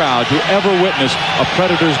largest crowd to ever witness a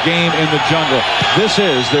Predators game in the jungle. This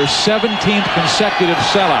is their 17th consecutive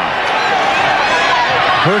sellout.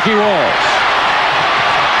 Herky Walls.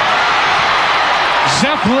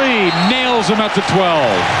 Zepp Lee nails him at the 12.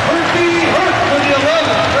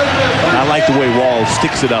 I like the way Walls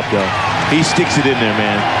sticks it up, though. He sticks it in there,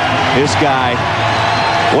 man. This guy,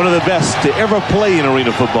 one of the best to ever play in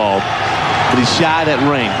arena football. But he's shy of that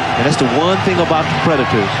ring. And that's the one thing about the Predators.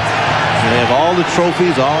 They have all the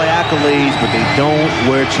trophies, all the accolades, but they don't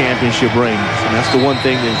wear championship rings. And that's the one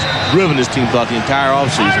thing that's driven this team throughout the entire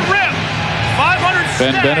offseason.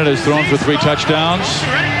 Ben Bennett has thrown for 3 touchdowns,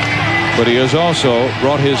 but he has also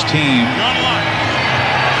brought his team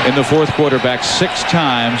in the 4th quarter back 6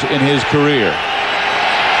 times in his career.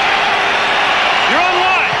 You're on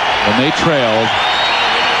line. When they trailed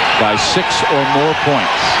by 6 or more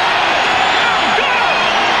points.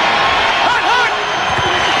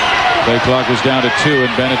 Play clock was down to 2, and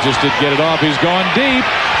Bennett just did get it off. He's going deep.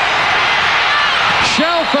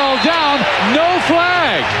 Shell fell down. No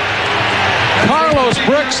flag. Carlos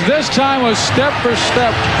Brooks this time was step for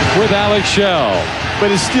step with Alex Shell.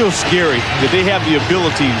 But it's still scary that they have the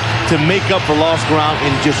ability to make up for lost ground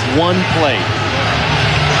in just one play.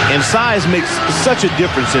 And size makes such a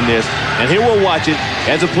difference in this. And here we'll watch it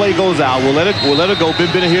as the play goes out. We'll let it go. Ben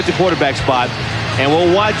Bennett here at the quarterback spot. And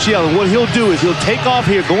we'll watch Shell. And what he'll do is he'll take off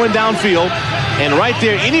here going downfield. And right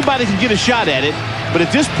there, anybody can get a shot at it. But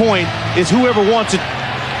at this point, it's whoever wants it.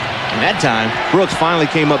 And that time, Brooks finally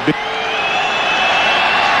came up big.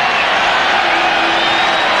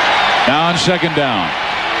 Now on 2nd down.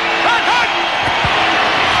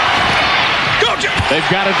 They've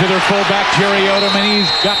got it to their fullback, Jerry Odom, and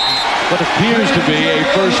he's got what appears to be a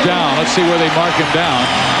 1st down. Let's see where they mark him down.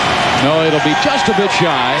 No, it'll be just a bit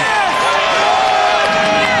shy.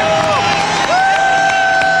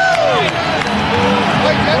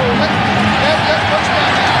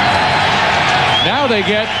 they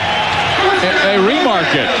get a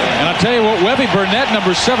remarket. And I'll tell you what, Webby Burnett,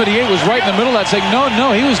 number 78, was right in the middle of that, saying, no,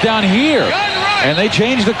 he was down here. And they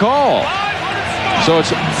changed the call. So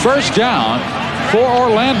it's first down for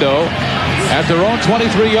Orlando at their own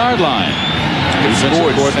 23-yard line.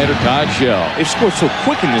 Defensive coordinator Todd Shell. They've scored so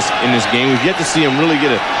quick in this game. We've yet to see him really get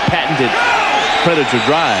a patented predator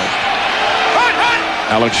drive.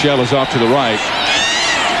 Alex Shell is off to the right.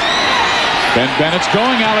 Ben Bennett's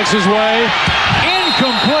going Alex's way.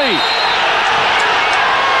 Incomplete.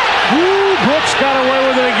 Ooh, Brooks got away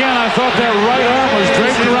with it again. I thought that right arm was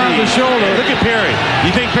draped around the shoulder. Look at Perry.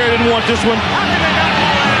 You think Perry didn't want this one?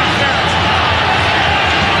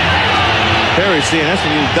 Perry saying that's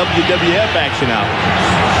when you need WWF action out.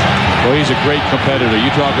 Well, he's a great competitor.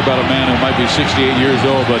 You talk about a man who might be 68 years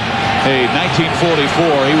old, but hey,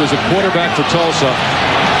 1944, he was a quarterback for Tulsa.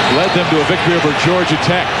 Led them to a victory over Georgia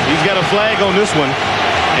Tech. He's got a flag on this one,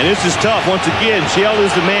 and this is tough. Once again, Shell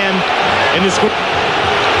is the man in the school.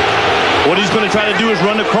 What he's going to try to do is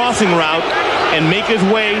run the crossing route and make his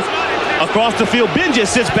way across the field. Ben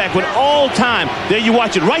just sits back with all time. There you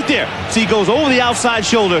watch it right there. See, he goes over the outside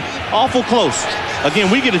shoulder, awful close.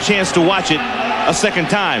 Again, we get a chance to watch it a second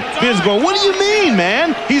time. Ben's going, what do you mean,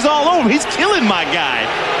 man? He's all over. He's killing my guy.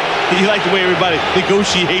 You like the way everybody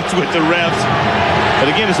negotiates with the refs. But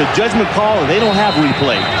again, it's a judgment call, and they don't have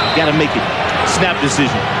replay. You got to make it. Snap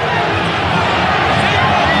decision.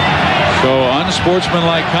 So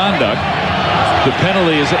unsportsmanlike conduct. The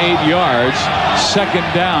penalty is 8 yards. Second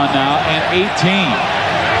down now and 18.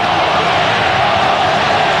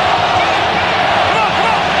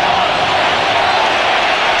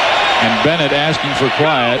 And Bennett asking for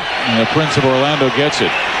quiet, and the Prince of Orlando gets it.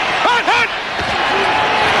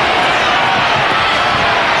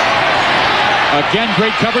 Again,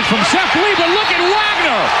 great coverage from Seth Lee, but look at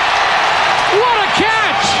Wagner. What a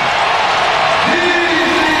catch!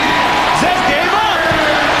 Seth gave up.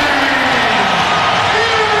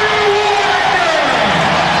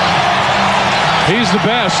 He's the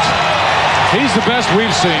best. He's the best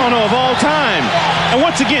we've seen. Oh, no, of all time. And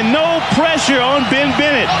once again, no pressure on Ben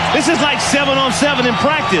Bennett. This is like 7-on-7 in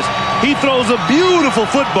practice. He throws a beautiful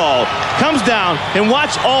football, comes down, and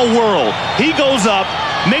watch all world. He goes up,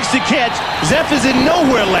 makes the catch. Zeph is in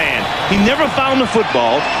nowhere land. He never found the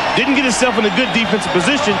football, didn't get himself in a good defensive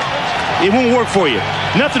position. It won't work for you.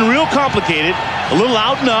 Nothing real complicated. A little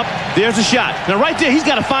out and up. There's a shot. Now right there, he's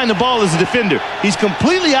got to find the ball as a defender. He's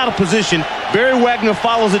completely out of position. Barry Wagner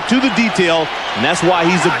follows it to the detail, and that's why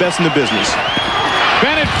he's the best in the business.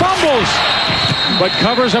 Bennett fumbles, but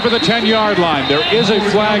covers up at the 10-yard line. There is a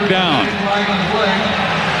flag down.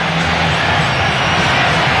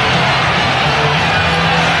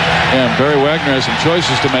 And Barry Wagner has some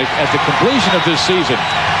choices to make at the completion of this season.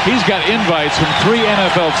 He's got invites from 3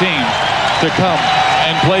 NFL teams to come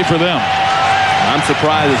and play for them. I'm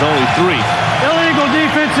surprised there's only 3. Illegal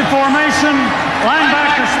defensive formation.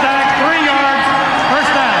 Linebacker stack. 3 yards.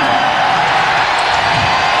 First down.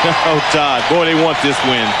 Oh, Todd. Boy, they want this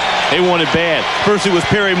win. They want it bad. First it was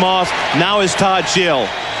Perry Moss. Now it's Todd Shell.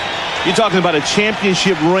 You're talking about a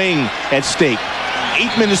championship ring at stake.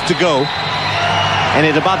 8 minutes to go. And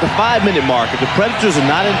at about the 5-minute mark, if the Predators are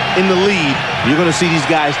not in the lead, you're going to see these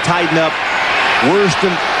guys tighten up worse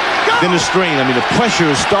than the strain. I mean, the pressure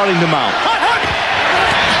is starting to mount.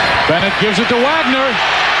 Bennett gives it to Wagner.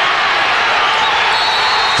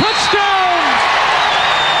 Touchdown!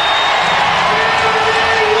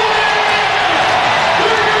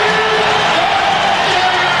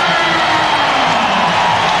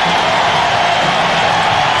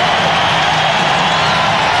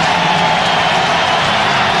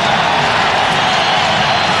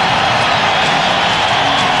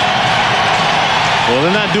 Well,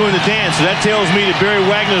 they're not doing the dance, so that tells me that Barry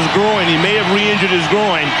Wagner's groin, he may have re-injured his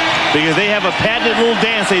groin because they have a patented little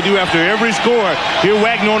dance they do after every score. Here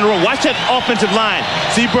Wagner on the road. Watch that offensive line.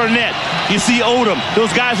 See Burnett. You see Odom.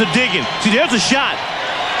 Those guys are digging. See, there's a shot.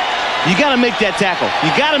 You got to make that tackle.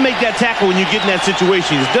 You got to make that tackle when you get in that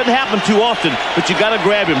situation. It doesn't happen too often, but you got to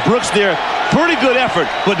grab him. Brooks there, pretty good effort,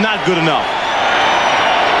 but not good enough.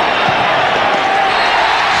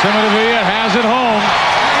 Simonavilla has it home.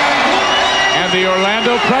 And the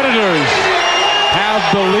Orlando Predators have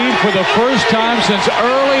the lead for the first time since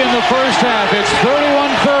early in the first half. It's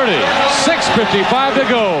 31-30, 6:55 to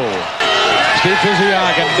go. Steve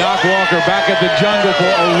Physiak and Doc Walker back at the jungle for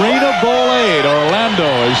ArenaBowl 8. Orlando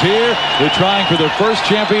is here. They're trying for their first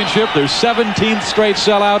championship, their 17th straight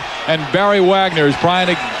sellout, and Barry Wagner is trying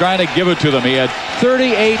to give it to them. He had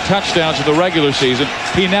 38 touchdowns in the regular season.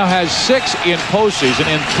 He now has 6 in postseason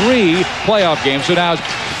in 3 playoff games. So now it's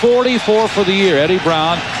 44 for the year. Eddie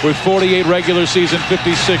Brown with 48 regular season,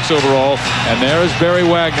 56 overall. And there's Barry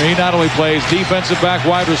Wagner. He not only plays defensive back,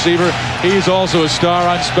 wide receiver, he's also a star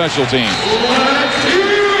on special teams.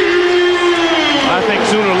 I think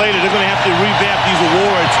sooner or later they're going to have to revamp these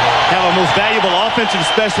awards, have a most valuable offensive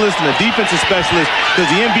specialist and a defensive specialist,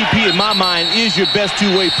 because the MVP in my mind is your best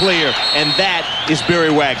two-way player, and that is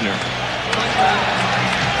Barry Wagner.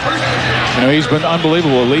 You know, he's been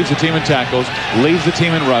unbelievable. Leads the team in tackles, leads the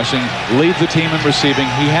team in rushing, leads the team in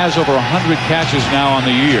receiving. He has over 100 catches now on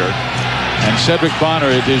the year. And Cedric Bonner,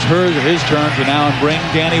 it is his turn to now bring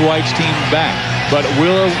Danny White's team back. But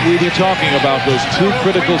will we be talking about those two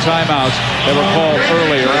critical timeouts that were called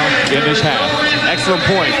earlier in this half? Excellent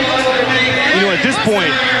point. You know, at this point,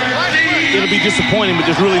 it'll be disappointing, but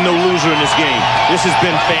there's really no loser in this game. This has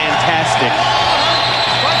been fantastic.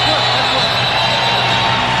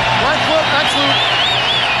 Right foot, that's loose.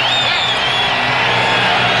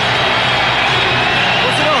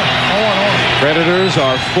 What's it on? Hold on. Predators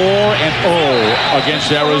are 4-0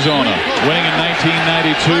 against Arizona, winning in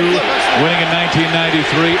 1992, winning in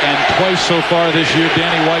 1993, and twice so far this year.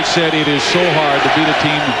 Danny White said it is so hard to beat a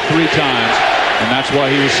team 3 times, and that's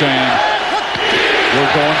why he was saying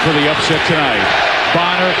we're going for the upset tonight.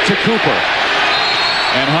 Bonner to Cooper,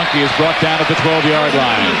 and Hunky is brought down at the 12-yard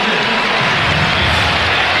line.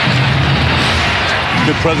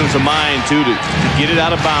 Good presence of mind, too, to get it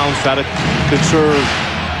out of bounds, try to conserve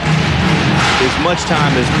as much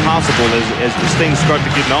time as possible as these things start to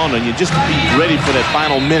get on you, just to be ready for that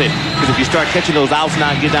final minute. Because if you start catching those outs now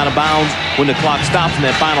and getting out of bounds when the clock stops in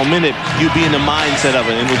that final minute, you'll be in the mindset of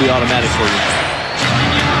it, and it'll be automatic for you.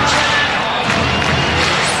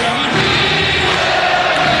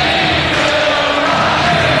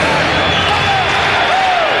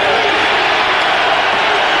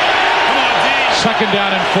 Second down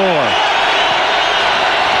and 4.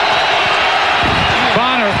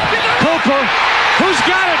 Bonner, Cooper, who's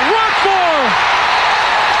got it? Rockmore!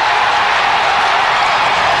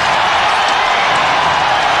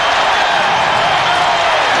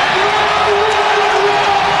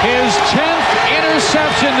 His 10th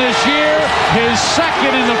interception this year, his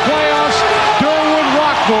second in the playoffs. Durwood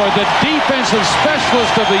Rockmore, the defensive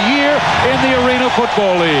specialist of the year in the Arena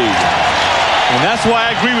Football League. And that's why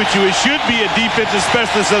I agree with you. It should be a defensive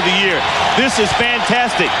specialist of the year. This is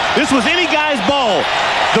fantastic. This was any guy's ball.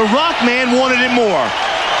 The Rock Man wanted it more.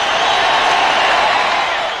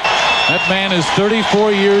 That man is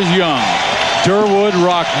 34 years young. Durwood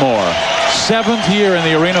Rockmore. 7th year in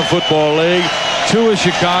the Arena Football League. 2 with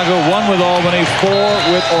Chicago, 1 with Albany,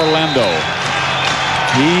 4 with Orlando.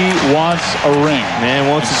 He wants a ring. Man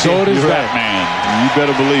wants a so does that right. man. You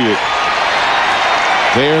better believe it.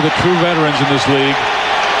 They are the true veterans in this league.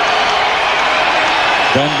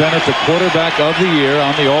 Ben Bennett, the quarterback of the year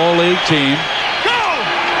on the all-league team. Go!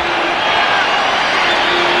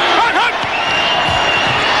 Hunt, hunt!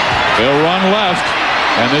 They'll run left,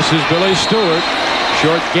 and this is Billy Stewart.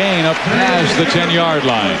 Short gain up past the 10-yard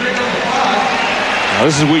line. Now,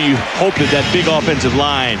 this is where you hope that big offensive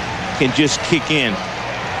line can just kick in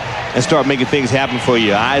and start making things happen for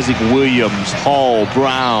you. Isaac Williams, Hall,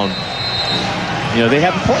 Brown. You know, they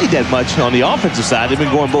haven't played that much on the offensive side. They've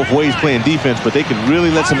been going both ways playing defense, but they can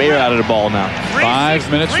really let some air out of the ball now.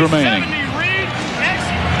 5 minutes remaining. Read,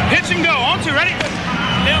 pitch and go. On to, ready?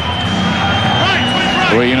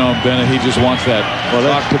 Right. Well, you know, Bennett, he just wants that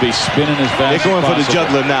clock to be spinning as fast as They're going for the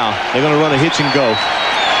possible. juggler now. They're going to run a hitch and go.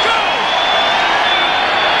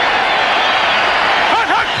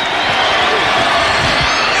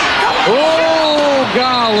 Oh,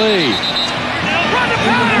 golly.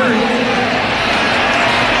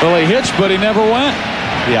 Well, he hitched, but he never went.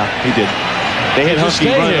 Yeah, he did. They had Husky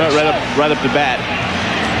running right up the bat.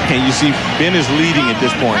 And you see Ben is leading at this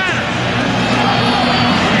point.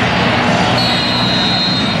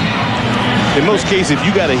 In most cases, if you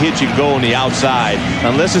got to hitch and go on the outside,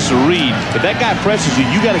 unless it's a read, if that guy presses you,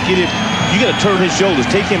 you got to get it. You got to turn his shoulders,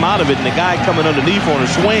 take him out of it, and the guy coming underneath on a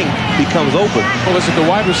swing becomes open. Well, listen, the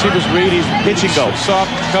wide receivers read. He's hitch and go. Soft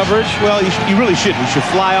coverage. Well, you really shouldn't. You should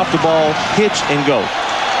fly off the ball, hitch and go.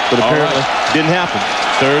 But apparently didn't happen.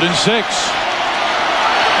 3rd and 6.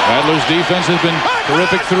 Rattlers defense has been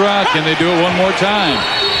terrific throughout. Can they do it one more time?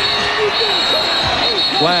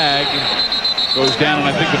 Flag goes down, and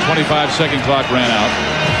I think the 25-second clock ran out.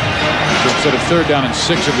 So instead of 3rd down and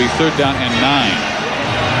 6, it'll be 3rd down and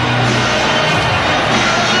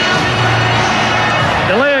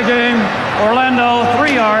 9. Delay a game. Orlando,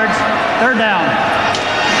 3 yards. 3rd down.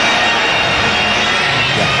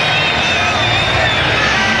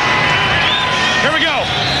 Here we go.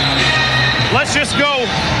 Let's just go.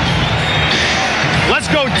 Let's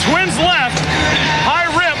go twins left. High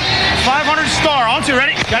rip. on 2,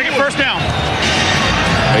 ready? Gotta get first down.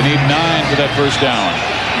 They need 9 for that first down.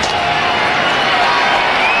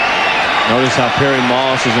 Notice how Perry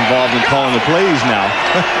Moss is involved in calling the plays now.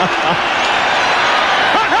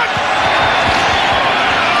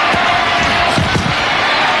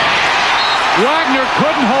 Wagner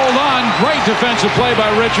couldn't hold on. Great defensive play by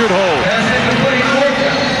Richard Holt.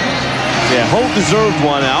 Yeah, Holt deserved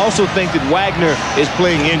one. I also think that Wagner is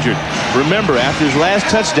playing injured. Remember, after his last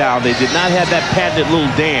touchdown, they did not have that patented little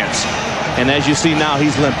dance. And as you see now,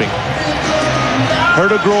 he's limping.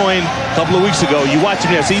 Hurt a groin a couple of weeks ago. You watch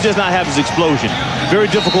him there. See, he does not have his explosion. Very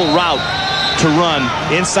difficult route to run.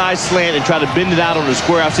 Inside slant and try to bend it out on the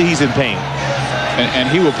square. I see he's in pain. And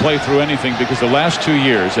he will play through anything because the last 2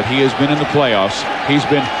 years that he has been in the playoffs, he's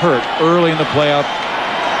been hurt early in the playoff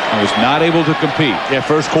and was not able to compete. Yeah,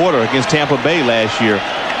 first quarter against Tampa Bay last year.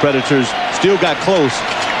 Predators still got close,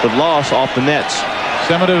 but lost off the nets.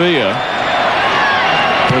 Semadavia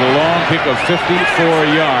with a long kick of 54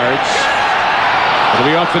 yards.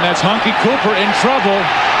 It'll be off the nets. Hunky Cooper in trouble.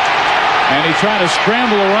 And he's trying to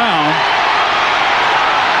scramble around.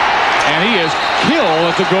 And he is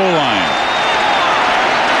killed at the goal line.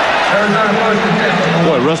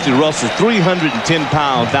 Boy, Rusty Russell, 310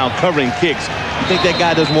 pounds down covering kicks. You think that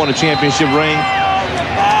guy doesn't want a championship ring?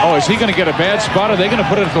 Oh, is he going to get a bad spot? Are they going to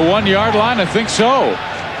put it at the 1-yard line? I think so.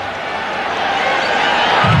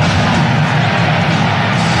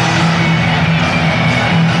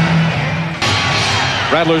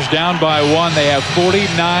 Rattlers down by 1. They have 49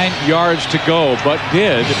 yards to go. But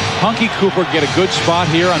did Hunky Cooper get a good spot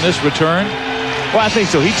here on this return? Well, I think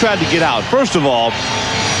so. He tried to get out. First of all,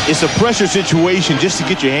 it's a pressure situation just to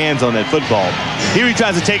get your hands on that football. Here he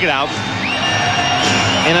tries to take it out.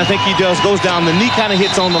 And I think he goes down. The knee kind of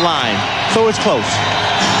hits on the line. So it's close.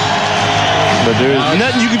 But there's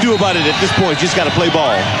nothing you can do about it at this point. You just got to play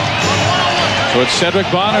ball. So it's Cedric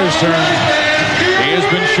Bonner's turn. He has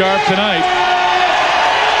been sharp tonight.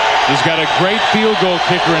 He's got a great field goal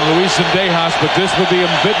kicker in Luis Zendejas, but this will be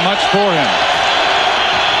a bit much for him.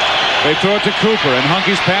 They throw it to Cooper, and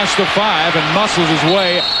Hunky's past the 5 and muscles his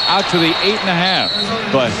way out to the 8.5.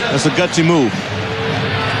 But that's a gutsy move.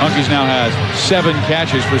 Hunky's now has 7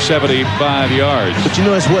 catches for 75 yards. But you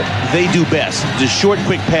know, that's what they do best. The short,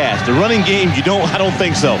 quick pass. The running game, I don't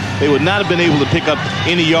think so. They would not have been able to pick up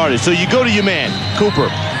any yardage. So you go to your man, Cooper.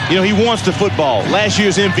 You know, he wants the football. Last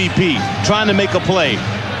year's MVP, trying to make a play.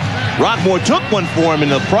 Rockmore took one for him in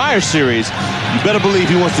the prior series. You better believe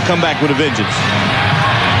he wants to come back with a vengeance.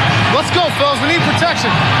 Let's go, fellas. We need protection.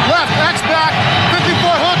 Left, X back, 54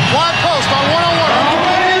 hook, wide post on 1-on-1.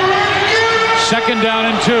 Second down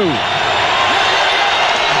and 2.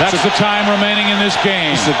 That's the time remaining in this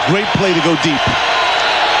game. It's a great play to go deep.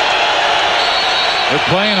 They're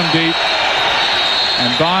playing him deep.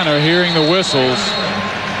 And Bonner hearing the whistles.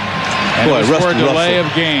 And it was for a delay of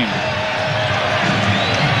game.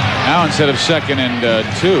 Now instead of 2nd and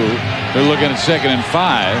 2, they're looking at 2nd and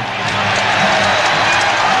 5.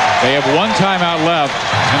 They have 1 timeout left,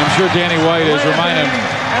 and I'm sure Danny White is reminding them,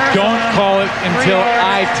 don't call it until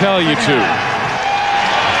I tell you to.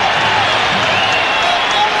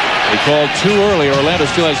 They called 2 early. Orlando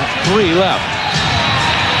still has 3 left.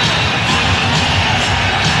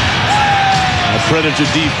 The Predator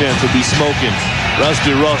defense will be smoking.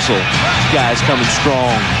 Rusty Russell, this guy's coming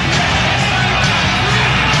strong.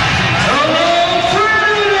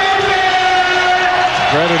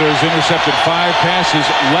 Predators intercepted 5 passes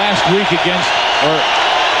last week against, or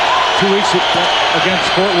 2 weeks against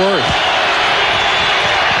Fort Worth.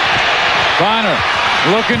 Bonner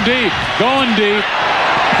looking deep, going deep,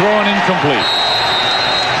 throwing incomplete.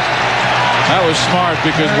 That was smart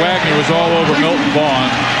because Wagner was all over Milton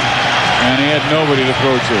Vaughn, and he had nobody to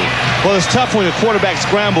throw to. Well, it's tough when the quarterback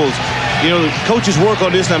scrambles. You know, the coaches work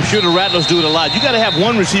on this, and I'm sure the Rattlers do it a lot. You got to have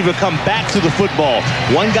one receiver come back to the football.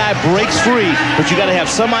 One guy breaks free, but you got to have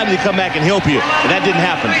somebody to come back and help you, and that didn't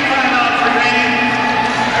happen.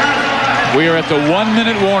 We are at the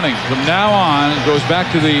 1-minute warning. From now on, it goes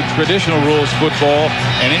back to the traditional rules football.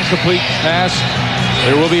 An incomplete pass,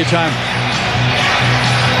 there will be a time.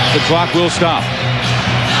 The clock will stop.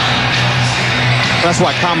 That's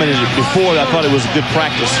why I commented before that I thought it was a good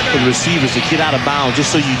practice for the receivers to get out of bounds,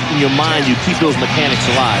 just so you, in your mind, you keep those mechanics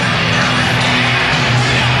alive.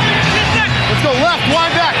 Let's go left,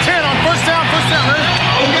 wide back, 10 on first down, ready?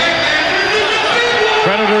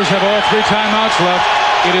 Predators have all 3 timeouts left.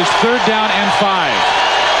 It is 3rd down and 5.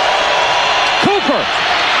 Cooper.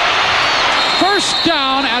 First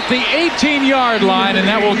down at the 18-yard line, and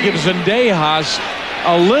that will give Zendejas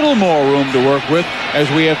a little more room to work with as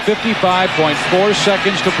we have 55.4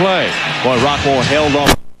 seconds to play. Boy, Rockmore held on.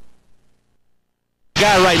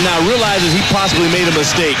 guy right now realizes he possibly made a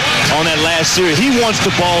mistake on that last series. He wants the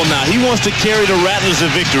ball now. He wants to carry the Rattlers to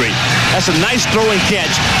victory. That's a nice throw and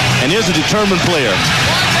catch, and there's a determined player.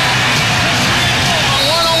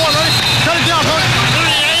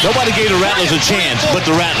 Nobody gave the Rattlers a chance but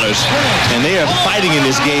the Rattlers, and they are fighting in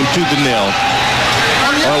this game tooth and nail.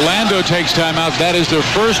 Orlando takes timeout. That is their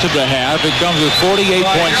first of the half. It comes with 48.6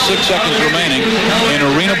 seconds remaining in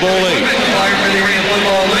ArenaBowl 8.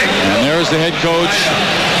 And there's the head coach,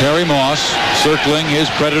 Terry Moss, circling his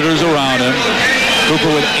Predators around him.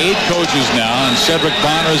 Cooper with 8 coaches now, and Cedric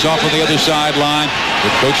Bonner is off on the other sideline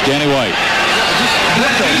with Coach Danny White.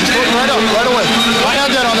 Just look right up, right away. I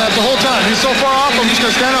had that on that the whole time. He's so far off, I'm just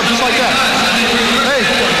going to stand up just like that. Hey,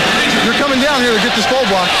 you're coming down here to get this goal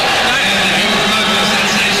block.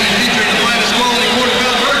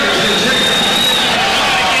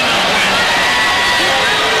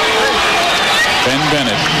 Ben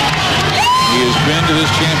Bennett. He has been to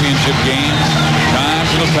this championship game times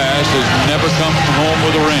in the past, has never come home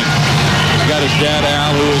with a ring. He's got his dad,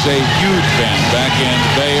 Al, who is a huge fan back in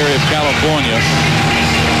the Bay Area of California,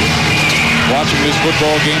 watching this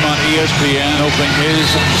football game on ESPN, hoping his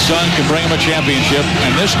son can bring him a championship.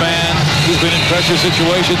 And this man, who's been in pressure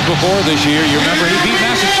situations before this year, you remember he beat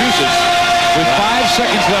Massachusetts with 5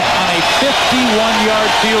 seconds left on a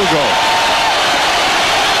 51-yard field goal.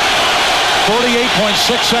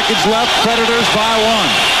 48.6 seconds left, Predators by 1.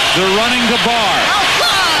 They're running to Barr.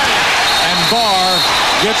 And Barr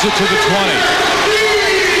gets it to the 20.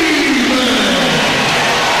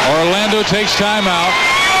 Orlando takes timeout.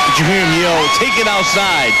 Did you hear him yell, take it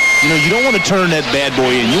outside? You know, you don't want to turn that bad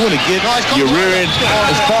boy in. You want to get your rear end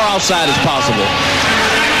as far outside as possible.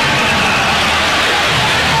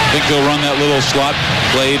 Think they'll run that little slot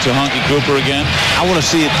play to Honky Cooper again? I want to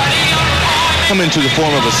see it come into the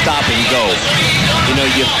form of a stop and go. You know,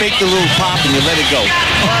 you fake the little pop and you let it go.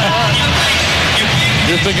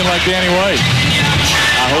 You're thinking like Danny White.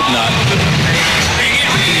 I hope not.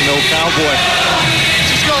 No cowboy.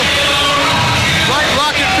 Let's go. Right,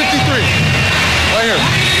 Rocket 53. Right here.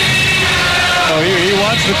 Oh, he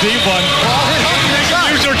wants the deep one. Well, I'll hit Hunky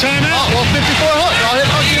inside. Use their timeout. Well, 54 hook. I'll hit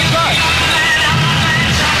Hunky inside.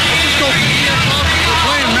 Let's go. We're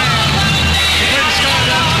playing man. We play the sky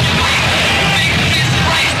down.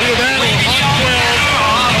 Either that or hot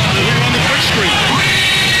 12. We run the quick screen.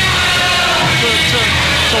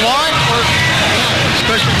 To line or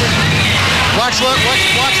special quick screen? Watch right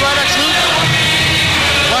X loop.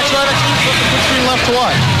 Watch right X loop. Flip the quick screen left to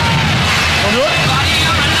wide. Want to do it?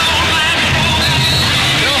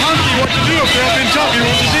 Tell Hunky what to do if they're up in top. He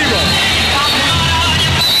wants a 0.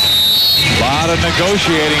 A lot of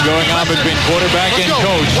negotiating going on between quarterback and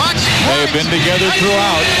coach. They have been together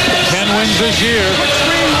throughout. 10 wins this year.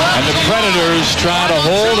 And the Predators try to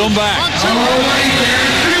hold them back.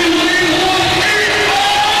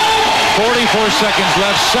 44 seconds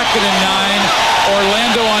left, 2nd and 9.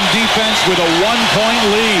 Orlando on defense with a 1-point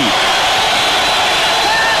lead.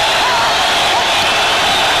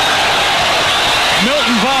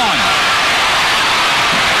 Milton Vaughn.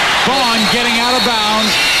 Vaughn getting out of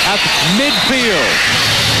bounds at midfield.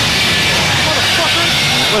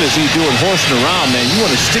 What is he doing horsing around, man? You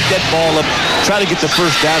want to stick that ball up, try to get the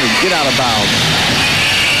first down and get out of bounds.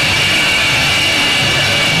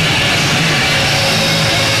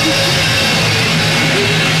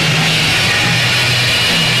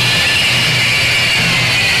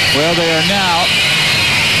 Well, they are now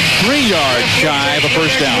 3 yards shy of a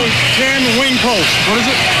first down. 10 wing post. What is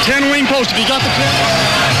it? 10 wing post. If you got the 10.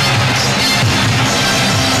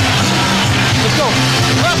 Let's go.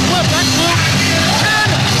 Left flip, next flip.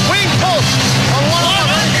 10 wing post. On 1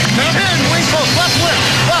 10 wing post, left flip.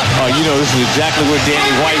 Left. Oh, you know, this is exactly where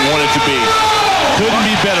Danny White wanted to be. Couldn't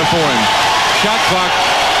be better for him. Shot clock.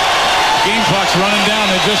 Game clock's running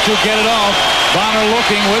down. They just do get it off. Bonner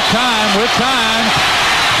looking with time.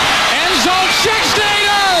 End zone 60.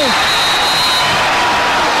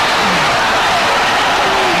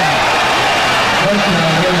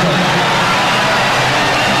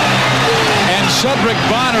 And Cedric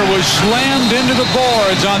Bonner was slammed into the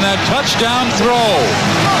boards on that touchdown throw.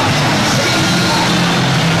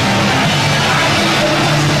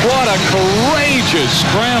 What a courageous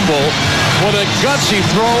scramble. What a gutsy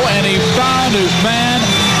throw, and he found his man,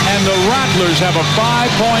 and the Rattlers have a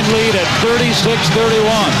 5-point lead at 36-31.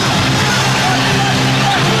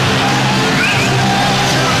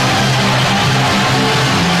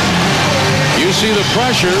 You see the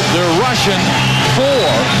pressure. They're rushing 4.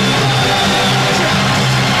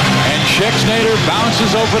 And Schechter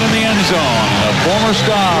bounces open in the end zone. A former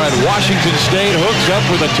star at Washington State hooks up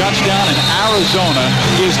with a touchdown, and Arizona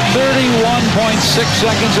is 31.6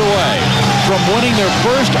 seconds away from winning their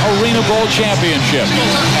first Arena Bowl championship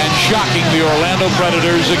and shocking the Orlando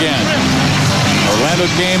Predators again. Orlando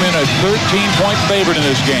came in a 13-point favorite in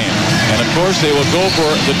this game. And, of course, they will go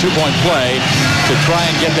for the two-point play to try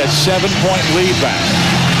and get that 7-point lead back.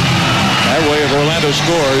 That way, if Orlando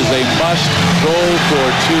scores, they must go for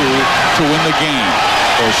two to win the game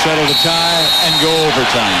or settle the tie and go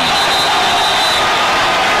overtime.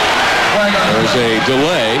 There's a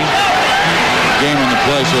delay. Game on the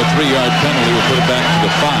play, so a 3-yard penalty will put it back to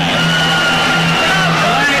the 5.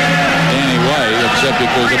 Except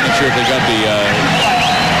because I'm not sure if they got the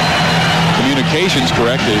communications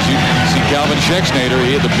correct. As you see, Calvin Schechter,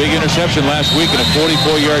 he had the big interception last week and a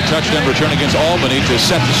 44-yard touchdown return against Albany to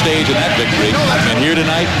set the stage in that victory. And here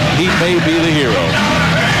tonight, he may be the hero.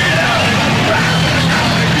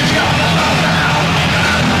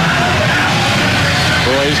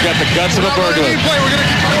 Boy, he's got the guts of a burglar.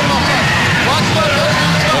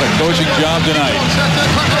 What a coaching job tonight.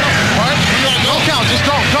 No count, just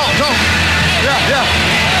go. Yeah.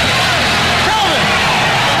 Calvin!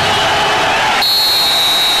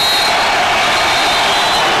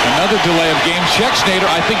 Another delay of game. Schechter,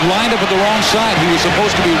 I think, lined up at the wrong side. He was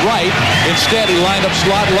supposed to be right. Instead, he lined up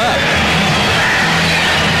slot left.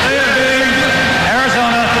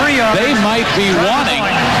 Arizona, 3 yards. They might be wanting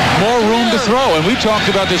more room to throw, and we talked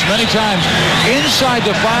about this many times. Inside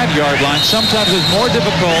the 5-yard line, sometimes it's more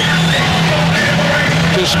difficult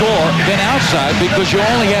to score than outside because you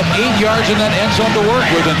only have 8 yards in that end zone to work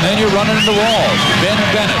with, and then you're running into walls. Ben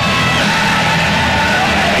Bennett.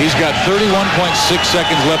 He's got 31.6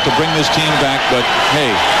 seconds left to bring this team back, but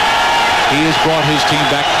hey, he has brought his team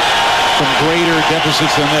back from greater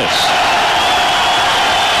deficits than this.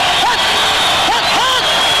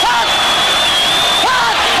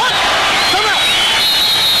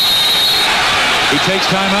 He takes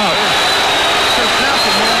time out.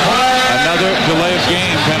 Another delay of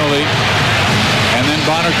game penalty, and then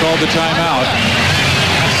Bonner called the timeout.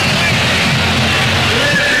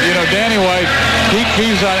 You know, Danny White, he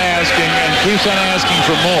keeps on asking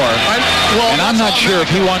for more. And I'm not sure if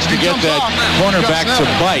he wants to get that cornerback to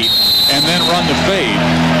bite and then run the fade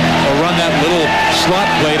or run that little slot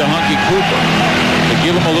play to Hunky Cooper to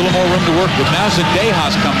give him a little more room to work with. Now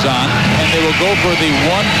Zendejas comes on, and they will go for the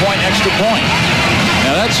 1-point extra point.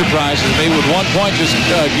 Now that surprises me. With 1 point just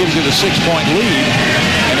gives you the 6-point lead,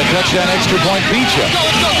 and a touchdown extra point beats you.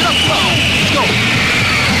 Let's go.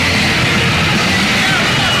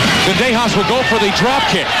 Zendejas will go for the drop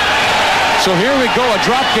kick. So here we go. A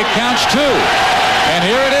drop kick counts 2. And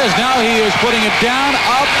here it is. Now he is putting it down,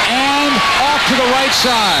 up, and off to the right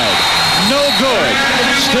side. No good.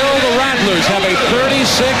 Still the Rattlers have a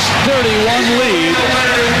 36-31 lead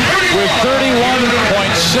with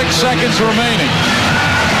 31.6 seconds remaining.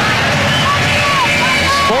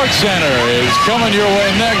 Sports Center is coming your way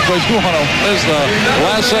next, but you want to miss the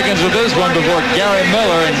last seconds of this one before Gary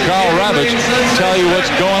Miller and Carl Ravitch tell you what's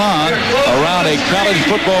going on around a college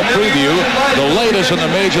football preview. The latest in the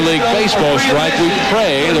Major League Baseball strike. We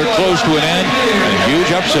pray they're close to an end, and a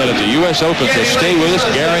huge upset at the U.S. Open. So stay with us.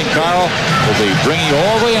 Gary and Carl will be bringing you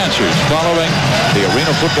all the answers following the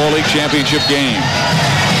Arena Football League championship game.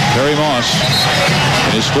 Terry Moss,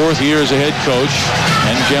 in his 4th year as a head coach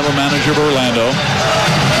and general manager of Orlando,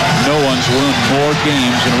 no one's won more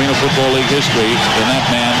games in Arena Football League history than that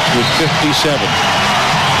man with 57.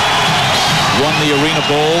 Won the Arena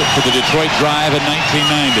Bowl for the Detroit Drive in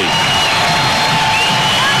 1990.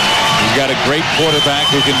 He's got a great quarterback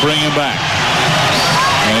who can bring him back.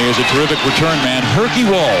 And he is a terrific return man. Herky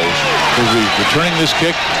Walls will be returning this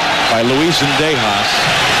kick by Luis Zendejas.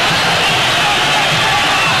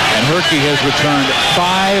 And Herky has returned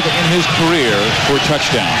 5 in his career for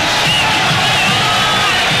touchdowns.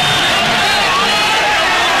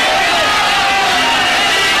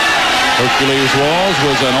 Hercules Walls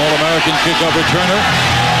was an All-American kickoff returner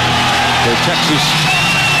for Texas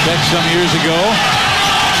Tech some years ago.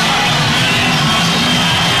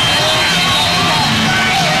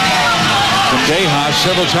 Zendejas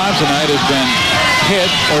several times tonight has been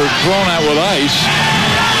hit or thrown at with ice.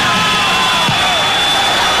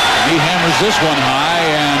 He hammers this one high,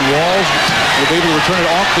 and Walls will be able to return it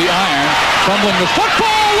off the iron, fumbling the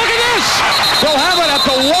football. Look at this! They'll have it at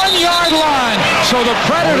the 1-yard line. So the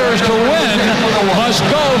Predators to win must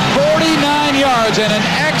go 49 yards, and an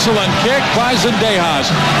excellent kick by Zendejas.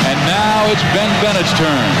 And now it's Ben Bennett's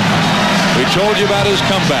turn. We told you about his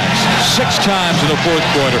comebacks. 6 times in the fourth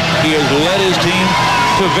quarter. He has led his team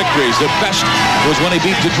to victories. The best was when he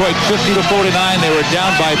beat Detroit 50-49. They were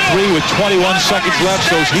down by 3 with 21 seconds left,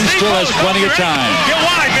 so he still has plenty of time. Get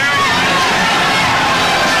wide, Barry.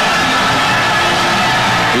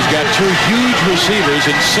 He's got 2 huge receivers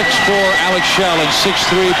in 6'4" Alex Shell and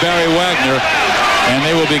 6'3" Barry Wagner, and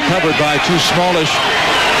they will be covered by 2 smallish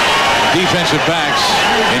defensive backs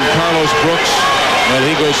in Carlos Brooks. Well,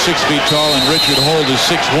 he goes 6 feet tall, and Richard Holt is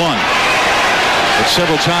 6'1". But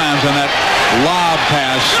several times on that lob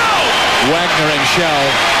pass, Wagner and Shell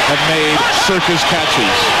have made circus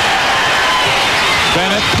catches.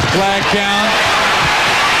 Bennett, flag down.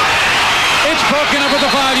 It's broken up at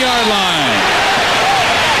the 5-yard line.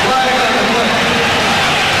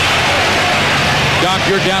 Doc,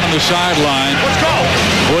 you're down on the sideline. Let's go.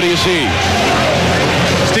 What do you see?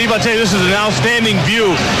 Steve, I'll tell you, this is an outstanding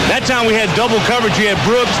view. That time we had double coverage. You had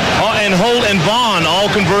Brooks and Holt and Vaughn all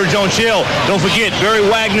converge on Shell. Don't forget, Barry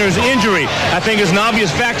Wagner's injury, I think, is an obvious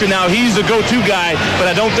factor now. He's the go-to guy, but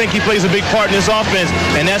I don't think he plays a big part in this offense,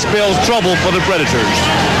 and that spells trouble for the Predators.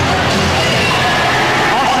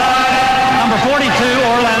 Offside, number 42,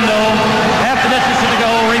 Orlando. Half the distance to go,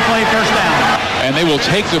 replay first down. And they will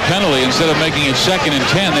take the penalty instead of making it 2nd and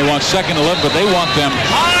 10. They want 2nd and 11, but they want them,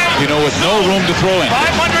 you know, with no room to throw in.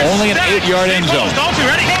 Only an 8-yard end zone. Don't you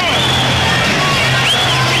ready?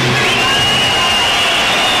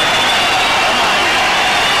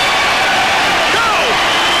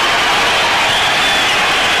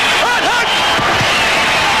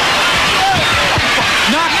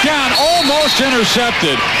 Knocked down, almost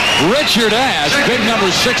intercepted. Richard Ash, big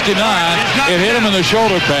number 69, it hit him in the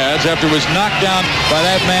shoulder pads after it was knocked down by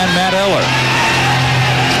that man, Matt Eller.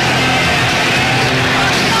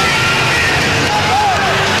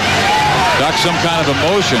 Doc, some kind of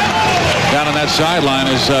emotion down on that sideline.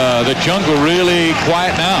 Is the jungle really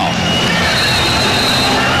quiet now?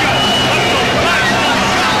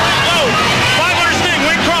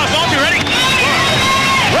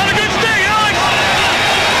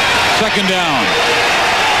 Second down.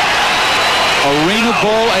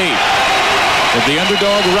 ArenaBowl 8. With the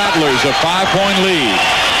underdog Rattlers, a 5-point lead.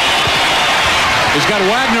 He's got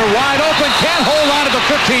Wagner wide open. Can't hold on to the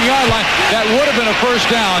 15-yard line. That would have been a first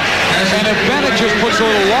down. And if Bennett just puts a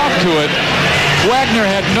little loft to it, Wagner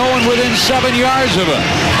had no one within 7 yards of him.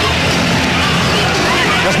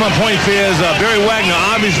 That's my point, Fizz. Barry Wagner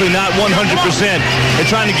obviously not 100%. They're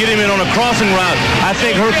trying to get him in on a crossing route. I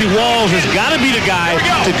think Herky Walls has got to be the guy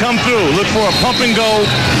to come through. Look for a pump and go,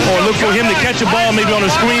 or look for him to catch a ball maybe on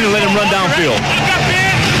a screen and let him run downfield.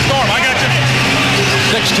 Storm, I got you.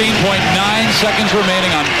 16.9 seconds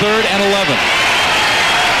remaining on 3rd and 11.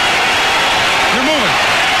 You're moving.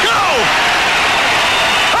 Go!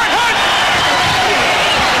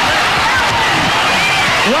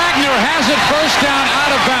 Wagner has it first down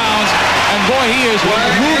out of bounds, and boy, he is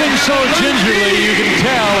moving so gingerly you can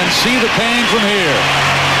tell and see the pain from here.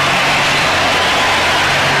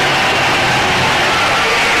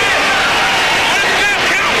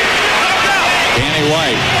 Danny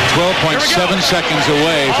White, 12.7 seconds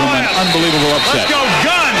away from an unbelievable upset. Let's go,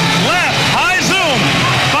 gun, left, high zoom,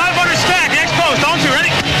 500 stack, X-post, don't you,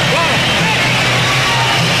 ready?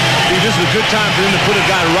 This is a good time for him to put a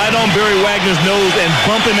guy right on Barry Wagner's nose and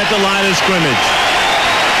bump him at the line of scrimmage.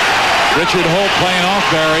 Richard Holt playing off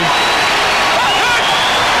Barry.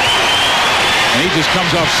 And he just comes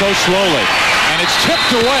off so slowly. And it's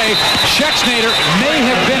tipped away. Schexnayder may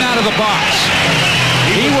have been out of the box.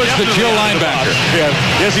 He was the Jill linebacker. Yeah.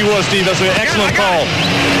 Yes, he was, Steve. That's an excellent call.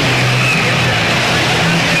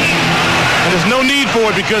 And there's no need for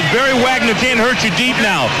it because Barry Wagner can't hurt you deep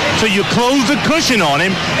now. So you close the cushion on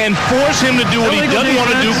him and force him to do what he doesn't want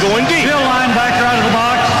to do going deep. Jill linebacker out of the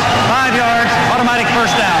box, 5 yards, automatic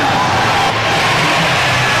first down.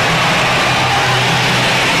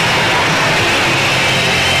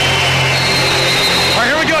 All right,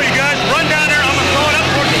 here we go, you guys. Run down there. I'm going to throw it up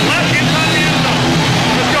towards the left inside the end zone.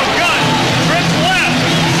 Let's go, gun. Trips left.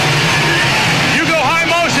 You go high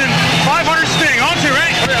motion. 500 sting. On to, ready?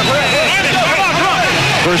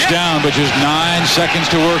 First down, but just 9 seconds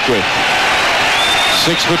to work with.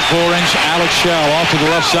 6'4" Alex Shell off to the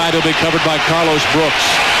left side. He'll be covered by Carlos Brooks.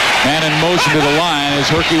 Man in motion to the line is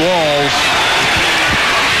Herky Walls.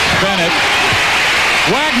 Bennett.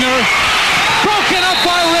 Wagner. Broken up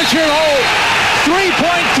by Richard Holt.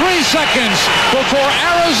 3.3 seconds before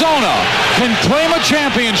Arizona can claim a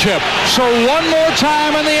championship. So one more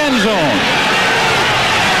time in the end zone.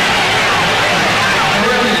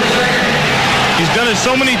 He's done it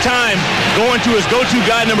so many times, going to his go-to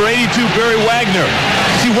guy, number 82, Barry Wagner.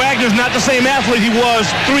 See, Wagner's not the same athlete he was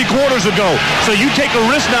 3 quarters ago. So you take a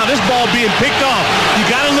risk now, this ball being picked off. You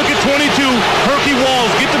got to look at 22, Herky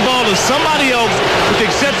Walls, get the ball to somebody else, with the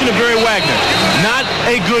exception of Barry Wagner. Not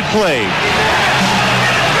a good play.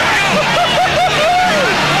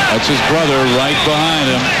 That's his brother right behind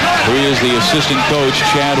him. He is the assistant coach,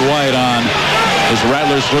 Chad White, on his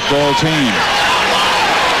Rattlers football team.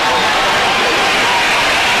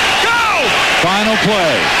 Go! Final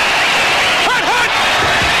play. Hut, hut!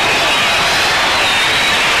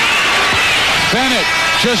 Bennett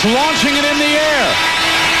just launching it in the air.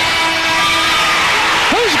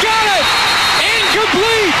 Who's got it?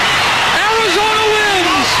 Incomplete. Arizona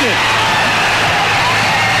wins.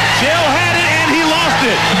 Shell had it and he lost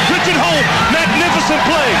it. Richard Holt, magnificent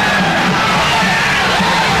play.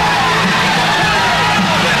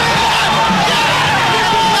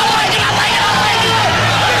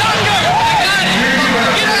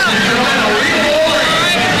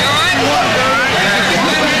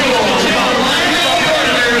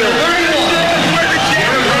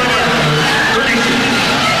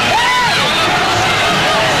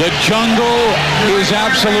 The jungle is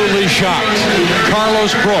absolutely shocked. Carlos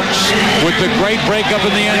Brooks with the great breakup in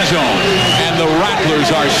the end zone. And the Rattlers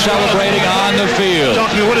are celebrating on the field. Talk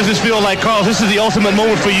to me, what does this feel like, Carl? This is the ultimate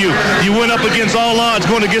moment for you. You went up against all odds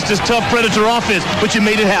going against this tough Predator offense, but you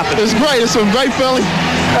made it happen. It's great. It's a great feeling.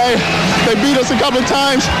 Hey, they beat us a couple of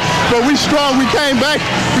times, but we strong. We came back.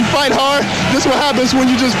 We fight hard. This is what happens when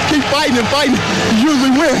you just keep fighting and fighting. You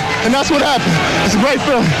usually win, and that's what happened. It's a great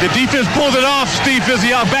feeling. The defense pulled it off, Steve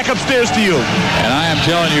Fizziot. Back upstairs to you. And I am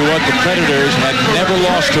telling you what, the Predators had never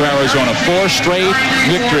lost to Arizona. 4 straight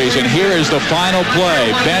victories, and here is the final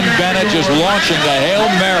play. Ben Bennett just launching the Hail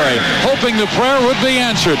Mary, hoping the prayer would be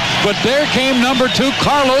answered. But there came number 2,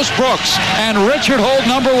 Carlos Brooks, and Richard Holt,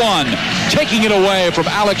 number 1, taking it away from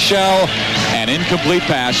Alex Shell. An incomplete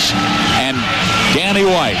pass, and Danny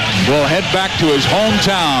White will head back to his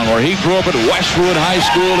hometown where he grew up at Westwood High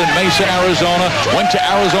School in Mesa, Arizona, went to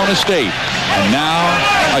Arizona State, and now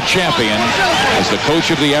a champion as the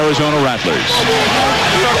coach of the Arizona Rattlers.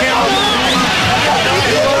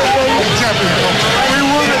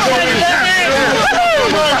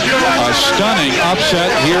 A stunning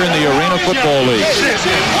upset here in the Arena Football League.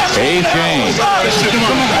 8th game.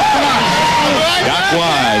 Doc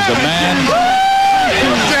Wise, the man,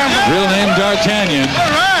 real name D'Artagnan,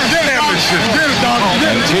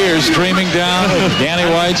 and tears streaming down Danny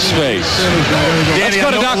White's face. Danny, let's go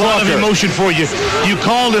to Doc Walker. A lot of emotion for you. You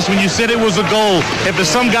called us when you said it was a goal. If there's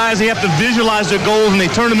some guys, they have to visualize their goals and they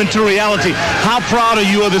turn them into reality. How proud are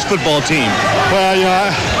you of this football team? Well, you know,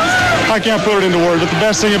 I can't put it into words, but the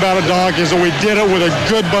best thing about it, Doc, is that we did it with a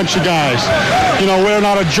good bunch of guys. You know, we're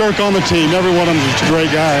not a jerk on the team. Every one of them is a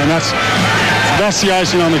great guy, and that's the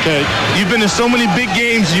icing on the cake. You've been in so many big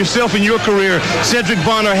games yourself in your career. Cedric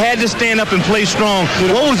Bonner had to stand up and play strong.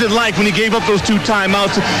 What was it like when he gave up those 2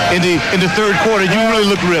 timeouts in the third quarter? You really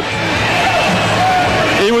looked ripped.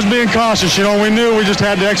 He was being cautious. You know, we knew we just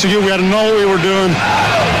had to execute. We had to know what we were doing.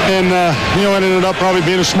 And, you know, it ended up probably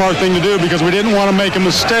being a smart thing to do because we didn't want to make a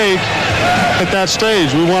mistake at that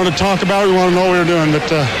stage. We wanted to talk about it. We wanted to know what we were doing. But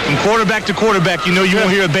from quarterback to quarterback, you know you won't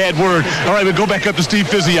hear a bad word. All right, we'll go back up to Steve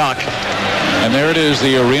Fizziot. And there it is,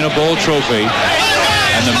 the ArenaBowl trophy.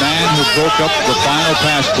 And the man who broke up the final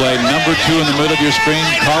pass play, number 2 in the middle of your screen,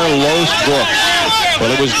 Carlos Brooks.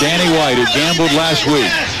 Well, it was Danny White who gambled last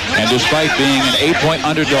week. And despite being an 8-point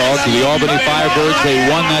underdog to the Albany Firebirds, they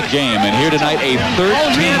won that game. And here tonight, a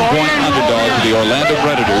 13-point underdog to the Orlando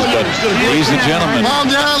Predators. But he's the gentleman.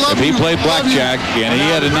 If he played blackjack and he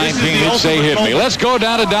had a 19, he'd say hit me. Let's go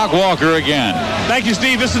down to Doc Walker again. Thank you,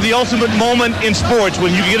 Steve. This is the ultimate moment in sports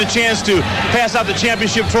when you get a chance to pass out the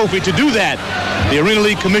championship trophy. To do that, the Arena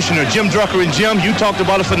League Commissioner, Jim Drucker. And Jim, you talked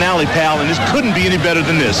about a finale, pal, and this couldn't be any better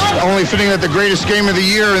than this. Only fitting that the greatest game of the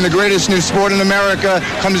year and the greatest new sport in America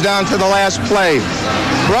comes down to the last play.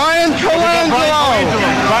 Brian Colangelo.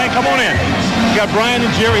 Brian, come on in. You got Brian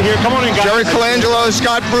and Jerry here. Come on in, guys. Jerry Colangelo,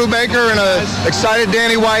 Scott Brubaker, and an excited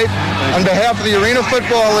Danny White. On behalf of the Arena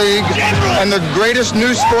Football League and the greatest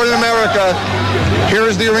new sport in America, here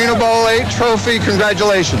is the ArenaBowl VIII trophy.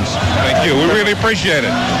 Congratulations. Thank you. We really appreciate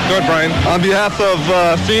it. Go ahead, Brian. On behalf of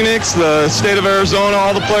Phoenix, the state of Arizona,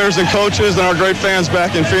 all the players and coaches, and our great fans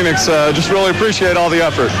back in Phoenix, just really appreciate all the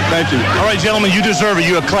effort. Thank you. All right, gentlemen, you deserve it.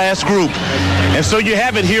 You're a class group. And so you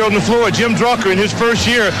have it here on the floor. Jim Drucker, in his first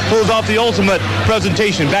year, pulls off the ultimate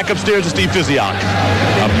presentation. Back upstairs to Steve Fizziot.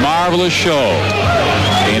 A marvelous show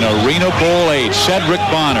in Arena Arena Bowl 8, Cedric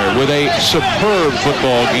Bonner with a superb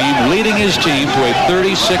football game, leading his team to a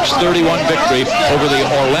 36-31 victory over the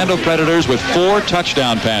Orlando Predators with 4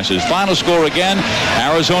 touchdown passes. Final score again,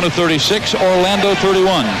 Arizona 36, Orlando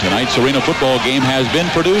 31. Tonight's Arena football game has been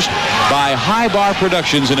produced by High Bar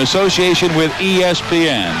Productions in association with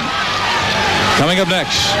ESPN. Coming up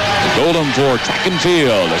next, the Golden for track and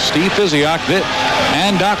field, Steve Physiok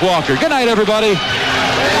and Doc Walker. Good night, everybody.